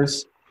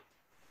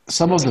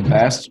 some of the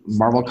best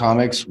Marvel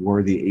comics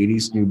were the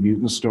 80s New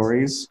Mutant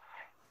stories.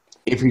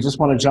 If you just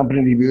want to jump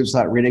into New Mutants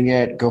without reading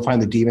it, go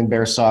find the Demon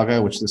Bear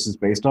saga, which this is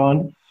based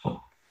on.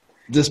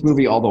 This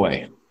movie all the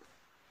way.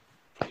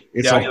 Are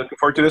you looking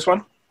forward to this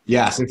one?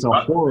 Yes, it's a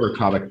horror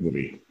comic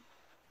movie.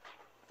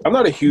 I'm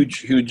not a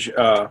huge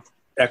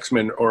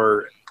X-Men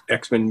or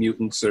X-Men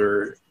Mutants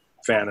or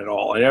fan at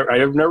all. I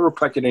have never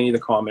collected any of the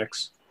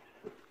comics.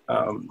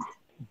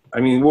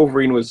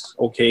 Wolverine was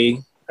okay.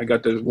 I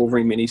got the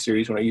Wolverine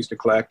miniseries when I used to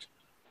collect,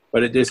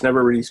 but it just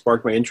never really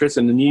sparked my interest,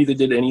 and neither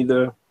did any of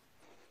the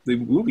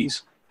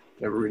movies.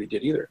 Never really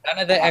did either.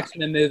 None of the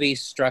X-Men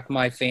movies struck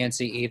my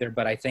fancy either,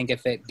 but I think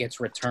if it gets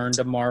returned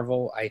to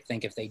Marvel, I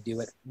think if they do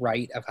it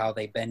right of how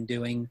they've been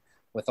doing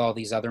with all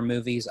these other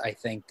movies, I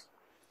think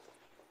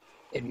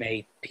it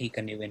may pique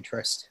a new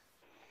interest.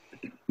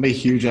 I'm a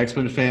huge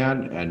X-Men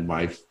fan, and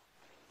my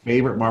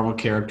favorite Marvel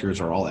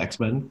characters are all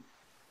X-Men.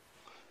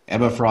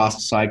 Emma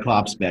Frost,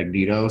 Cyclops,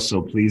 Magneto,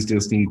 so please,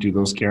 Disney, do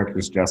those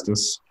characters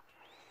justice.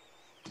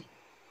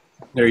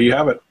 There you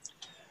have it.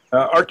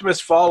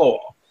 Artemis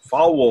Fowl,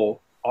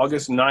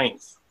 August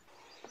 9th.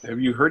 Have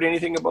you heard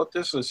anything about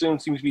this? It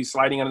seems to be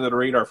sliding under the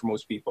radar for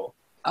most people.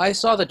 I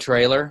saw the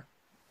trailer.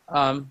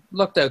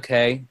 Looked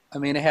okay. I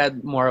mean, it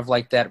had more of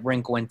like that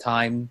Wrinkle in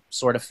Time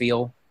sort of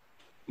feel.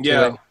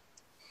 Yeah.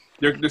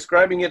 They're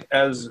describing it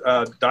as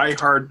Die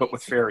Hard, but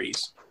with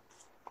fairies.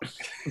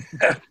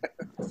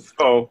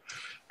 So,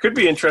 could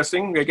be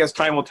interesting. I guess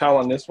time will tell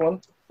on this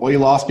one. Well, you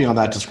lost me on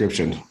that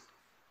description.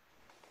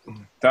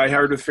 Die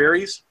Hard with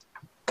fairies?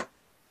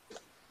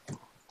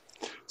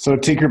 So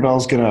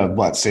Tinkerbell's going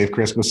to, save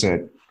Christmas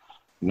at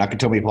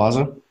Nakatomi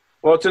Plaza?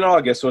 Well, it's in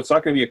August, so it's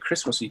not going to be a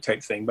Christmassy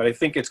type thing, but I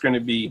think it's going to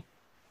be,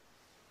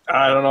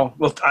 I don't know.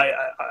 Well,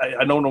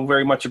 I don't know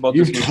very much about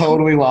this. You've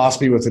totally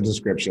lost me with the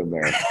description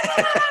there.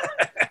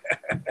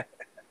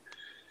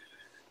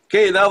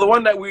 Okay, now the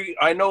one that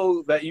I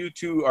know that you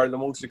two are the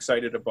most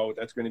excited about,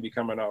 that's going to be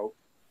coming out,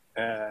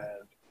 and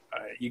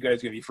you guys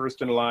are going to be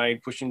first in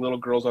line, pushing little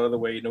girls out of the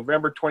way.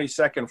 November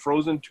 22nd,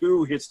 Frozen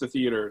 2 hits the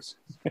theaters.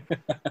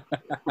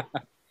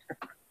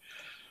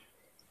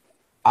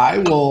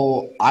 I'm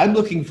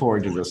looking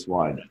forward to this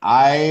one.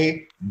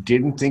 I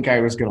didn't think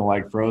I was going to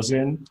like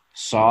Frozen.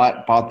 Saw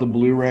it, bought the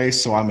Blu-ray,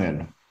 so I'm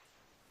in.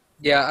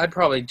 Yeah, I'd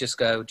probably just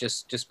go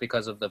just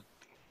because of the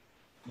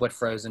what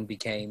Frozen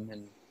became,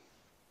 and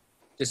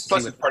just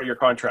Plus, it's part of your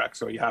contract,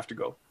 so you have to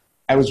go.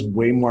 I was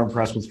way more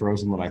impressed with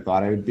Frozen than I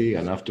thought I would be,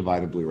 enough to buy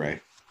the Blu-ray.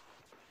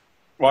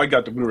 Well, I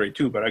got the Blu-ray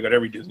too, but I got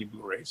every Disney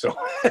Blu-ray, so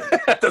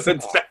that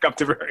doesn't stack up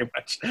to very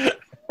much.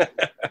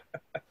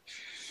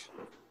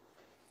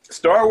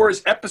 Star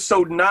Wars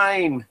Episode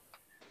 9,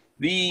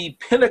 the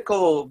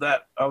pinnacle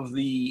of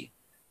the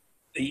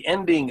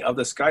ending of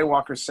the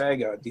Skywalker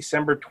saga,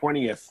 December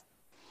 20th.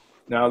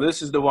 Now,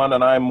 this is the one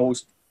that I'm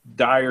most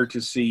dire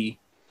to see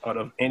out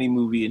of any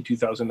movie in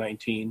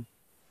 2019.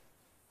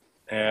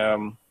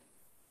 You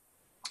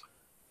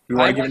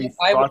want to give any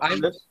thoughts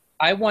on this?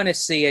 I want to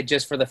see it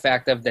just for the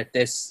fact of that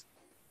this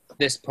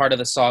part of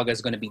the saga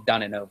is going to be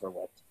done and over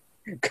with.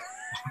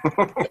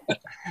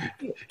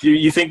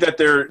 You think that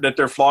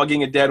they're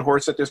flogging a dead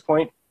horse at this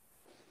point?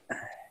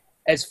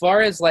 As far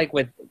as like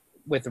with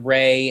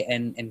Rey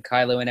and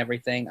Kylo and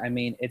everything, I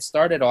mean, it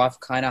started off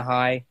kind of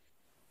high,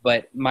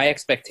 but my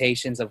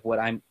expectations of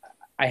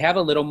I have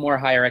a little more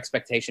higher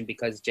expectation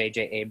because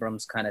J.J.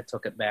 Abrams kind of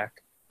took it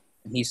back.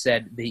 And he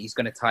said that he's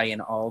going to tie in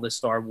all the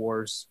Star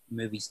Wars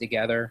movies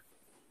together,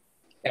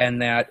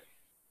 and that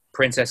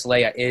Princess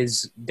Leia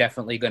is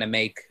definitely going to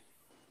make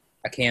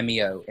a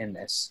cameo in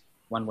this,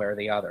 one way or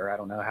the other. I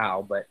don't know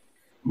how, but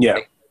yeah,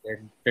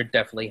 they're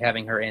definitely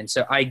having her in.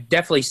 So I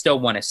definitely still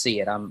want to see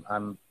it.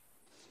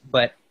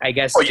 But I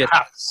guess you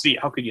have to see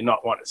it. How could you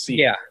not want to see it?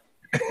 Yeah,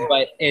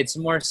 but it's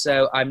more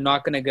so I'm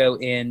not going to go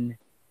in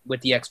with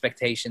the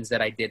expectations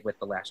that I did with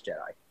The Last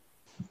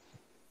Jedi.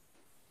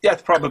 Yeah,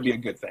 it's probably a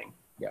good thing.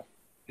 Yeah,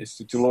 is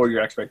to lower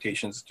your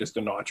expectations just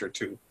a notch or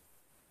two.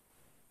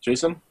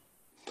 Jason?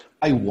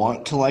 I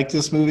want to like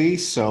this movie,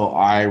 so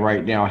I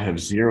right now have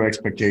zero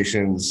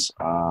expectations.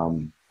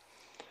 I'm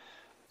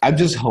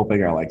just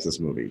hoping I like this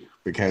movie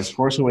because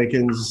Force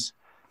Awakens,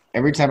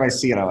 every time I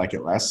see it, I like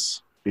it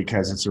less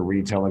because it's a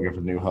retelling of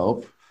A New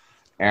Hope.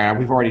 And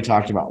we've already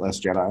talked about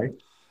Last Jedi.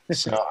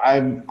 So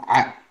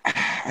I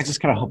just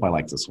kind of hope I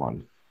like this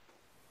one.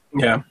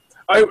 Yeah.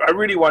 I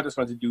really want this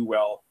one to do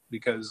well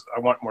because I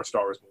want more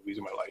Star Wars movies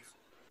in my life.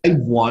 I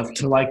want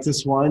to like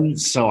this one,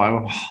 so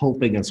I'm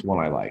hoping it's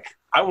one I like.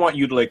 I want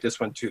you to like this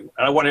one too,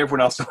 and I want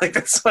everyone else to like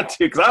this one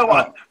too, because I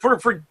want,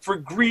 for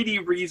greedy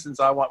reasons,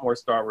 I want more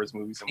Star Wars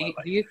movies in my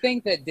life. Do you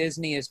think that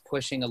Disney is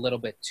pushing a little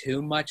bit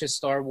too much of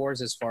Star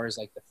Wars as far as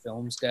like the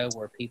films go,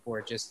 where people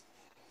are just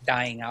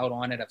dying out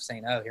on it of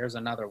saying, "Oh, here's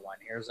another one,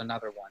 here's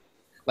another one"?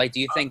 Like, do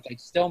you think they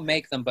still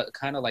make them, but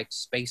kind of like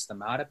space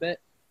them out a bit?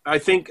 I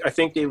think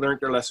they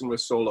learned their lesson with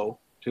Solo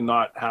to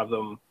not have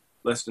them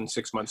less than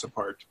 6 months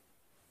apart.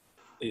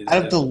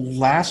 Out of the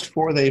last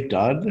four they've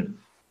done,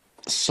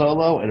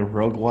 Solo and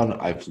Rogue One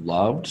I've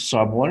loved, so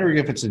I'm wondering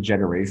if it's a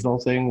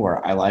generational thing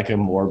where I like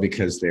them more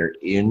because they're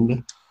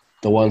in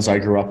the ones I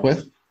grew up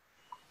with.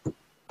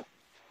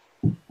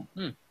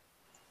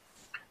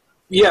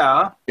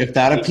 Yeah. If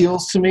that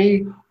appeals to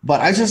me, but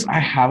I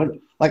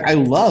haven't, like, I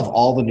love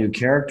all the new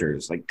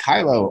characters. Like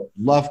Kylo,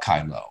 love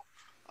Kylo.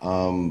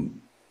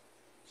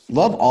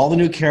 Love all the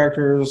new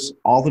characters,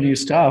 all the new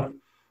stuff,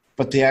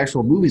 but the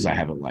actual movies I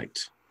haven't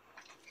liked.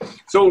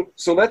 So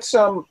let's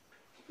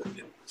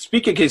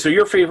speak. Okay, so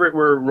your favorite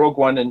were Rogue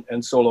One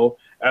and Solo,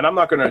 and I'm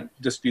not going to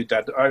dispute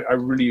that. I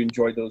really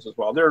enjoyed those as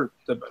well. They're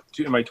the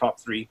two in my top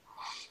three.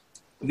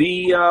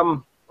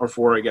 Or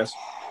four, I guess.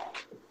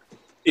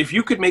 If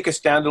you could make a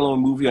standalone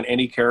movie on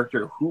any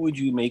character, who would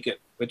you make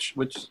it? Which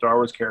Star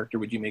Wars character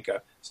would you make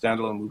a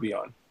standalone movie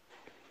on?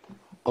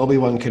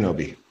 Obi-Wan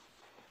Kenobi.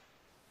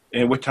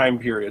 And what time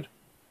period?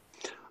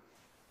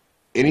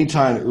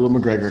 Anytime Ewan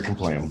McGregor can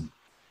play him.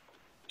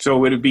 So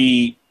would it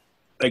be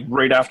like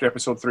right after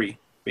Episode 3,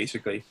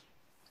 basically?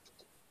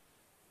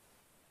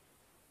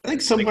 I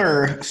think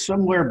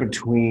somewhere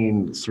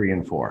between 3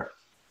 and 4.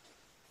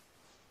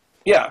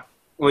 Yeah.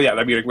 Well, yeah,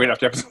 that'd be like right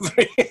after Episode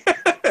 3.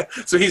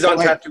 So he's on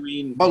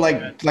Tatooine. But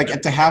like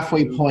at the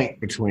halfway point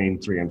between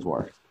 3 and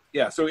 4.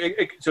 Yeah. So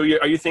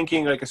are you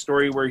thinking like a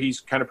story where he's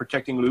kind of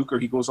protecting Luke, or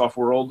he goes off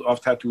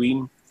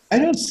Tatooine? I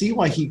don't see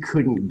why he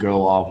couldn't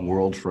go off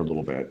world for a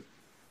little bit.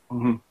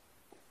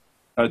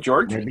 Mm-hmm.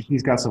 George? Maybe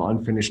he's got some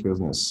unfinished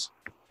business.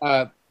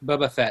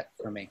 Boba Fett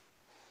for me.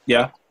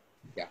 Yeah.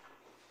 Yeah.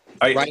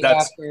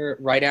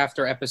 Right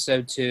after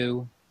Episode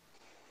 2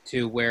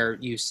 to where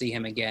you see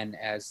him again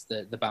as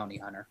the bounty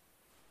hunter.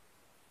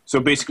 So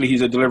basically,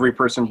 he's a delivery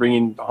person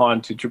bringing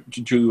Han to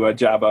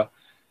Jabba.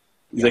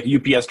 He's like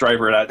a UPS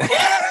driver.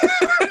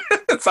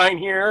 Sign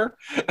here.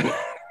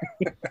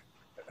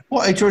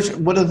 Well, hey, George,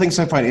 one of the things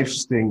I find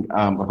interesting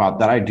about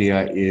that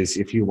idea is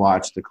if you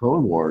watch the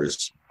Clone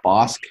Wars,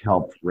 Bosk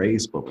helped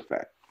raise Boba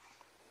Fett.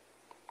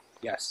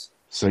 Yes.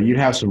 So you'd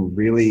have some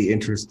really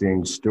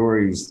interesting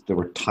stories that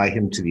would tie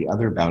him to the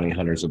other bounty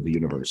hunters of the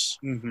universe.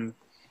 Mm-hmm.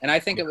 And I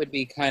think it would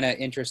be kind of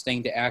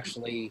interesting to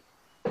actually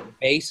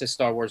base a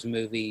Star Wars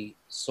movie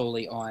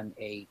solely on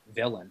a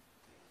villain,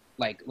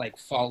 like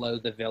follow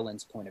the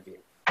villain's point of view.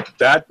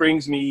 That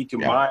brings me to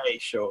my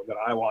show that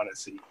I want to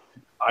see.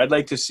 I'd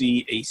like to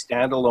see a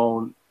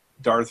standalone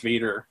Darth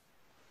Vader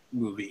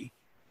movie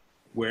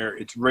where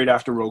it's right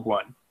after Rogue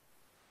One.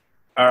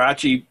 Or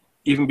actually,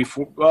 even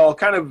before, well,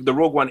 kind of the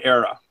Rogue One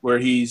era, where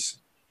he's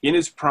in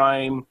his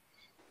prime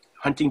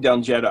hunting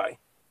down Jedi.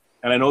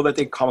 And I know that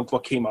the comic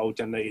book came out,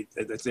 and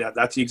that's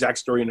the exact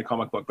story in the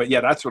comic book. But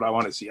yeah, that's what I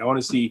want to see. I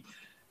want to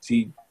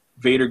see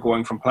Vader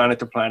going from planet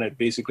to planet,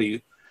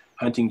 basically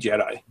hunting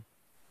Jedi.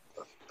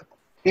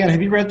 Yeah,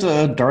 have you read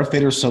the Darth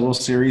Vader solo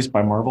series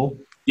by Marvel?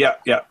 Yeah,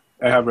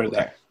 I have read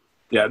that.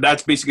 Yeah,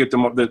 that's basically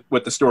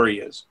what the story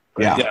is.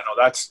 Right? Yeah, no,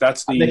 that's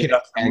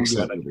the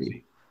excellent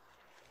movie.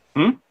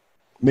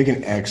 Make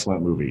an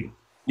excellent movie.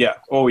 Yeah.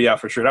 Oh, yeah,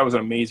 for sure. That was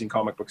an amazing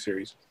comic book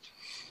series.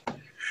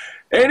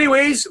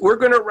 Anyways, we're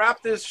going to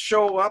wrap this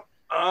show up.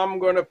 I'm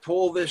going to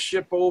pull this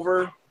ship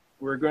over.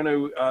 We're going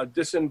to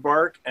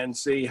disembark and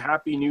say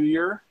Happy New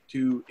Year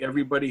to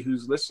everybody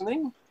who's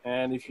listening.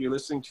 And if you're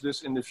listening to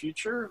this in the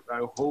future,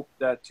 I hope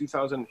that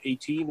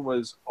 2018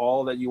 was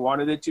all that you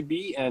wanted it to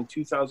be, and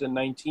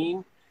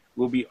 2019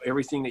 will be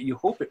everything that you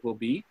hope it will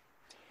be.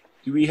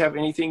 Do we have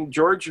anything,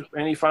 George?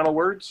 Any final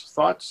words,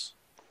 thoughts?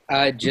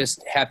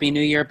 Just Happy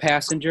New Year,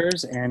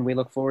 passengers, and we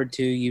look forward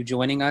to you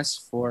joining us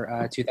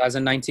for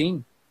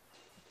 2019.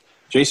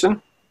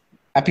 Jason?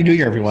 Happy New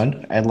Year,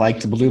 everyone. And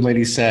like the Blue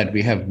Lady said,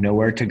 we have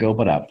nowhere to go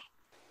but up.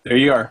 There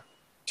you are.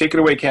 Take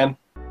it away, Ken.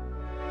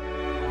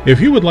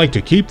 If you would like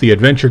to keep the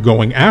adventure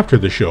going after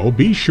the show,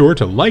 be sure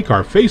to like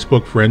our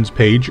Facebook friends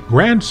page,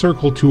 Grand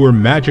Circle Tour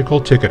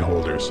Magical Ticket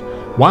Holders.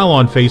 While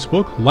on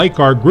Facebook, like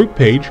our group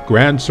page,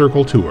 Grand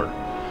Circle Tour.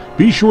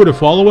 Be sure to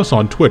follow us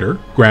on Twitter,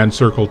 Grand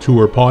Circle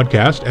Tour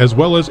Podcast, as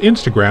well as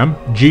Instagram,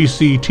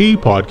 GCT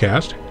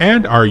Podcast,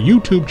 and our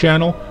YouTube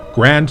channel,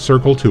 Grand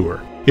Circle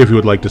Tour. If you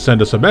would like to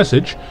send us a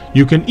message,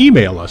 you can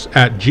email us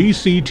at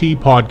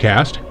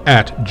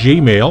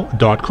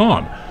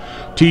gctpodcast@gmail.com.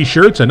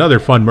 T-shirts and other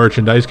fun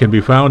merchandise can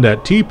be found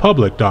at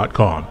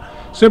tpublic.com.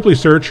 Simply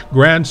search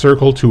Grand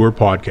Circle Tour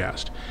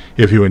Podcast.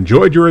 If you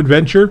enjoyed your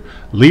adventure,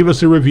 leave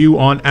us a review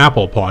on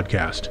Apple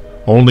Podcast.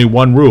 Only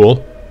one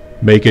rule,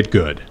 make it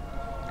good.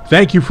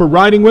 Thank you for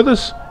riding with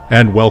us,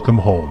 and welcome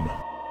home.